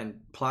Tetra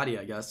and Platy,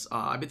 I guess.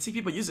 I've been seeing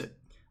people use it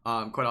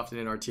quite often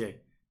in RTA.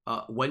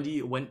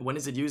 When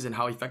is it used and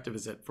how effective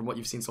is it from what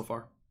you've seen so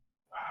far?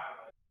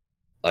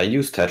 I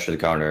use Tetra to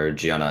counter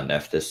Gianna and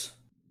Nephthys.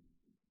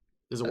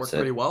 Does it work That's it.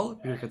 pretty well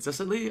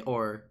consistently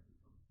or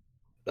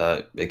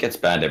It gets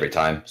banned every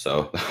time,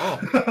 so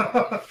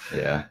oh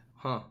yeah.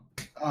 huh.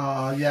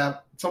 Yeah,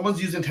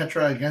 someone's using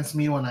Tetra against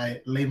me when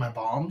I lay my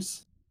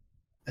bombs.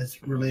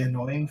 It's really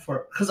annoying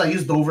because I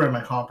use Dover in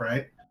my comp,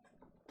 right?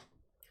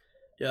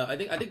 Yeah, I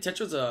think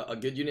Tetra's a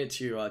good unit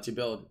to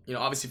build. You know,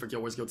 obviously for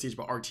Guild Wars, Guild Siege,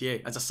 but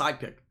RTA as a side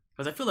pick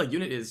because I feel like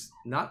unit is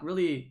not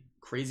really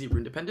crazy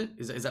rune dependent.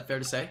 Is that fair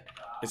to say?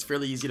 It's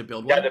fairly easy to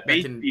build Yeah, one the that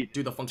base can speed-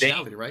 do the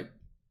functionality, right?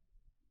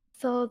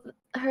 So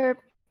her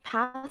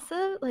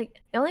passive,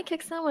 like, it only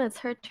kicks in when it's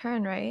her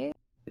turn, right?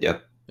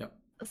 Yep.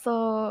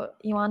 So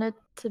you want it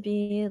to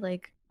be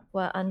like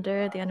what,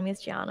 under the enemy's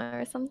Gianna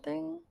or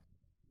something?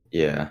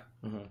 Yeah.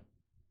 Mm-hmm.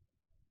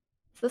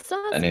 So this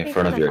still has And to in be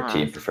front of kinda your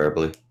team, fast.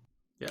 preferably.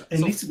 Yeah. It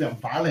So, needs to be on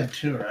violent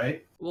too,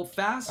 right? well,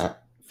 fast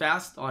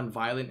Uh. on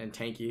violent and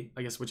tanky,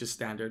 I guess, which is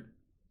standard.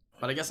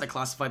 But I guess I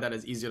classify that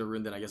as easier to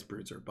rune than I guess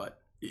Bruiser.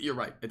 But you're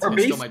right. Her It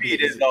base still might be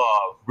speed is easy.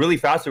 really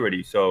fast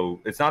already, so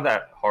it's not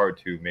that hard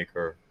to make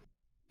her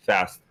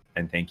fast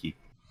and tanky.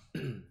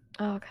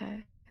 Oh,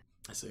 okay.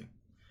 I see.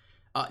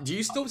 Do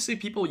you still see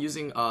people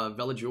using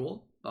Vela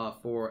Jewel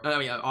for? I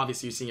mean,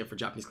 obviously you're seeing it for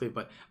Japanese cleave,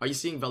 but are you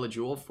seeing Vela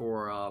Jewel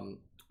for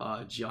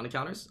Gianna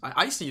counters?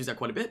 I used to use that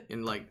quite a bit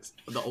in like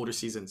the older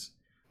seasons.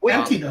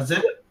 Anti does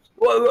it.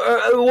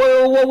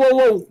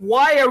 Whoa!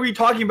 Why are we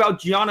talking about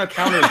Gianna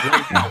counters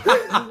right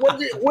now?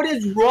 What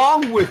is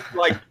wrong with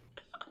like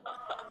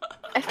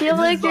I feel This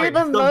like is you're like the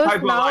some most type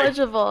of, like,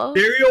 knowledgeable.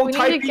 We need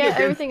stereotyping to get against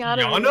everything out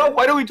of Gianna? you.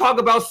 Why don't we talk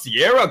about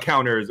Sierra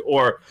counters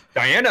or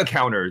Diana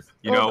counters?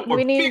 You Well, know, or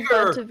we need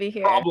bigger both to be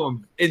here.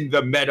 problems in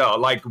the meta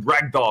like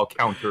ragdoll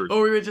counters.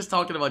 Oh, we were just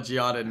talking about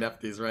Gianna and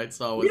Nephthys, right?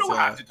 So We don't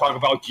have to talk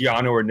about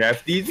Gianna or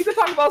Nephthys. We can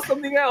talk about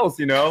something else,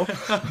 you know.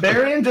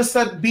 Varian just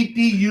said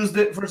BT used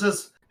it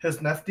versus his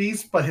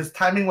Nephthys, but his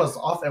timing was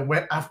off and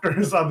went after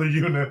his other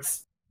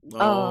units.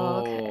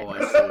 Oh, okay. I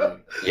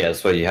see. Yeah,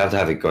 that's why you have to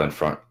have it go in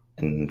front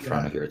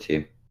of your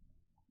team.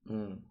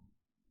 Mm.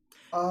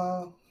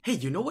 Uh, Hey,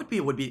 you know what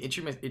would be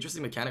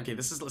interesting mechanic? Okay,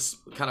 this is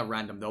kind of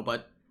random though,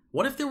 but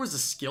what if there was a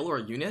skill or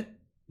a unit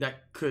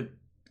that could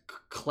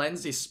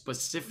cleanse a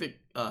specific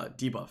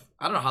debuff?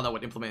 I don't know how that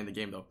would implement in the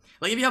game though.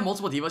 Like if you have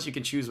multiple debuffs, you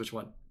can choose which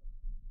one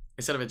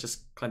instead of it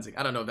just cleansing.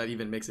 I don't know if that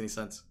even makes any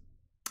sense.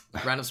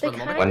 Random spur of the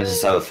moment. When does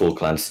this have a full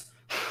cleanse?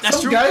 That's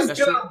some true. guy's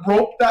That's gonna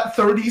rope that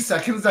 30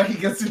 seconds that he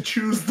gets to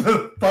choose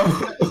the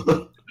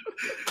buff.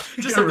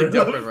 Just something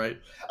different, right?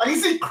 I can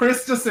see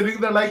Chris just sitting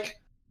there like,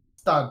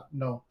 stun,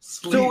 no,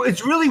 sleep. So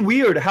it's really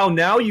weird how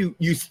now you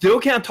still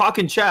can't talk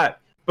in chat,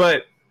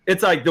 but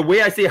it's like the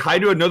way I say hi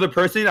to another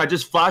person, I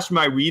just flash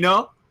my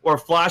arena or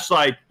flash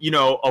like, you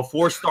know, a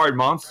 4-star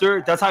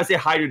monster. That's how I say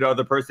hi to the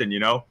other person, you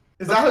know?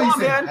 Is that how you Come on,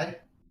 say man. hi?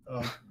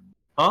 Oh.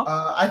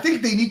 Huh? I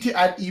think they need to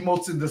add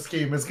emotes in this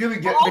game. It's gonna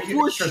make it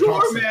for extra sure,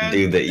 toxic. man.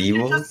 Do the You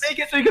evils? just make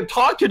it so you can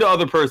talk to the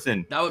other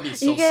person. That would be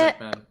so You get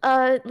sick,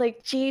 man.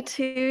 like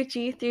G2,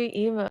 G3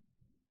 emo.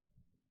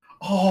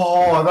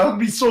 Oh, that would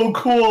be so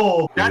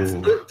cool. That's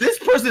Ooh. this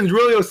person's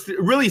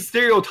really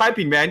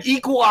stereotyping, man.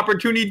 Equal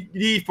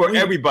opportunity for Wait,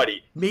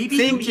 everybody. Maybe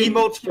Same you can,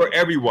 emotes for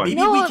everyone. Maybe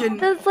No, we can-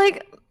 there's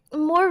like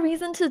more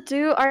reason to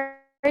do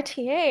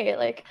RTA.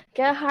 Like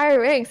get higher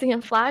ranks, so you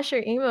can flash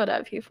your emote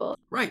at people.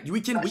 Right, we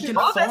can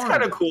Oh, that's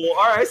kind of farm. cool.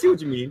 All right, I see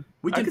what you mean.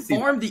 We I can can see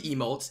farm the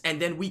emotes,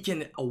 and then we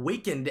can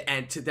awaken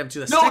and to them to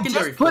the No,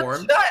 secondary just put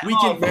form. that We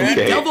can on, man. feed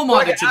Okay. devil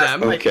mod it to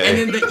them, Okay. and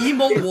then the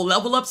emote will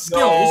level up skills,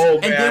 No,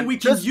 and then man. we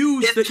can Just-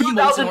 use it's the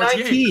emotes in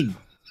RTA. 2019.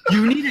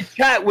 You need to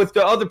chat with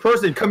the other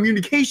person.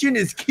 Communication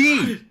is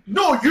key.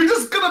 No, you're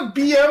just gonna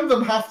BM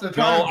them half the No,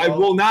 time. I bro.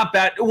 will not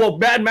bad. Well,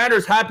 bad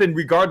manners happen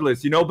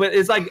regardless, you know. But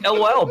it's like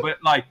LOL. But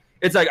like,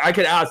 it's like I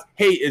could ask,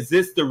 "Hey, is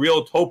this the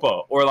real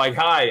Topa?" Or like,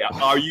 "Hi,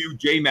 are you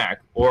JMac?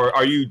 Or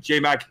are you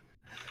JMac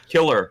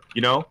Killer?"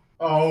 You know.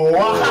 Oh wow!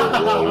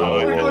 whoa,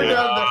 We're whoa, going whoa.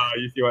 down there.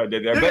 You see what I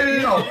did there? No, But no,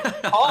 no,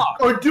 no. talk.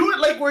 Or do it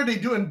like where they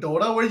do in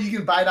Dota, where you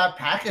can buy that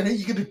pack and then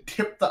you get to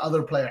tip the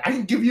other player. I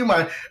can give you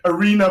my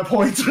arena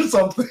points or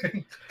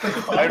something.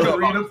 Like I don't know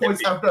arena about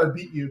points tipping. after I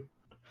beat you.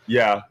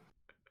 Yeah,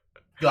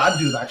 Yo, I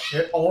do that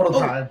shit all the Oh.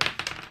 time.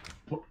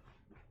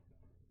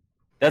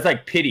 that's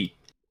like pity.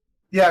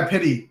 Yeah,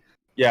 pity.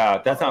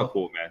 Yeah, that's not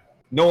cool, man.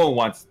 No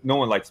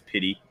one likes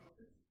pity.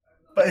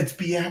 But it's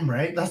BM,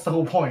 right? That's the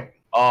whole point.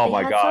 Oh They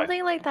my had god.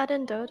 something like that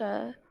in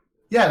Dota.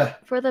 Yeah.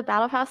 For the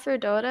battle pass for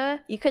Dota,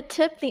 you could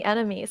tip the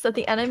enemy. So if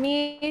the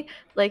enemy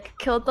like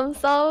killed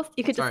themselves,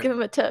 you could just Sorry. give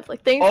them a tip.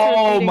 Like thanks for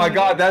Oh beating my me.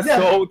 god, that's Yeah.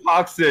 so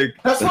toxic.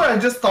 That's why I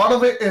just thought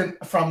of it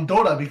from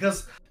Dota,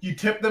 because you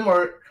tip them,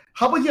 or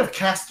how about you have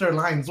caster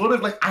lines? What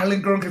if like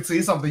Island Grown could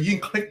say something? You can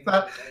click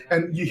that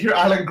and you hear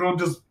Island Grown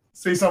just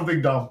say something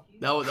dumb.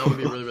 That would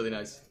be really, really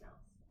nice.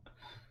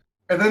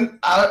 And then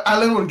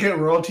Island would get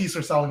royalties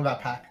for selling that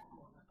pack.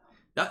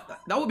 That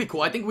would be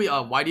cool. I think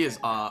YD has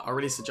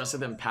already suggested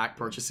them pack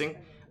purchasing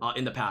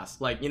in the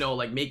past. Like, you know,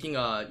 like making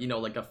a, you know,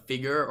 like a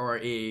figure or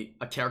a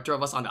character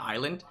of us on the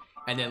island,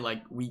 and then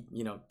like we,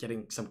 you know,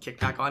 getting some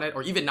kickback on it,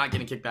 or even not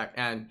getting kickback,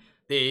 and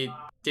they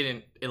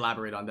didn't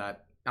elaborate on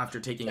that after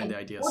taking in the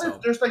idea. What So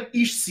if there's like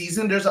each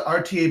season there's an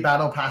RTA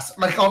battle pass?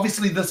 Like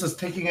obviously this is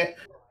taking it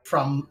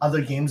from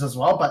other games as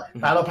well, but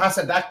battle pass,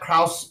 and that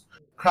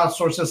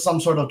crowdsources some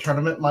sort of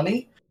tournament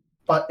money,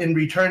 but in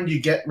return you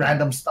get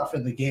random stuff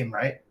in the game,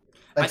 right?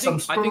 Like I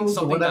think scrolls or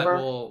something that whatever.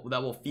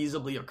 will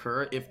feasibly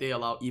occur if they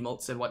allow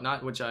emotes and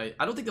whatnot, which I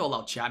don't think they'll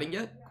allow chatting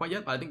quite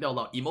yet, but I think they'll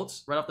allow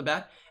emotes right off the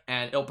bat,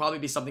 and it'll probably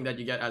be something that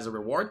you get as a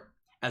reward,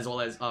 as well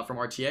as from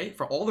RTA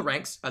for all the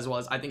ranks, as well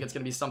as I think it's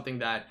going to be something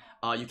that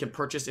you can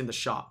purchase in the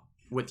shop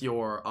with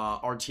your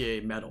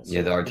RTA medals.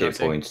 Yeah, the You know what I'm RTA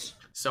saying? points.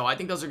 So I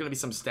think those are going to be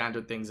some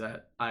standard things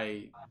that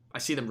I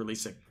see them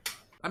releasing.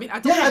 I mean,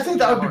 Yeah, I think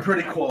that would be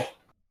pretty cool.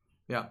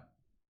 Yeah.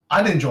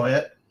 I'd enjoy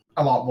it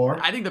a lot more.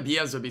 I think the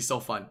BMs would be so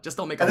fun. Just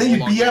don't make. And a then you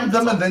full-on game BM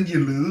them itself. and then you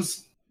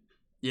lose.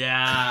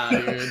 Yeah,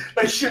 dude.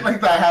 Like shit like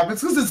that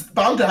happens, because it's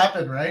bound to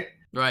happen, right?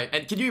 Right.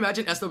 And can you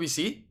imagine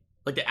SWC?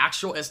 Like the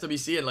actual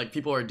SWC, and like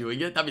people are doing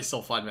it? That'd be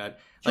so fun, man.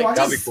 So Like I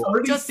that'd just be cool.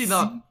 already just see,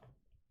 enough.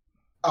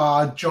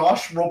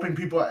 Josh roping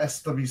people at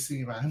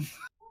SWC, man.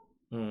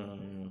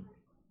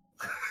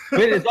 But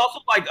it's also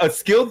like a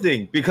skill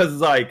thing, because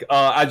like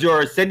as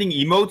you're sending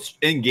emotes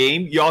in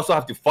game, you also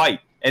have to fight,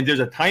 and there's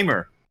a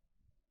timer.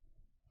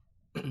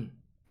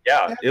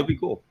 Yeah, it'll be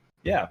cool.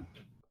 Yeah.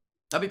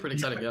 That'd be pretty You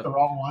exciting, clicked yeah. the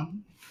wrong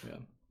one.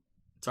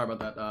 Sorry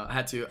about that. I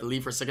had to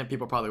leave for a second.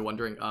 People probably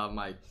wondering.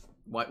 My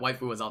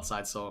waifu was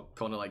outside, so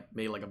Kona like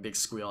made like a big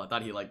squeal. I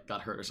thought he like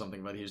got hurt or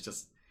something, but he was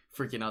just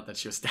freaking out that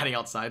she was standing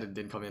outside and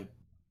didn't come in.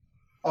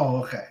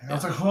 Oh, okay. I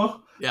was like, huh?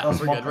 Yeah, That was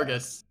we're more good. We're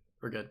good. fast.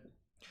 We're good.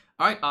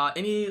 All right.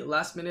 Any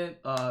last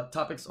minute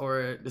topics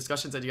or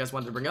discussions that you guys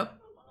wanted to bring up?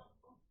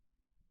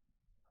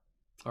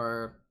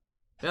 Or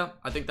yeah,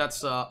 I think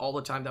that's all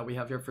the time that we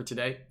have here for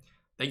today.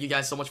 Thank you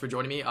guys so much for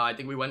joining me. I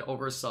think we went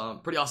over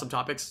some pretty awesome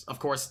topics. Of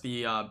course,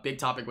 the big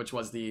topic, which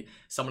was the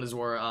Summoners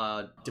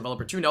War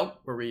Developer 2.0,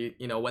 where we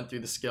went through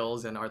the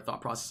skills and our thought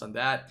process on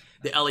that.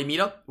 The LA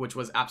meetup, which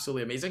was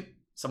absolutely amazing.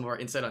 Some of our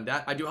insight on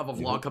that. I do have a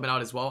vlog coming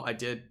out as well. I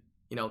did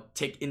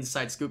take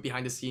inside scoop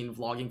behind the scene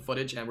vlogging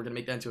footage, and we're gonna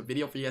make that into a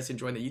video for you guys to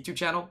enjoy on the YouTube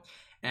channel.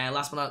 And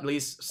last but not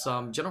least,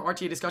 some general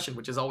RTA discussion,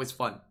 which is always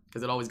fun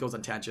because it always goes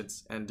on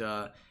tangents and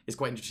is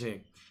quite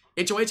interesting.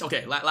 HOH,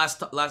 okay, last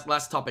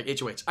topic,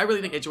 HOH. I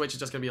really think HOH is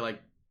just gonna be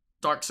like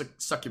Dark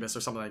Succubus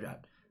or something like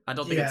that. I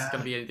don't think it's Yeah.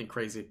 gonna be anything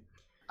crazy.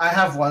 I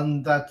have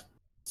one that's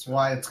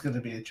why it's gonna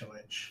be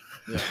HOH.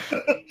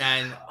 Yeah.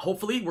 And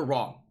hopefully we're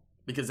wrong,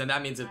 because then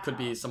that means it could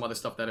be some other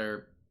stuff that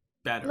are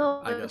better,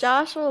 I No, guess.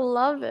 Josh will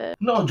love it.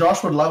 No,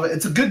 Josh would love it.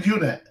 It's a good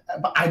unit,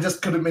 but I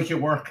just couldn't make it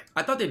work.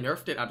 I thought they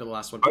nerfed it after the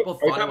last one. Are- People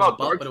are you thought it talking was a about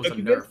buff, Dark but it was a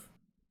Succubus? nerf.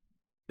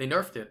 They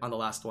nerfed it on the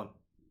last one.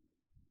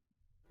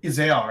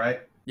 Izael,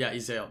 right? Yeah,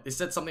 Izael. They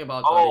said something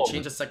about Oh. they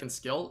changed the second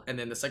skill, and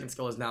then the second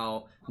skill is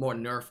now more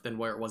nerfed than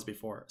where it was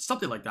before.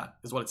 Something like that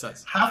is what it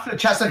says. Half the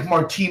chat's like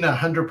Martina,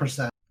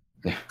 100%.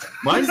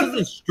 Mine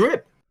doesn't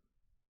strip.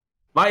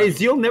 My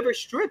Ezreal never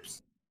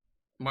strips.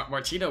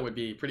 Martina would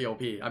be pretty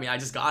OP. I mean, I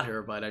just got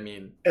her, but I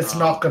mean, It's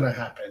not gonna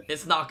happen.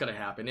 It's not gonna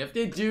happen. If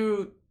they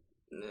do,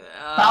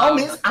 By all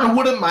means, I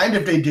wouldn't mind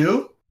if they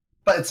do,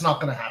 but it's not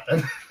gonna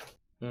happen.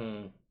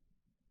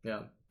 Yeah.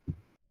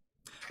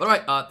 But all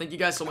right, thank you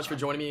guys so much for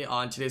joining me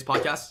on today's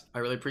podcast. I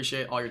really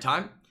appreciate all your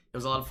time. It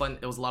was a lot of fun.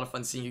 It was a lot of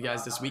fun seeing you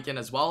guys this weekend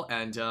as well,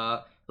 and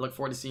I look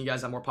forward to seeing you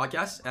guys on more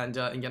podcasts and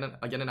again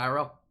in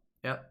IRL.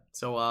 Yeah.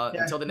 So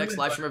until the next really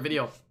live stream or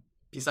video,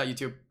 peace out,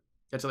 YouTube.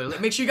 Catch you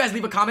later. Make sure you guys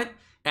leave a comment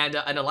and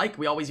a like.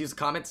 We always use the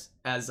comments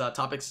as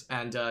topics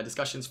and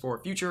discussions for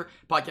future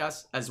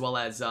podcasts, as well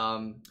as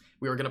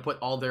we are gonna put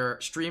all their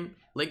stream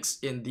links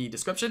in the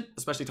description,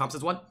 especially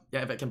Thompson's one.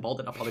 Yeah, if I can bold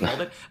it, I'll probably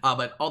bold it.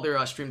 But all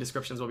their stream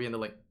descriptions will be in the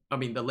link. I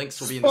mean, the links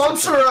will be in the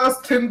Sponsor description.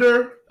 us,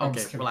 Tinder. I'm Okay,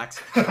 just kidding.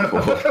 relax. All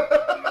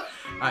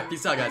right,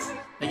 peace out, guys.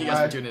 Thank you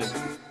guys for tuning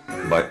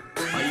in. Bye.